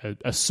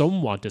a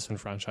somewhat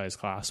disenfranchised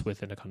class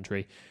within a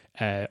country,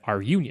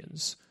 are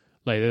unions.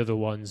 Like, they're the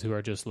ones who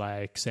are just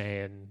like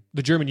saying,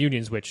 the German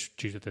unions, which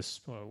due to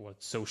this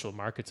what social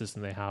market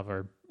system they have,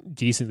 are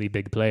decently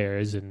big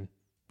players in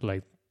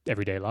like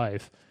everyday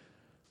life.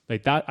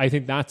 Like that, I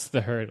think that's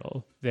the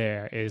hurdle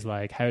there, is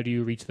like, how do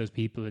you reach those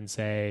people and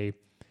say,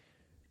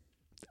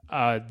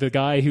 the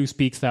guy who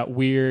speaks that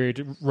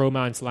weird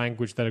Romance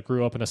language that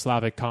grew up in a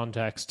Slavic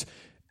context,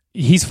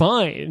 he's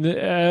fine.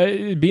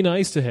 Be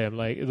nice to him.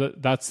 Like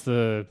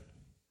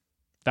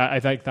I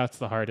think that's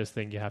the hardest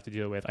thing you have to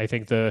deal with. I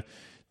think the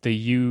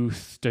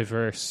youth,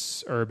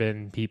 diverse,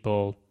 urban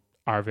people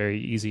are very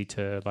easy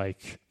to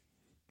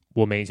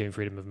will maintain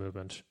freedom of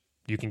movement.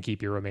 You can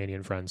keep your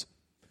Romanian friends.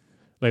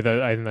 Like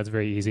that, I think that's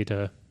very easy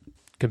to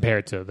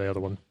compare to the other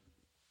one.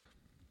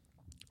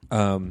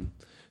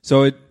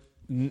 So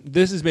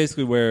this is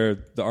basically where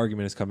the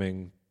argument is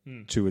coming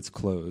to its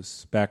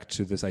close, back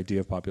to this idea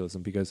of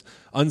populism, because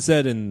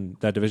unsaid in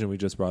that division we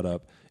just brought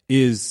up,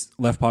 is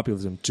left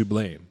populism to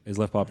blame? Is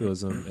left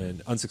populism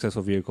an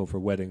unsuccessful vehicle for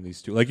wedding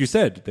these two? Like you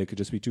said, they could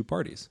just be two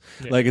parties.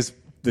 Yeah. Like, is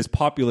this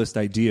populist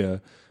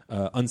idea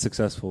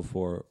unsuccessful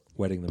for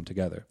wedding them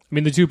together? I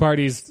mean, the two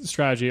parties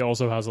strategy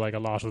also has a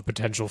lot of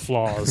potential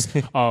flaws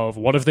of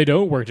what if they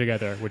don't work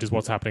together, which is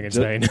what's happening in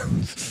Spain.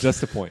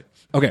 Just the point.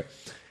 Okay.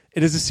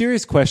 It is a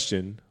serious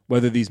question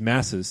whether these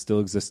masses still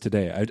exist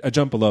today. I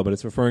jump below, but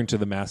it's referring to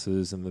the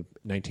masses in the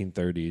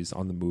 1930s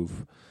on the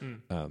move.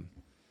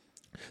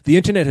 The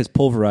internet has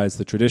pulverized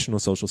the traditional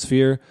social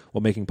sphere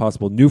while making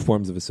possible new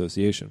forms of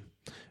association.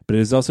 But it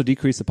has also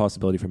decreased the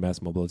possibility for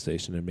mass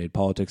mobilization and made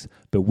politics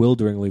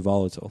bewilderingly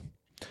volatile.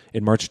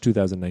 In March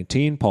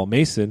 2019, Paul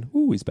Mason,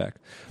 he's back,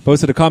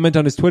 posted a comment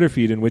on his Twitter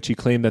feed in which he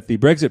claimed that the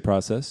Brexit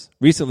process,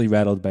 recently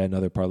rattled by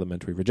another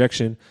parliamentary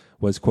rejection,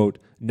 was, quote,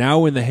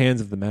 now in the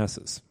hands of the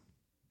masses.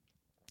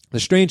 The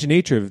strange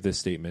nature of this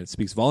statement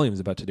speaks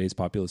volumes about today's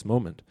populist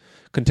moment.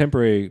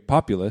 Contemporary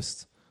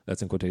populists,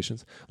 that's in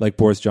quotations, like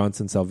Boris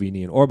Johnson,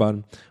 Salvini, and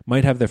Orban,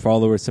 might have their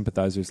followers,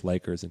 sympathizers,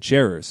 likers, and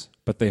sharers,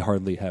 but they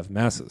hardly have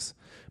masses.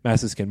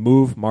 Masses can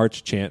move,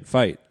 march, chant,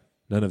 fight.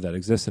 None of that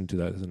exists in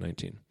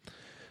 2019.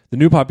 The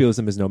new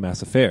populism is no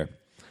mass affair.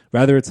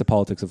 Rather, it's the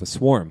politics of a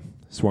swarm.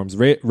 Swarms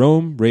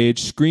roam,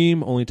 rage,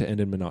 scream, only to end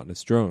in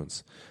monotonous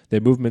drones.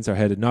 Their movements are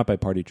headed not by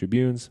party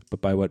tribunes,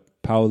 but by what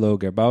Paolo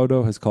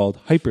Gerbaudo has called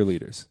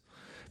hyperleaders,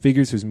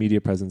 figures whose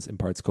media presence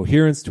imparts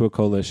coherence to a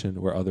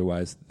coalition where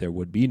otherwise there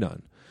would be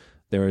none.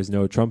 There is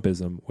no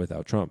Trumpism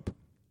without Trump.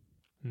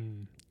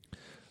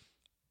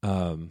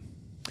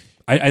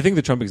 I think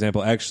the Trump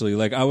example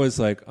actually, I was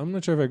I'm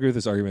not sure if I agree with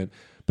this argument,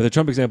 but the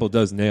Trump example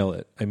does nail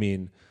it. I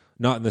mean,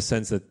 not in the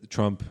sense that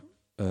Trump,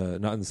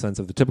 not in the sense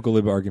of the typical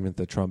liberal argument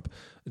that Trump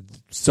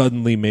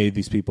suddenly made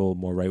these people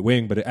more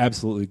right-wing, but it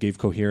absolutely gave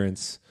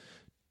coherence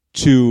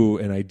to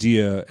an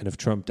idea. And if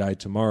Trump died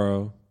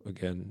tomorrow,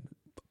 again,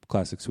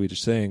 classic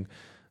Swedish saying,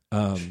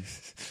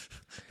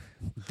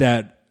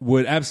 that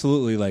would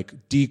absolutely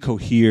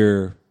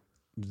decohere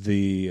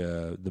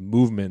the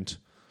movement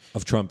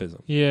of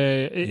Trumpism.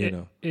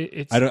 Yeah,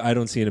 I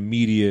don't see an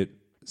immediate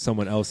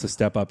someone else to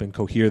step up and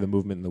cohere the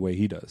movement in the way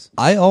he does.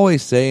 I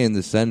always say in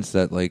the sense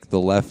that the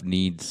left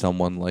needs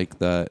someone like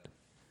that.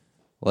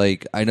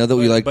 I know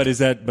that but is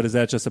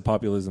that just a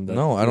populism? That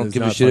no, I don't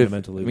give a shit.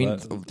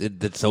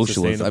 It's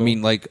socialist. I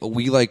mean,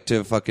 we like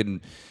to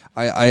fucking.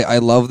 I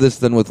love this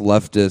then with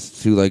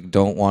leftists who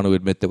don't want to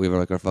admit that we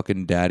have our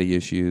fucking daddy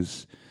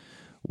issues,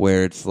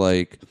 where it's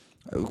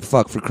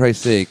fuck, for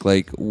Christ's sake,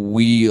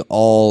 we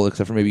all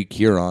except for maybe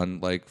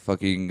Kieran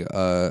fucking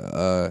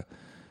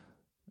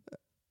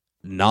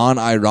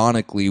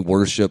non-ironically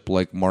worship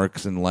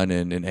Marx and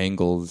Lenin and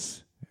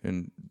Engels,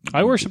 and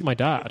I worship my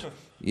dad.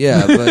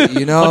 Yeah, but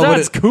my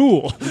dad's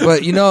cool.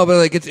 But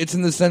it's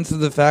in the sense of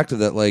the fact of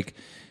that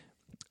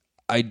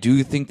I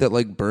do think that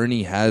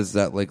Bernie has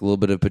that little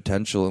bit of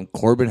potential, and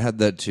Corbyn had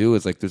that too.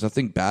 It's there's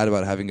nothing bad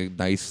about having a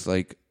nice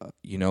a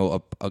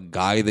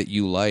guy that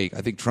you like.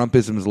 I think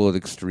Trumpism is a little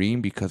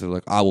extreme because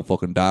they're I will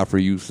fucking die for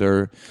you,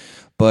 sir.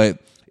 But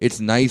it's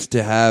nice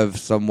to have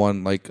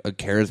someone a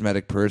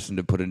charismatic person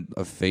to put in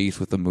a face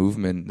with the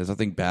movement. There's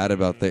nothing bad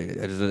about that.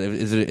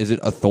 Is it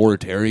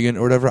authoritarian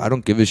or whatever? I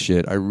don't give a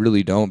shit. I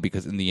really don't,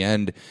 because in the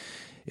end,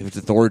 if it's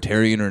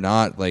authoritarian or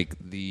not,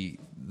 the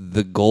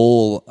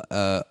goal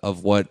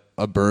of what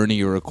a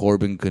Bernie or a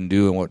Corbyn can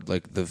do and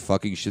what the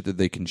fucking shit that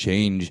they can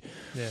change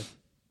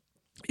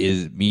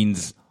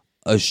means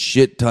a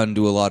shit ton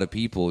to a lot of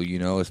people,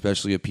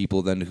 especially of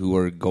people then who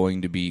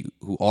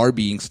are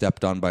being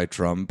stepped on by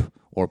Trump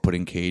or put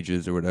in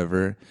cages or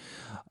whatever,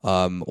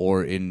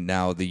 or in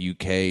now the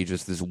UK,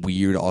 just this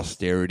weird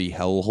austerity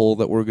hellhole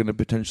that we're going to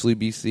potentially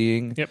be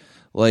seeing. Yep.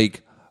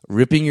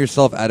 Ripping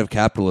yourself out of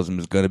capitalism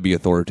is going to be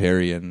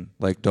authoritarian.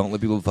 Don't let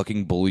people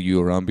fucking bully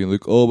you around being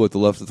oh, but the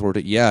left's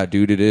authoritarian. Yeah,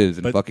 dude, it is.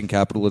 And fucking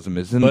capitalism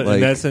isn't. But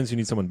in that sense, you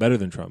need someone better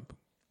than Trump.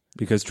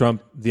 Because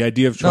Trump, the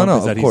idea of Trump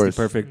is that he's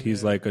perfect.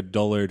 He's like a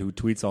dullard who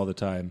tweets all the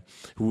time,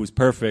 who was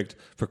perfect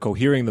for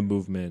cohering the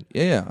movement.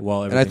 Yeah.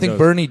 While and I think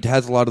Bernie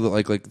has a lot of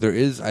the, there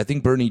is, I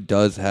think Bernie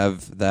does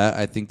have that.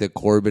 I think that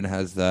Corbyn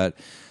has that.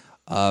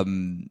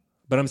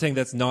 But I'm saying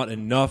that's not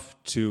enough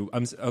to.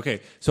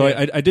 Okay, so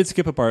yeah. I did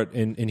skip a part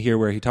in here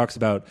where he talks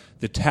about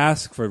the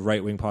task for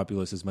right wing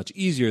populists is much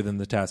easier than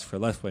the task for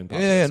left wing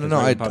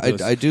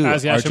populists. I do.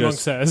 As Yasha Monk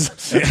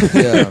says.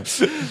 Yeah.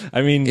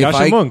 I mean,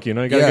 Yasha Monk, you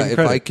gotta give him credit.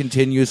 If I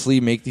continuously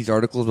make these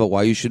articles about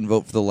why you shouldn't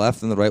vote for the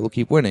left, then the right will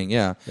keep winning.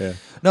 Yeah.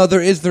 No, there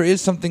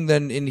is something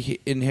then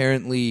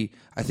inherently,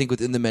 I think,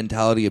 within the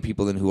mentality of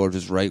people then who are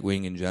just right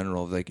wing in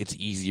general. It's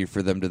easier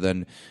for them to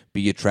then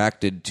be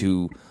attracted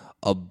to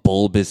a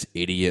bulbous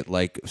idiot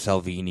like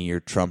Salvini or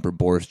Trump or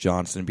Boris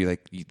Johnson and be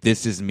like,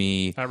 this is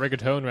me. That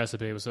rigatone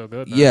recipe was so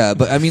good. Man. Yeah,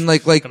 but I mean,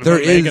 like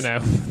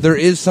there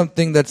is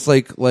something that's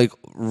like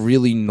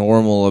really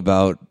normal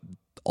about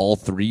all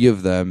three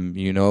of them.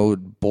 You know,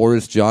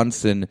 Boris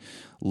Johnson,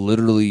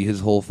 literally his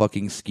whole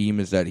fucking scheme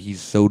is that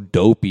he's so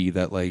dopey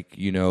that, like,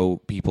 you know,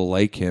 people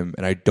like him,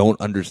 and I don't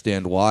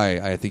understand why.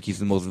 I think he's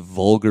the most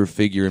vulgar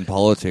figure in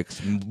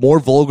politics, more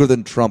vulgar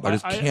than Trump. I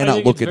just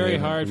cannot look at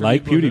him.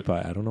 Like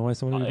PewDiePie. I don't know why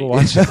so many people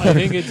watch it. I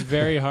think it's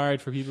very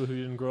hard for people who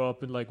didn't grow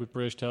up in like with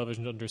British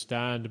television to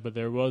understand, but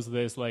there was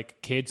this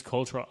like kids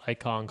cultural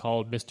icon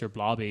called Mr.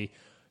 Blobby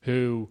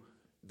who...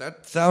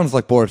 That sounds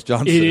like Boris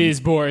Johnson. It is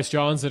Boris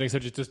Johnson,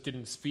 except it just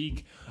didn't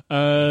speak.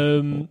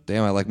 Damn,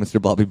 I like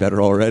Mr. Blobby better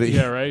already.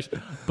 Yeah, right.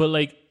 But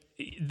like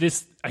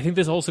this, I think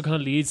this also kind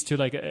of leads to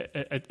like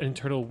an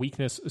internal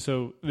weakness.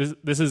 So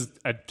this is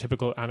a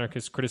typical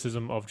anarchist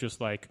criticism of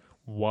just like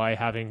why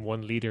having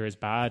one leader is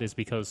bad is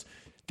because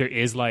there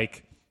is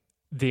like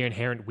the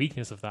inherent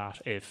weakness of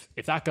that. If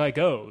that guy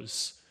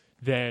goes,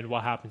 then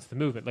what happens to the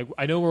movement? Like,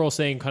 I know we're all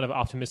saying kind of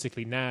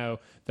optimistically now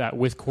that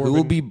with Corbyn... Who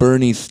will be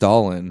Bernie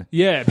Stalin?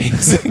 Yeah,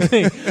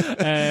 basically.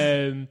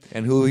 And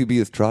who will he be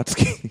as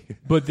Trotsky?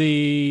 But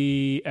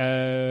the...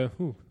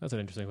 that's an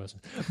interesting question.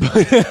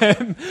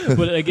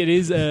 But like, it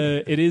is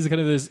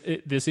kind of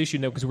this issue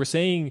now, because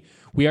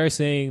we are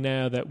saying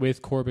now that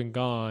with Corbyn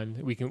gone,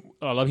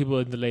 a lot of people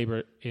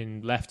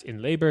left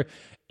in Labour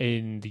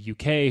in the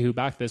UK who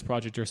backed this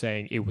project are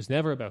saying it was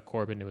never about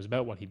Corbyn, it was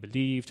about what he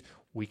believed.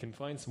 We can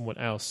find someone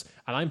else.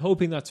 And I'm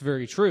hoping that's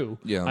very true.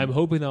 Yeah. I'm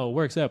hoping that it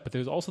works out. But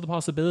there's also the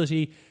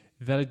possibility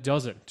that it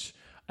doesn't.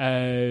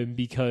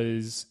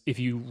 Because if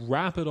you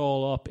wrap it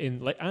all up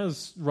in, like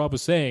as Rob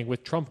was saying,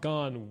 with Trump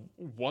gone,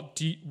 what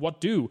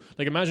do?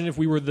 Like, imagine if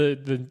we were the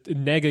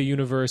nega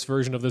universe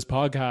version of this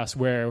podcast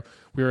where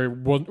we were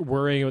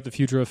worrying about the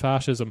future of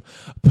fascism.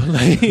 But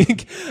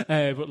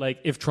like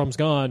if Trump's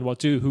gone, what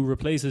do? Who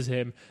replaces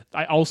him?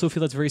 I also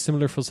feel that's very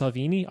similar for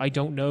Salvini. I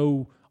don't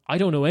know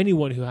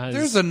anyone who has...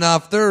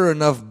 There are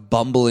enough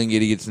bumbling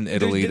idiots in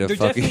Italy to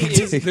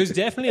fucking... There's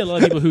definitely a lot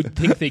of people who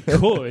think they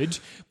could,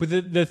 but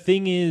the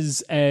thing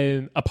is,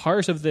 a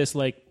part of this,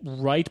 like,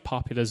 right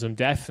populism,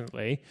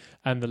 definitely,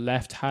 and the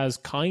left has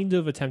kind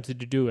of attempted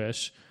to do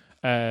it.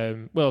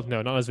 Well,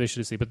 no, not as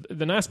viciously, but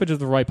an aspect of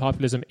the right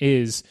populism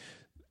is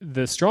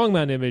the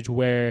strongman image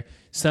where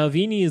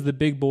Salvini is the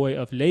big boy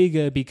of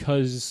Lega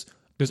because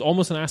there's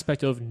almost an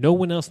aspect of no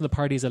one else in the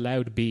party is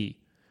allowed to be.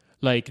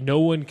 Like, no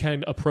one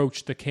can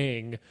approach the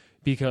king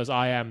because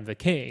I am the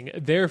king.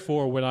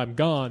 Therefore, when I'm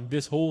gone,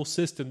 this whole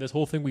system, this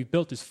whole thing we've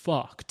built is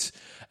fucked.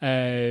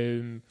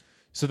 So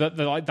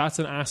that's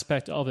an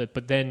aspect of it.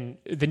 But then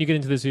you get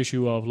into this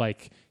issue of,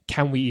 like,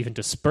 can we even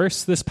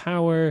disperse this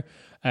power?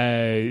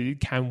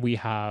 Can we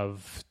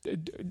have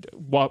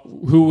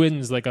who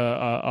wins, like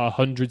a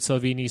 100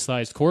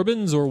 Salvini-sized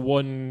Corbyns or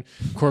one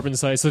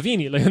Corbyn-sized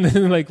Salvini?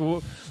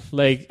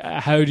 Like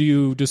how do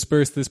you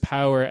disperse this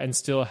power and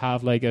still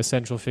have like a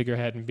central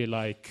figurehead and be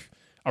like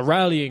a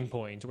rallying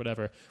point or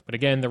whatever? But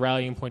again, the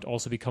rallying point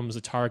also becomes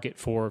a target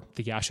for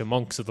the Yasha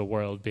monks of the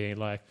world, being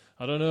like,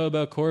 I don't know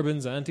about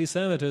Corbyn's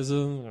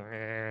anti-Semitism.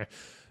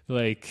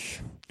 Like,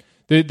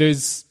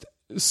 there's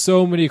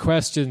so many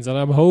questions, and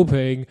I'm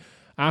hoping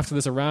after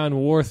this Iran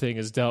war thing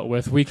is dealt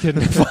with, we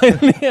can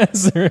finally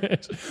answer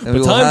it. And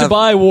but time to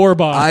buy war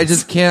bonds. I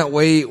just can't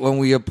wait when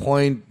we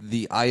appoint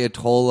the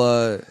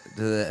Ayatollah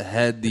to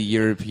head the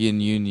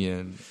European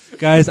Union.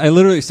 Guys, I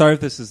literally, sorry if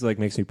this is like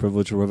makes me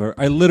privileged or whatever,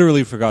 I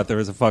literally forgot there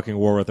was a fucking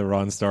war with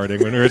Iran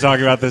starting when we were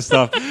talking about this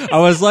stuff. I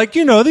was like,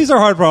 these are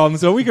hard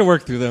problems, so we can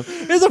work through them.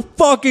 There's a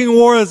fucking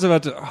war that's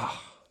about to... Oh.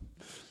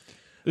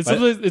 It's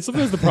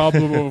sometimes the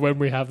problem of when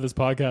we have this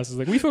podcast is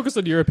like we focus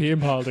on European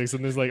politics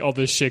and there's like all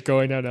this shit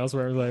going on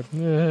elsewhere. I'm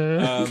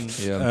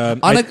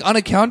like, on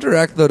a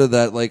counteract though to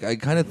that, like I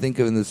kind of think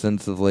of it in the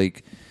sense of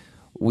like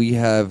we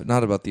have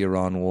not about the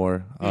Iran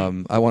war.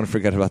 I want to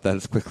forget about that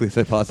as quickly as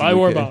I possibly can. Buy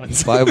war can.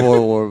 bonds. Buy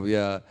war.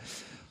 Yeah.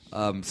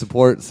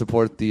 Support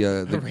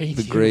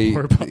the great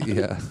war bonds.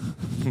 Yeah.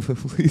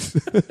 Please.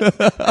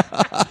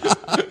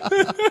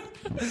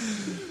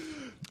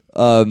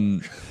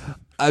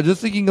 I'm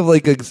just thinking of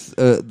like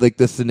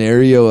the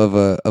scenario of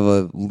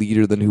a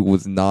leader then who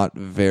was not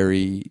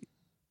very,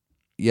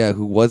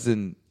 who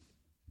wasn't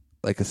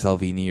like a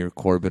Salvini or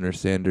Corbyn or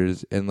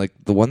Sanders, and like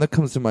the one that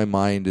comes to my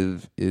mind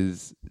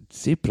is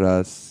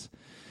Tsipras.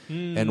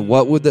 And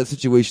what would that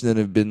situation then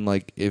have been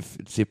like if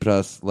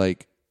Tsipras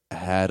like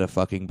had a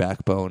fucking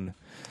backbone?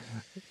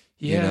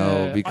 Yeah, you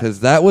know,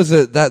 because that was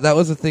a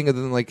thing, and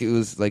then like it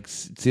was like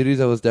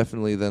Syriza was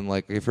definitely then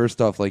like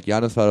first off like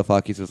Yanis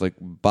Varoufakis was like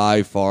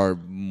by far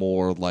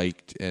more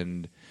liked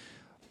and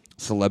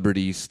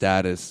celebrity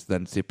status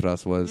than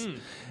Tsipras was,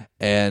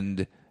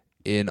 and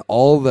in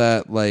all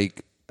that,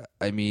 like,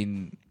 I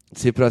mean,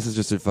 Tsipras is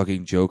just a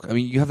fucking joke. I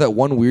mean, you have that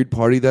one weird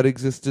party that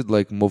existed,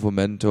 like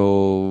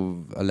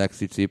Movimento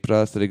Alexis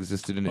Tsipras, that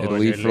existed in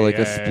Italy for like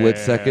a split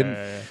second.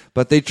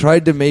 But they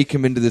tried to make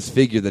him into this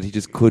figure that he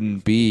just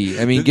couldn't be.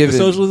 I mean, the given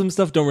socialism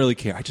stuff, don't really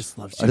care. I just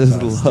love. I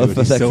just love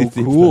He's so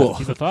cool.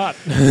 He's a thought.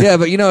 yeah,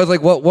 but it's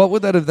like what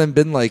would that have then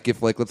been like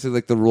if like let's say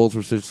like the roles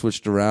were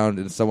switched around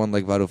and someone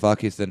like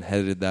Varoufakis then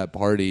headed that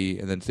party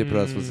and then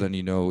Tsipras was then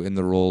in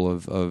the role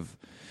of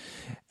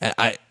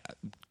I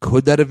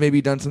could that have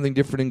maybe done something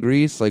different in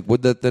Greece? Like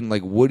would that then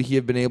like would he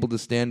have been able to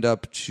stand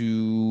up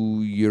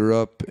to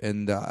Europe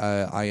and the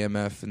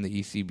IMF and the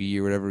ECB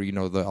or whatever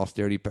the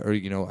austerity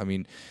or I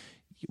mean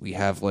we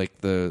have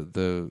like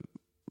the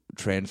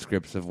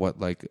transcripts of what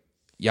like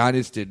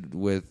Yanis did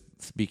with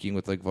speaking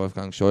with like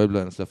Wolfgang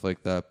Schäuble and stuff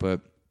like that,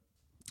 but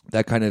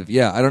that kind of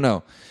I don't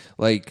know,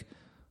 like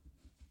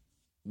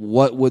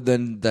what would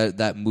then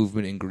that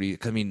movement in Greece?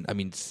 I mean,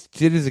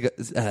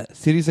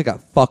 Syriza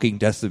got fucking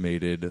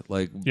decimated,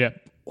 like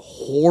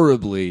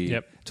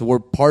horribly, to where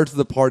parts of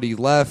the party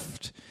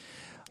left,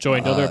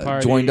 joined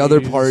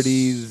other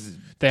parties.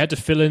 They had to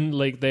fill in,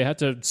 like, they had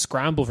to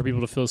scramble for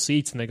people to fill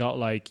seats, and they got,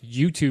 like,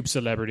 liberal YouTube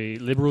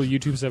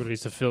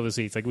celebrities to fill the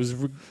seats. Like, it was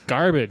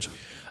garbage.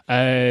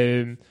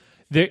 There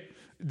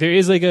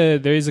is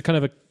a kind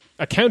of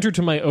a counter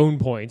to my own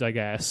point, I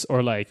guess,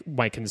 or, like,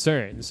 my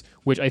concerns,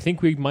 which I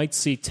think we might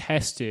see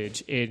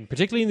tested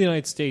particularly in the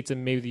United States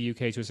and maybe the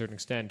UK to a certain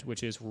extent,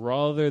 which is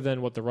rather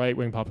than what the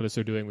right-wing populists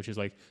are doing, which is,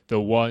 like, the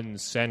one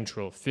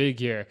central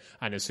figure,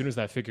 and as soon as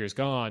that figure is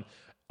gone,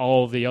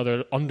 all the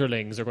other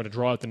underlings are going to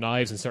draw out the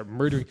knives and start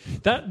murdering.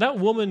 That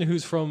woman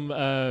who's from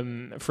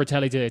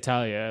Fratelli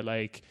d'Italia,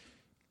 like,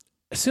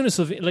 as soon as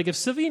if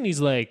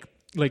Salvini's like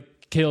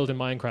killed in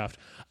Minecraft,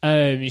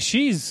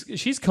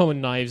 she's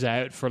coming knives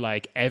out for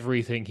like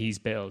everything he's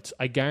built.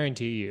 I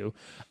guarantee you.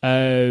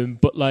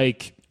 But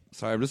like,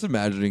 sorry, I'm just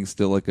imagining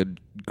still like a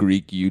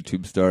Greek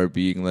YouTube star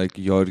being like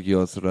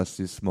Georgios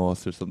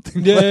Rassismos or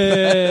something.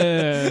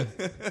 Yeah.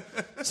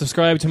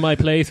 Subscribe to my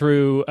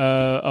playthrough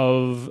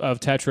of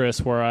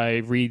Tetris where I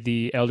read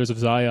the Elders of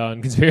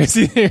Zion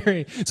conspiracy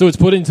theory. So it's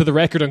put into the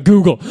record on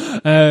Google.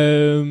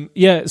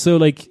 So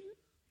like,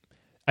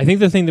 I think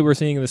the thing that we're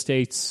seeing in the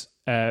States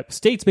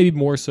maybe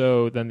more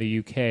so than the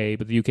UK,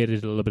 but the UK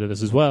did a little bit of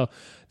this as well,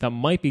 that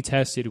might be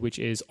tested, which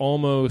is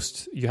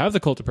almost, you have the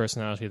cult of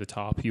personality at the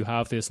top. You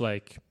have this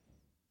like,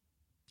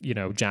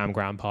 Jam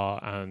Grandpa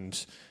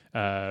and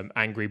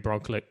angry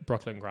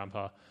Brooklyn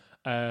Grandpa.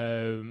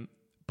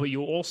 But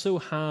you also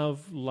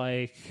have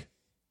like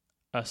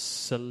a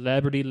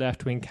celebrity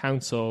left-wing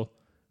council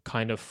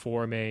kind of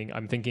forming,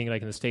 I'm thinking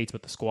like in the States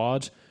with the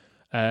Squad,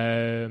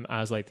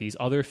 as like these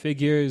other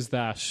figures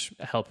that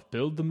help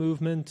build the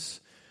movement.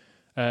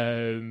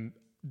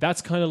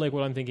 That's kind of like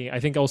what I'm thinking. I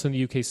think also in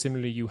the UK,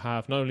 similarly, you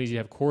have, not only do you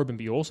have Corbyn,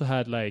 but you also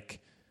had like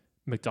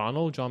John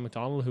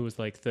McDonnell, who was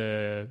like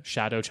the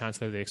shadow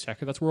chancellor of the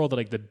Exchequer. That's where all the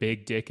like the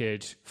big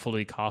dickhead,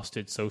 fully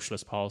costed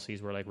socialist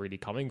policies were like really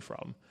coming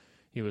from.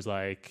 He was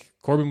like,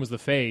 Corbyn was the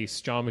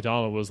face, John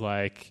McDonnell was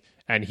like,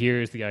 and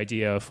here's the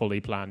idea fully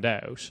planned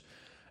out.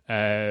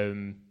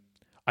 I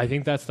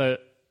think that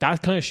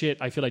kind of shit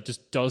I feel like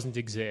just doesn't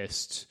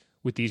exist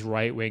with these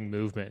right-wing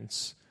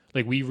movements.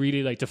 Like, we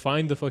really, like, to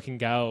find the fucking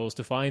gals,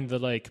 to find the,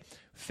 like,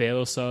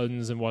 fail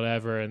sons and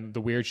whatever, and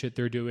the weird shit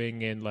they're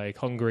doing in, like,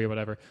 Hungary or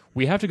whatever,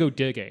 we have to go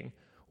digging.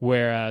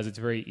 Whereas it's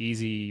very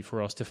easy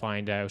for us to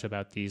find out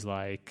about these,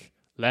 like,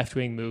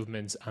 left-wing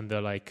movements and the,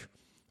 like,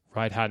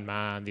 right-hand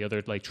man, the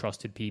other, like,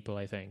 trusted people,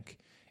 I think.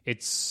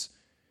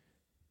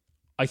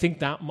 I think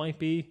that might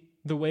be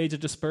the way to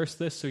disperse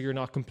this, so you're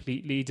not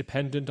completely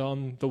dependent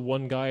on the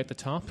one guy at the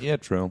top. Yeah,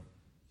 true.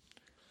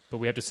 But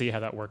we have to see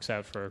how that works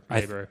out for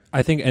Labour.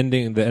 I think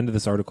the end of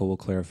this article will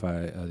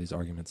clarify these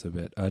arguments a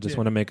bit. I just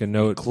want to make a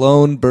note.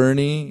 Clone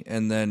Bernie,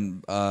 and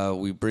then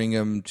we bring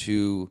him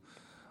to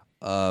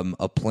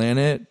a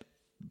planet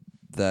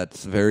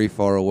that's very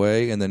far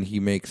away, and then he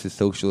makes his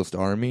socialist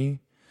army.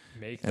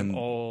 Make them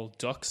all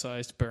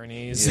duck-sized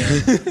Bernies.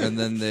 Yeah. And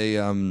then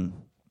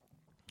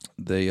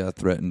they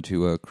threaten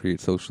to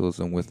create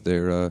socialism with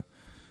their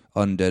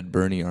undead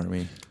Bernie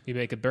army. You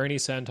make a Bernie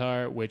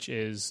centaur, which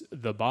is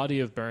the body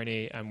of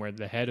Bernie, and where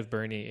the head of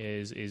Bernie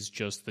is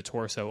just the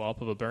torso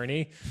up of a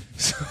Bernie.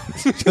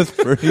 Just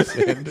Bernie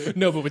Sanders.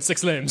 No, but with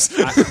 6 limbs.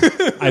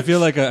 I feel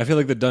like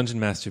the dungeon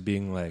master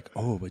being like,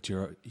 "Oh, but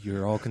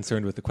you're all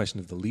concerned with the question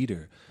of the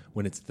leader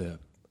when it's the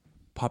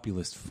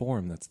populist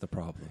form that's the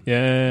problem."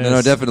 Yeah, no,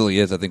 it definitely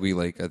is. I think we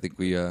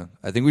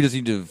just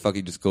need to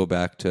fucking just go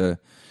back to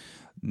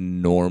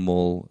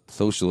normal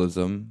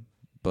socialism.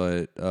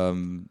 But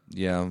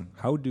yeah,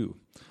 how do?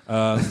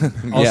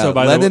 Also,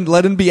 by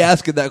let him be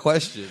asking that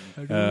question.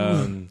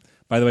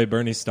 By the way,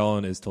 Bernie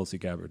Stalin is Tulsi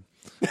Gabbard.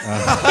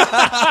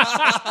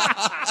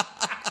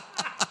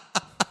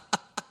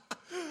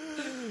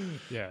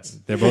 Yes,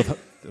 they're both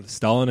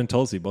Stalin and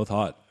Tulsi, both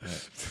hot.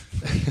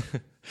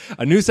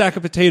 A new sack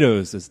of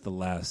potatoes is the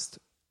last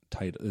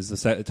title. Is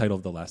the title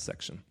of the last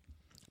section.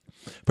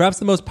 Perhaps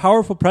the most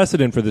powerful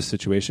precedent for this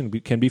situation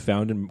can be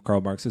found in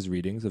Karl Marx's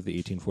readings of the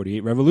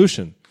 1848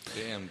 Revolution.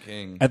 Damn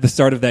king. At the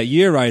start of that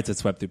year, riots had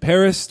swept through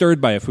Paris, stirred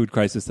by a food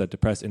crisis that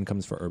depressed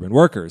incomes for urban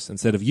workers.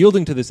 Instead of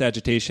yielding to this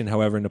agitation,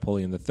 however,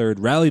 Napoleon III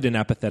rallied an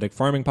apathetic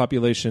farming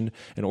population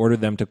and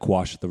ordered them to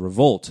quash the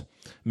revolt.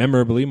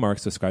 Memorably,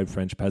 Marx described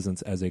French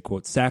peasants as a,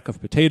 quote, sack of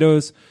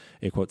potatoes,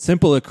 a, quote,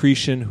 simple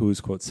accretion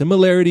whose, quote,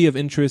 similarity of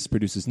interest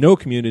produces no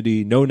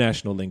community, no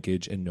national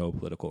linkage, and no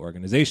political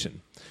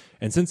organization.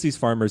 And since these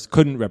farmers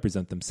couldn't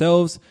represent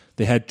themselves,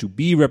 they had to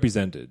be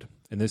represented,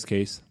 in this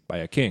case, by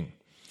a king.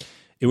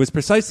 It was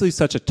precisely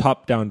such a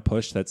top-down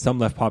push that some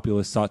left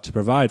populists sought to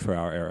provide for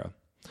our era.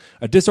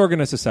 A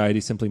disorganized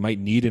society simply might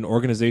need an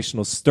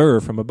organizational stir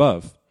from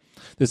above.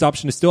 This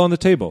option is still on the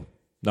table.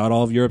 Not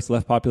all of Europe's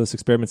left populist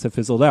experiments have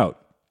fizzled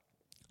out.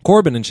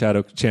 Corbyn and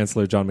Shadow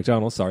Chancellor John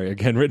McDonnell,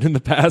 again written in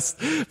the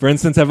past, for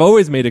instance, have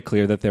always made it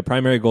clear that their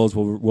primary goals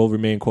will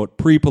remain, quote,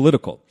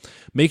 pre-political,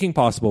 making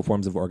possible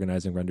forms of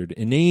organizing rendered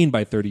inane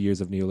by 30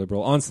 years of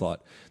neoliberal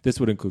onslaught. This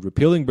would include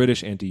repealing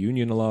British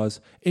anti-union laws,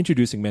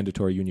 introducing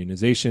mandatory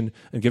unionization,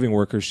 and giving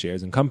workers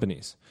shares in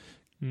companies.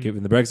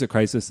 Given the Brexit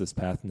crisis, this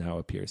path now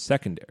appears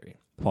secondary.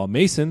 Paul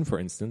Mason, for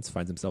instance,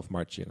 finds himself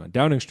marching on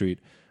Downing Street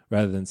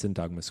rather than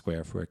Syntagma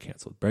Square for a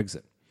cancelled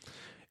Brexit.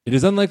 It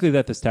is unlikely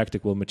that this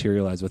tactic will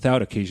materialize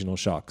without occasional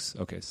shocks.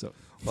 Okay, so...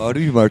 Why are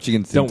you marching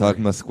in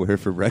Syntagma Square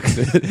for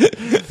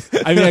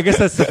Brexit? I mean, I guess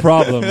that's the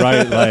problem,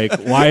 right? Like,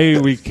 why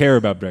we care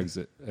about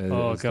Brexit.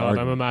 Oh, God,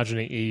 I'm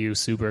imagining EU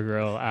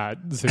Supergirl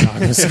at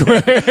Syntagma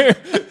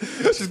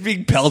Square. Just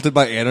being pelted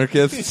by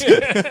anarchists.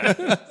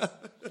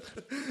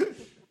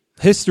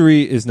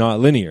 History is not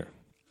linear,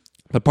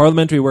 but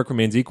parliamentary work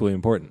remains equally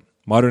important.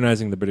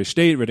 Modernizing the British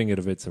state, ridding it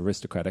of its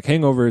aristocratic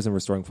hangovers, and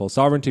restoring full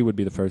sovereignty would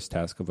be the first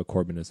task of a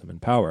Corbynism in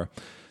power.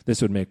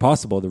 This would make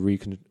possible the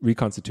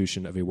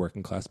reconstitution of a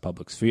working-class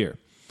public sphere.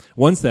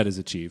 Once that is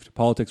achieved,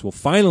 politics will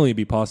finally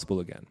be possible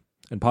again,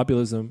 and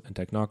populism and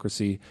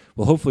technocracy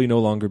will hopefully no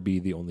longer be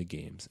the only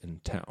games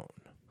in town.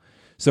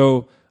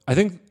 So I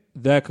think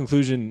that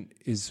conclusion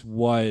is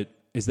what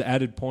is the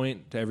added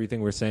point to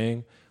everything we're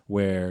saying,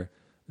 where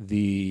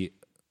the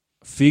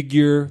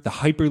figure, the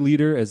hyper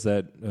leader, as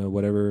that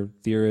whatever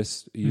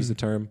theorists use the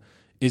term,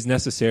 is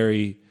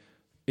necessary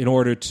in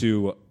order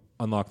to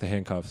unlock the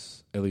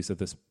handcuffs, at least at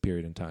this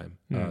period in time.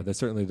 That's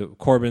certainly the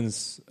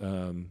Corbyn's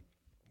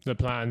the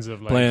plans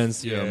of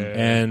plans,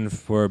 and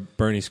for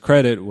Bernie's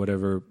credit,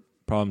 whatever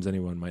problems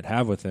anyone might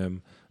have with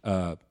him,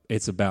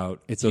 it's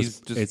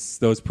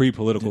those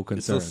pre-political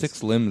concerns. It's those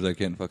 6 limbs I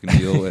can't fucking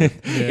deal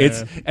with.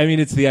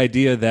 It's the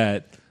idea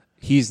that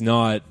he's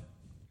not.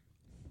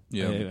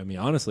 Yeah. I mean,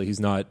 honestly,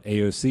 he's not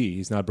AOC.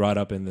 He's not brought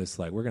up in this,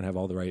 like, we're going to have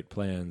all the right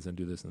plans and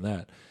do this and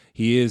that.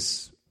 He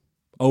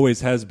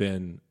always has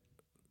been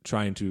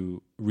trying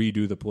to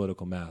redo the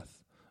political math.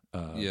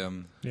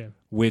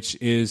 Which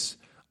is,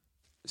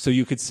 so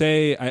you could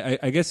say,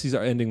 I guess he's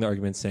ending the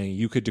argument saying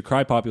you could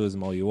decry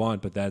populism all you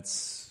want, but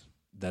that's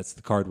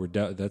the card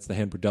that's the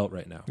hand we're dealt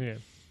right now. Yeah.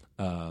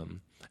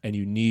 And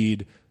you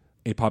need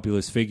a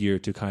populist figure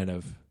to kind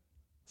of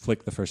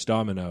flick the first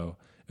domino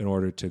in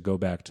order to go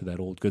back to that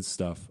old good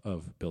stuff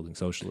of building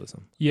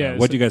socialism. Yeah.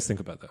 What do you guys think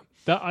about that?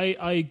 That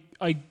I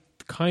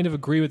kind of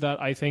agree with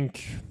that. I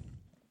think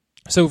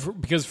so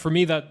because for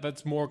me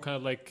that's more kind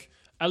of like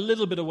a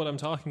little bit of what I'm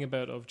talking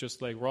about, of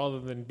just like, rather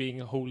than being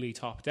wholly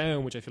top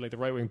down, which I feel like the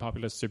right wing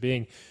populists are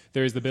being,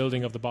 there's the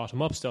building of the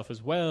bottom up stuff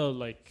as well,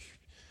 like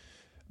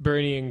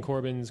Bernie and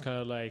Corbyn's kind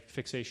of like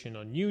fixation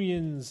on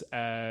unions.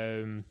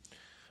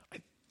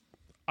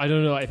 I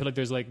don't know. I feel like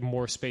there's like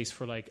more space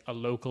for like a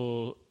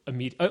local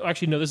immediate.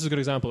 Actually, no. This is a good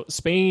example.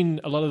 Spain.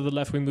 A lot of the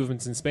left wing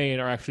movements in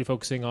Spain are actually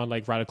focusing on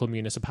like radical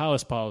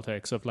municipalist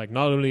politics. Of like,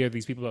 not only are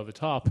these people at the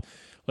top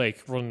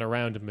like running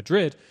around in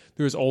Madrid,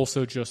 there's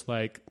also just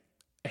like,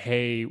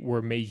 hey,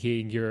 we're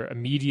making your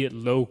immediate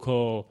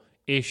local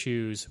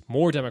issues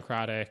more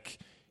democratic.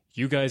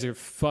 You guys are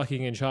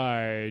fucking in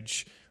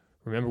charge.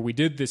 Remember, we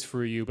did this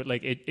for you. But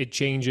like, it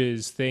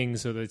changes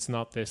things so that it's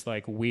not this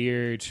like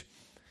weird.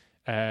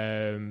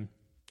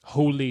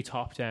 Wholly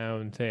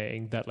top-down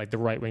thing that like the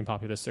right-wing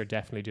populists are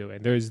definitely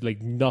doing. There's like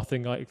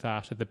nothing like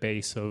that at the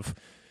base of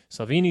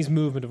Salvini's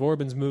movement, of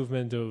Orban's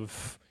movement,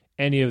 of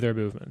any of their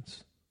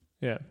movements.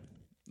 Yeah.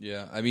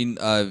 Yeah, I mean,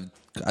 I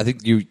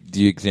think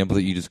the example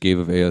that you just gave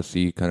of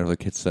AOC kind of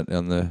like hits that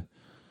on the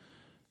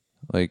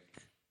like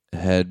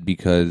head,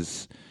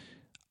 because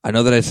I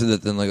know that I said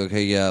that then like,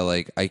 okay, yeah,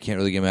 like I can't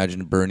really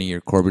imagine Bernie or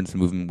Corbyn's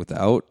movement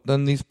without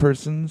then these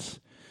persons,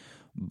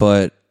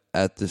 but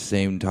at the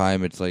same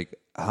time, it's like,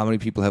 how many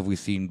people have we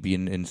seen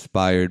being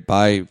inspired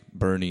by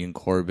Bernie and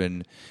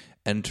Corbyn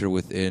enter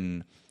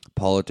within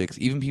politics?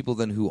 Even people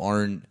then who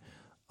aren't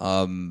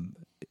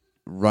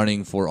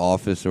running for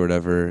office or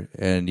whatever.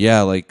 And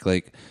yeah, like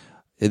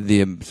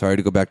I'm sorry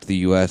to go back to the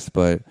U.S.,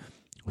 but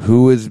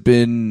who has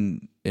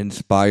been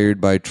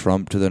inspired by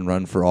Trump to then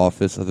run for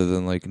office other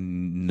than like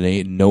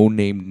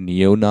no-name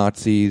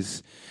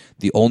neo-Nazis?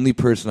 The only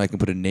person I can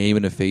put a name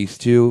and a face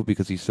to,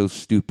 because he's so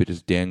stupid,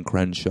 is Dan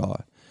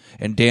Crenshaw.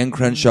 And Dan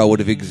Crenshaw would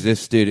have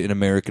existed in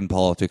American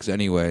politics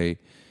anyway.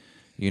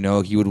 You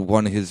know, he would have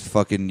won his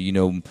fucking, you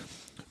know,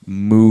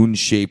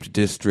 moon-shaped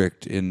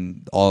district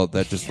in all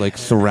that just like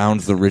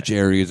surrounds the rich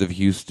areas of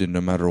Houston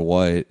no matter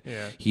what.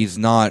 Yeah. He's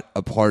not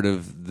a part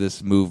of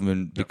this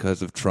movement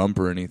because of Trump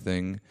or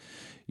anything.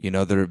 You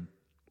know, they're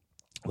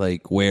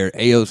like where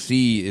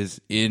AOC is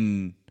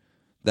in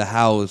the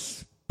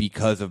House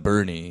because of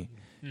Bernie.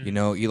 You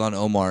know, Ilhan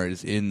Omar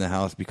is in the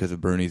House because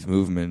of Bernie's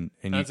movement,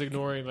 and That's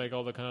ignoring like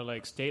all the kind of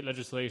like state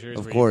legislators,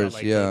 Of where course, you've got,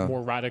 like, yeah. the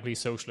more radically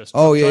socialist.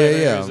 Oh, Trump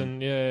yeah, drivers yeah.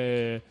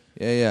 and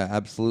yeah,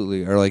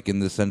 absolutely. Or like in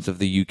the sense of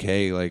the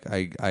UK, like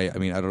I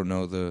mean, I don't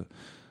know the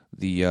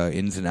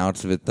ins and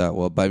outs of it that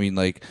well, but I mean,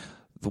 like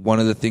one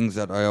of the things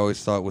that I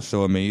always thought was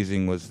so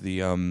amazing was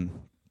the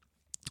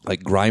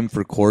like Grime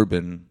for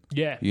Corbyn.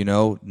 Yeah. You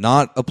know,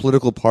 not a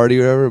political party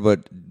or whatever,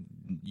 but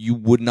you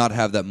would not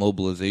have that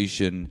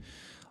mobilization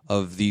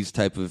of these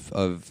type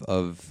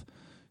of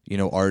you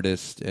know,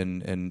 artists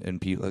and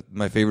people. Like,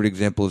 my favorite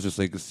example is just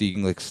like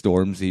seeing like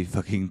Stormzy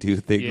fucking do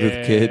things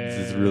with kids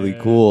is really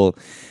cool,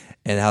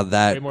 and how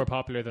that way more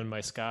popular than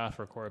my ska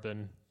for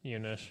Corbyn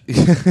unit.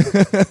 Pick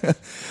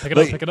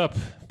it up,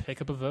 pick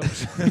up a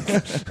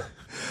vote.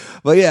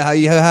 But yeah,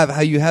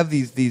 how you have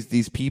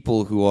these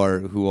people who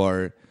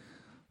are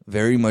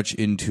very much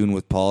in tune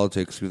with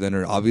politics, who then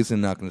are obviously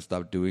not going to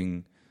stop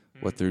doing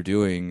what they're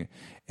doing.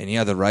 And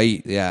yeah, the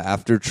right,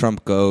 after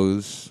Trump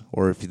goes,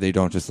 or if they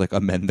don't just like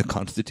amend the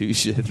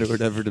Constitution or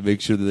whatever to make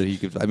sure that he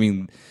could, I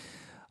mean,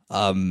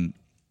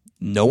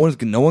 no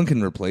one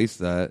can replace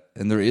that.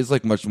 And there is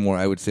like much more,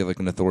 I would say, like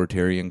an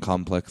authoritarian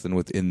complex than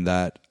within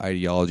that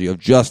ideology of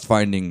just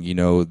finding, you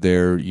know,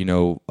 their, you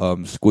know,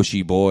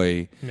 squishy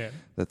boy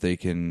that they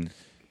can,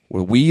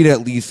 where we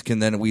at least can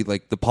then, we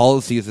like the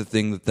policy is the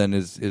thing that then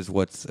is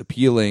what's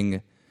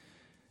appealing.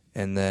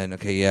 And then,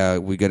 okay, yeah,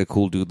 we get a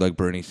cool dude like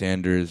Bernie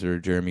Sanders or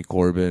Jeremy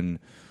Corbyn,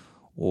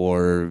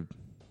 or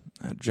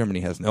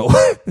Germany has no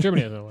one.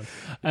 Germany has no one.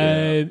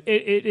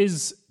 It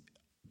is.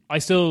 I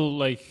still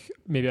like.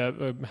 Maybe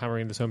I'm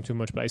hammering this home too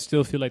much, but I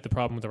still feel like the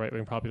problem with the right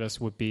wing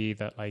populists would be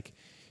that like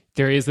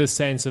there is this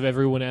sense of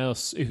everyone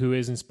else who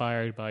is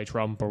inspired by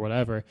Trump or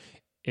whatever,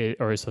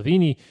 or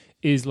Salvini,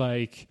 is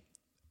like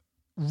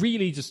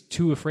really just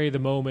too afraid of the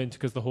moment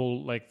because the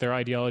whole like their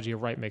ideology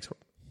of might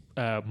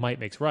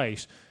makes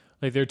right.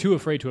 Like they're too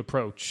afraid to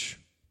approach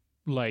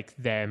like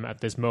them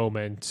at this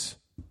moment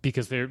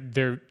because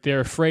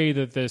they're afraid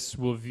that this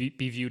will be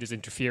viewed as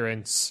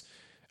interference,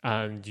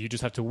 and you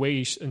just have to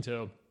wait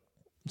until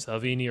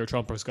Salvini or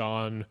Trump is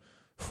gone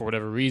for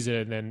whatever reason,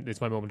 and then it's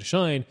my moment to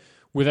shine,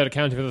 without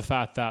accounting for the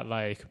fact that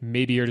like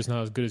maybe you're just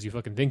not as good as you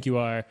fucking think you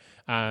are,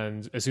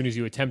 and as soon as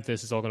you attempt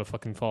this, it's all going to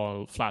fucking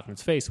fall flat in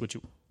its face, which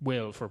it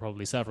will for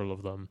probably several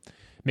of them.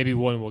 Maybe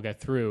one will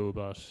get through,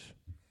 but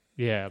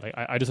yeah, like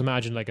I just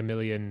imagine like a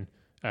million.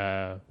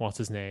 What's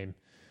his name?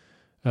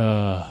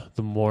 The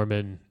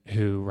Mormon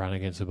who ran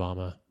against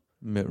Obama.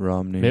 Mitt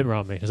Romney.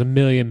 There's a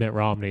million Mitt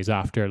Romneys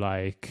after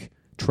like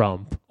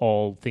Trump,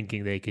 all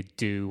thinking they could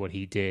do what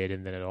he did,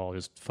 and then it all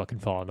just fucking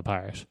falling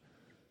apart.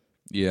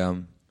 Yeah,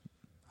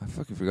 I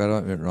fucking forgot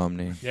about Mitt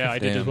Romney. Yeah, I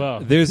did as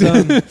well. There's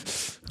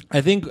I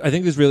think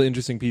this really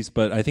interesting piece,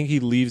 but I think he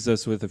leaves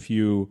us with a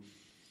few.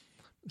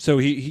 So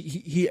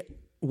he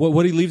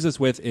what he leaves us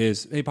with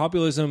is, hey,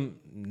 populism.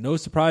 No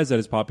surprise that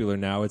it's popular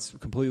now. It's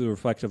completely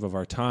reflective of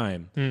our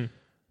time.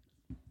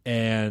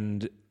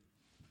 And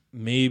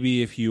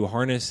maybe if you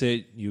harness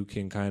it, you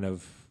can kind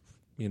of,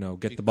 you know,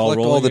 get the ball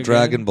rolling. All the again.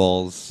 Dragon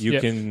Balls.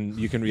 You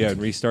can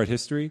restart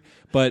history.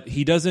 But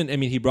he doesn't. I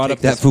mean, he brought Take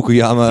up that this,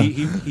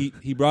 Fukuyama.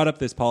 He brought up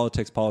this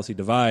politics policy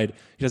divide.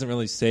 He doesn't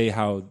really say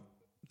how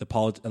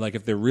the like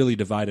if they're really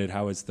divided,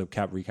 how is the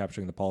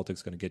recapturing the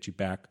politics going to get you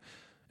back?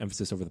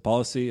 Emphasis over the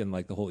policy, and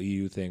like the whole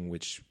EU thing,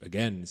 which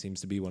again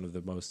seems to be one of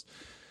the most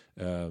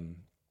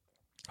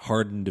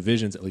hardened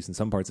divisions, at least in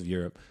some parts of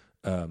Europe,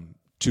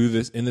 to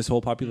this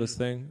whole populist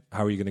thing.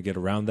 How are you going to get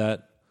around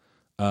that?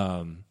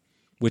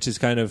 Which is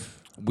kind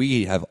of,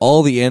 we have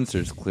all the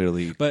answers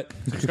clearly, but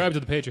Subscribe to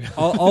the Patreon.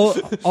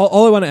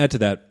 all I want to add to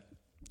that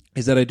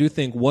is that I do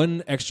think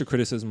one extra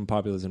criticism of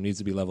populism needs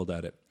to be leveled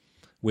at it,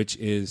 which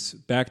is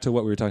back to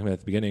what we were talking about at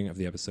the beginning of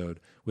the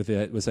episode with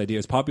this idea: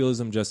 is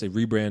populism just a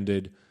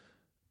rebranded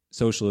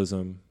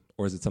socialism,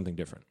 or is it something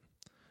different?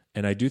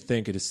 And I do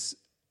think it is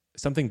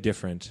something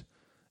different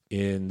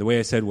in the way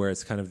I said, where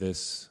it's kind of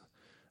this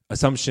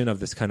assumption of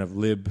this kind of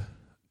lib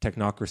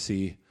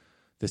technocracy,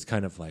 this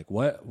kind of like,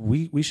 what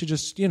we should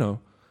just, you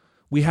know,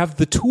 we have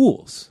the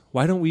tools.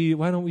 Why don't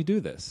we do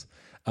this?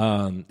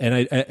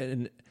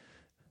 And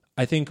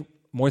I think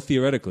more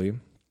theoretically,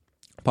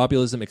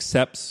 populism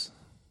accepts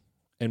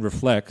and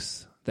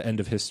reflects the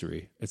end of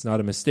history. It's not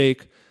a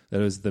mistake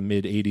that it was the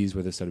mid 80s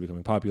where this started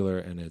becoming popular,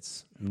 and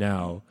it's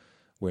now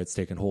where it's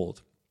taken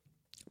hold.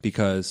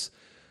 Because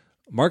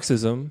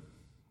Marxism,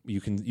 you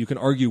can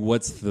argue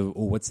what's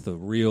the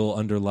real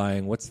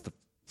underlying, what's the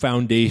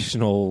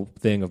foundational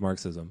thing of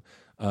Marxism.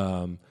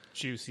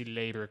 Juicy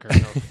labor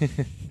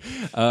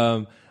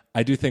kernel.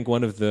 I do think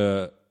one of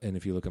the, and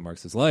if you look at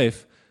Marx's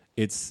life,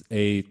 It's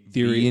a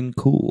theory. Being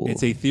cool.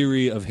 It's a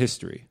theory of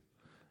history.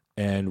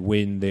 And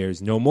when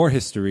there's no more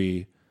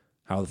history,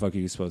 how the fuck are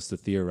you supposed to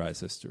theorize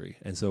history?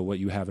 And so what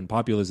you have in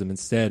populism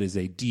instead is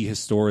a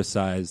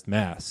dehistoricized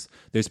mass.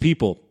 There's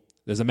people.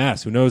 There's a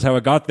mass. Who knows how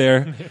it got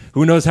there?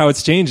 Who knows how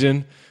it's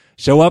changing?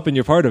 Show up and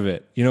you're part of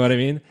it. You know what I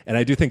mean? And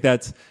I do think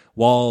that's,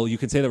 while you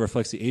can say that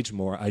reflects the age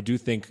more, I do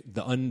think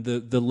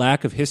the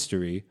lack of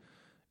history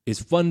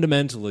is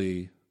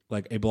fundamentally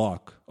like a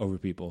block over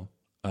people.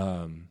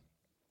 And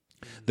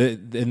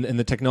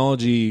the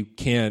technology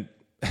can't,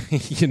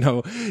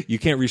 you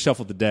can't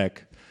reshuffle the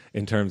deck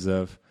in terms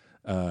of,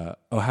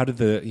 how did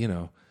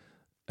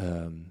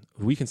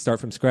we can start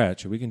from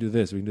scratch, or we can do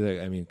this, we can do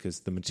that. I mean, because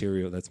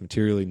that's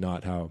materially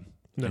not how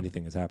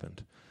anything has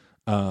happened.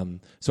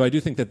 So I do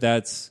think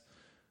that's,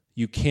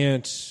 you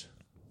can't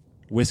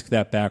whisk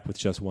that back with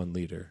just one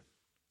leader,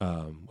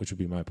 which would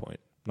be my point.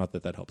 Not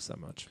that helps that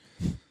much.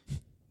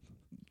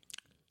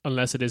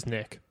 Unless it is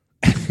Nick.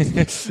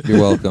 You're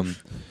welcome.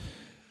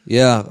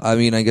 Yeah, I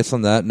mean, I guess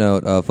on that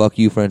note, fuck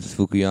you, Francis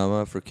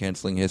Fukuyama, for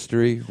canceling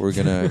history. We're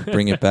going to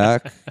bring it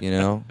back,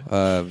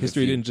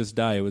 History didn't just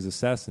die. It was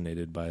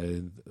assassinated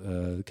by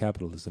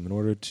capitalism in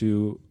order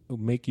to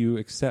make you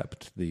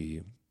accept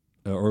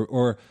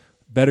or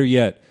better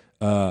yet,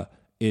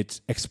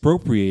 it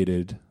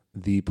expropriated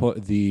the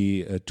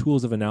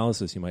tools of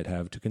analysis you might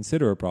have to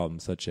consider a problem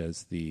such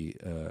as the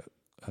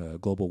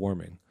global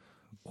warming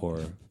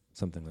or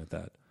something like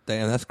that.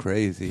 Damn, that's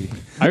crazy.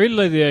 I really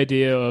like the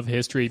idea of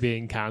history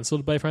being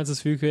cancelled by Francis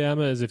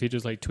Fukuyama, as if he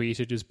just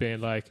tweeted, just being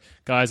like,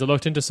 guys, I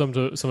looked into some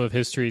of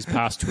history's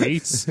past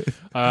tweets,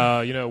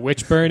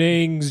 witch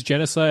burnings,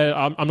 genocide.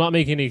 I'm not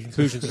making any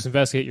conclusions. Just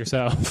investigate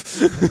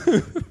yourself.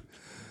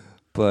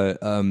 But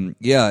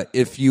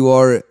if you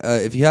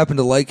happen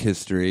to like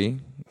history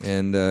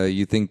and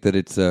you think that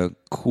it's a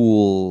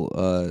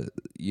cool,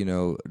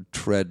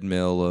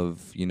 treadmill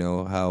of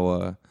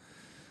how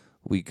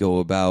we go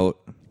about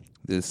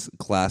this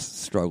class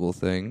struggle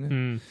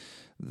thing,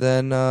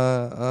 then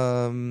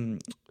you're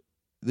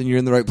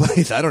in the right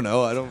place. I don't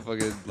know. I don't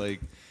fucking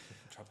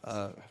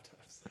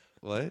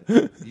what?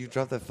 You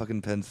dropped that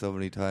fucking pen so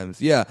many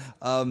times. Yeah.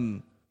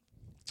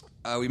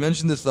 We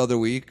mentioned this the other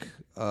week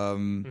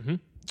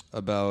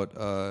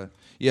about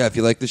if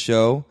you like the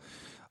show,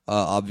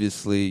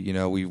 obviously,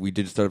 we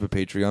did start up a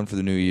Patreon for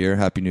the new year.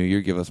 Happy New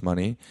Year. Give us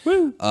money.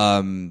 Woo.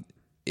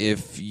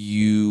 If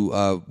you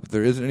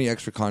there isn't any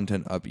extra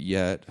content up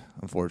yet,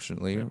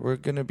 unfortunately. We're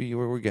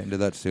getting to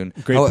that soon.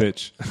 Great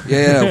pitch.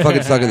 Yeah, I'm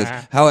fucking stuck at this.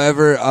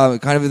 However,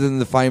 kind of in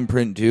the fine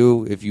print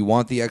too, if you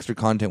want the extra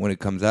content when it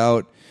comes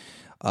out,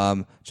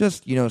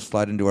 just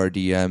slide into our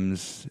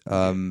DMs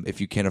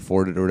if you can't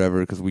afford it or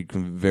whatever, because we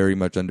can very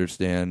much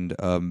understand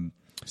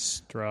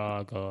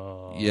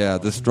struggle. Yeah,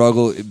 the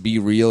struggle, be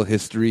real.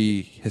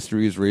 History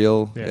is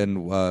real,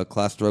 and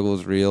class struggle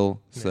is real.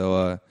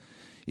 So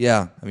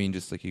yeah, I mean,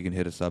 just you can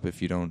hit us up if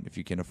you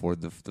can't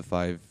afford the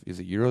 5. Is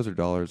it euros or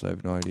dollars? I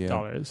have no idea.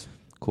 Dollars.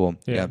 Cool.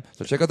 Yeah.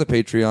 So check out the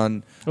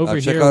Patreon. Over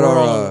check here,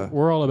 out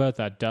we're all about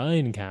that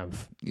Dein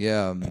Kampf.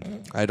 Yeah,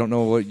 I don't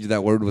know what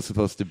that word was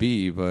supposed to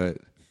be, but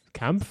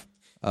Kampf.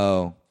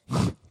 Oh,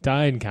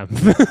 Dein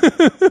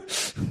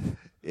Kampf.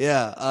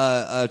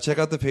 Yeah. Check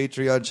out the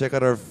Patreon. Check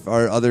out our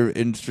other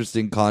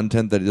interesting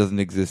content that doesn't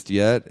exist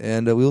yet,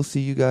 and we'll see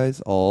you guys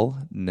all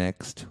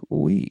next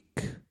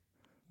week.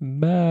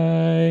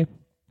 Bye.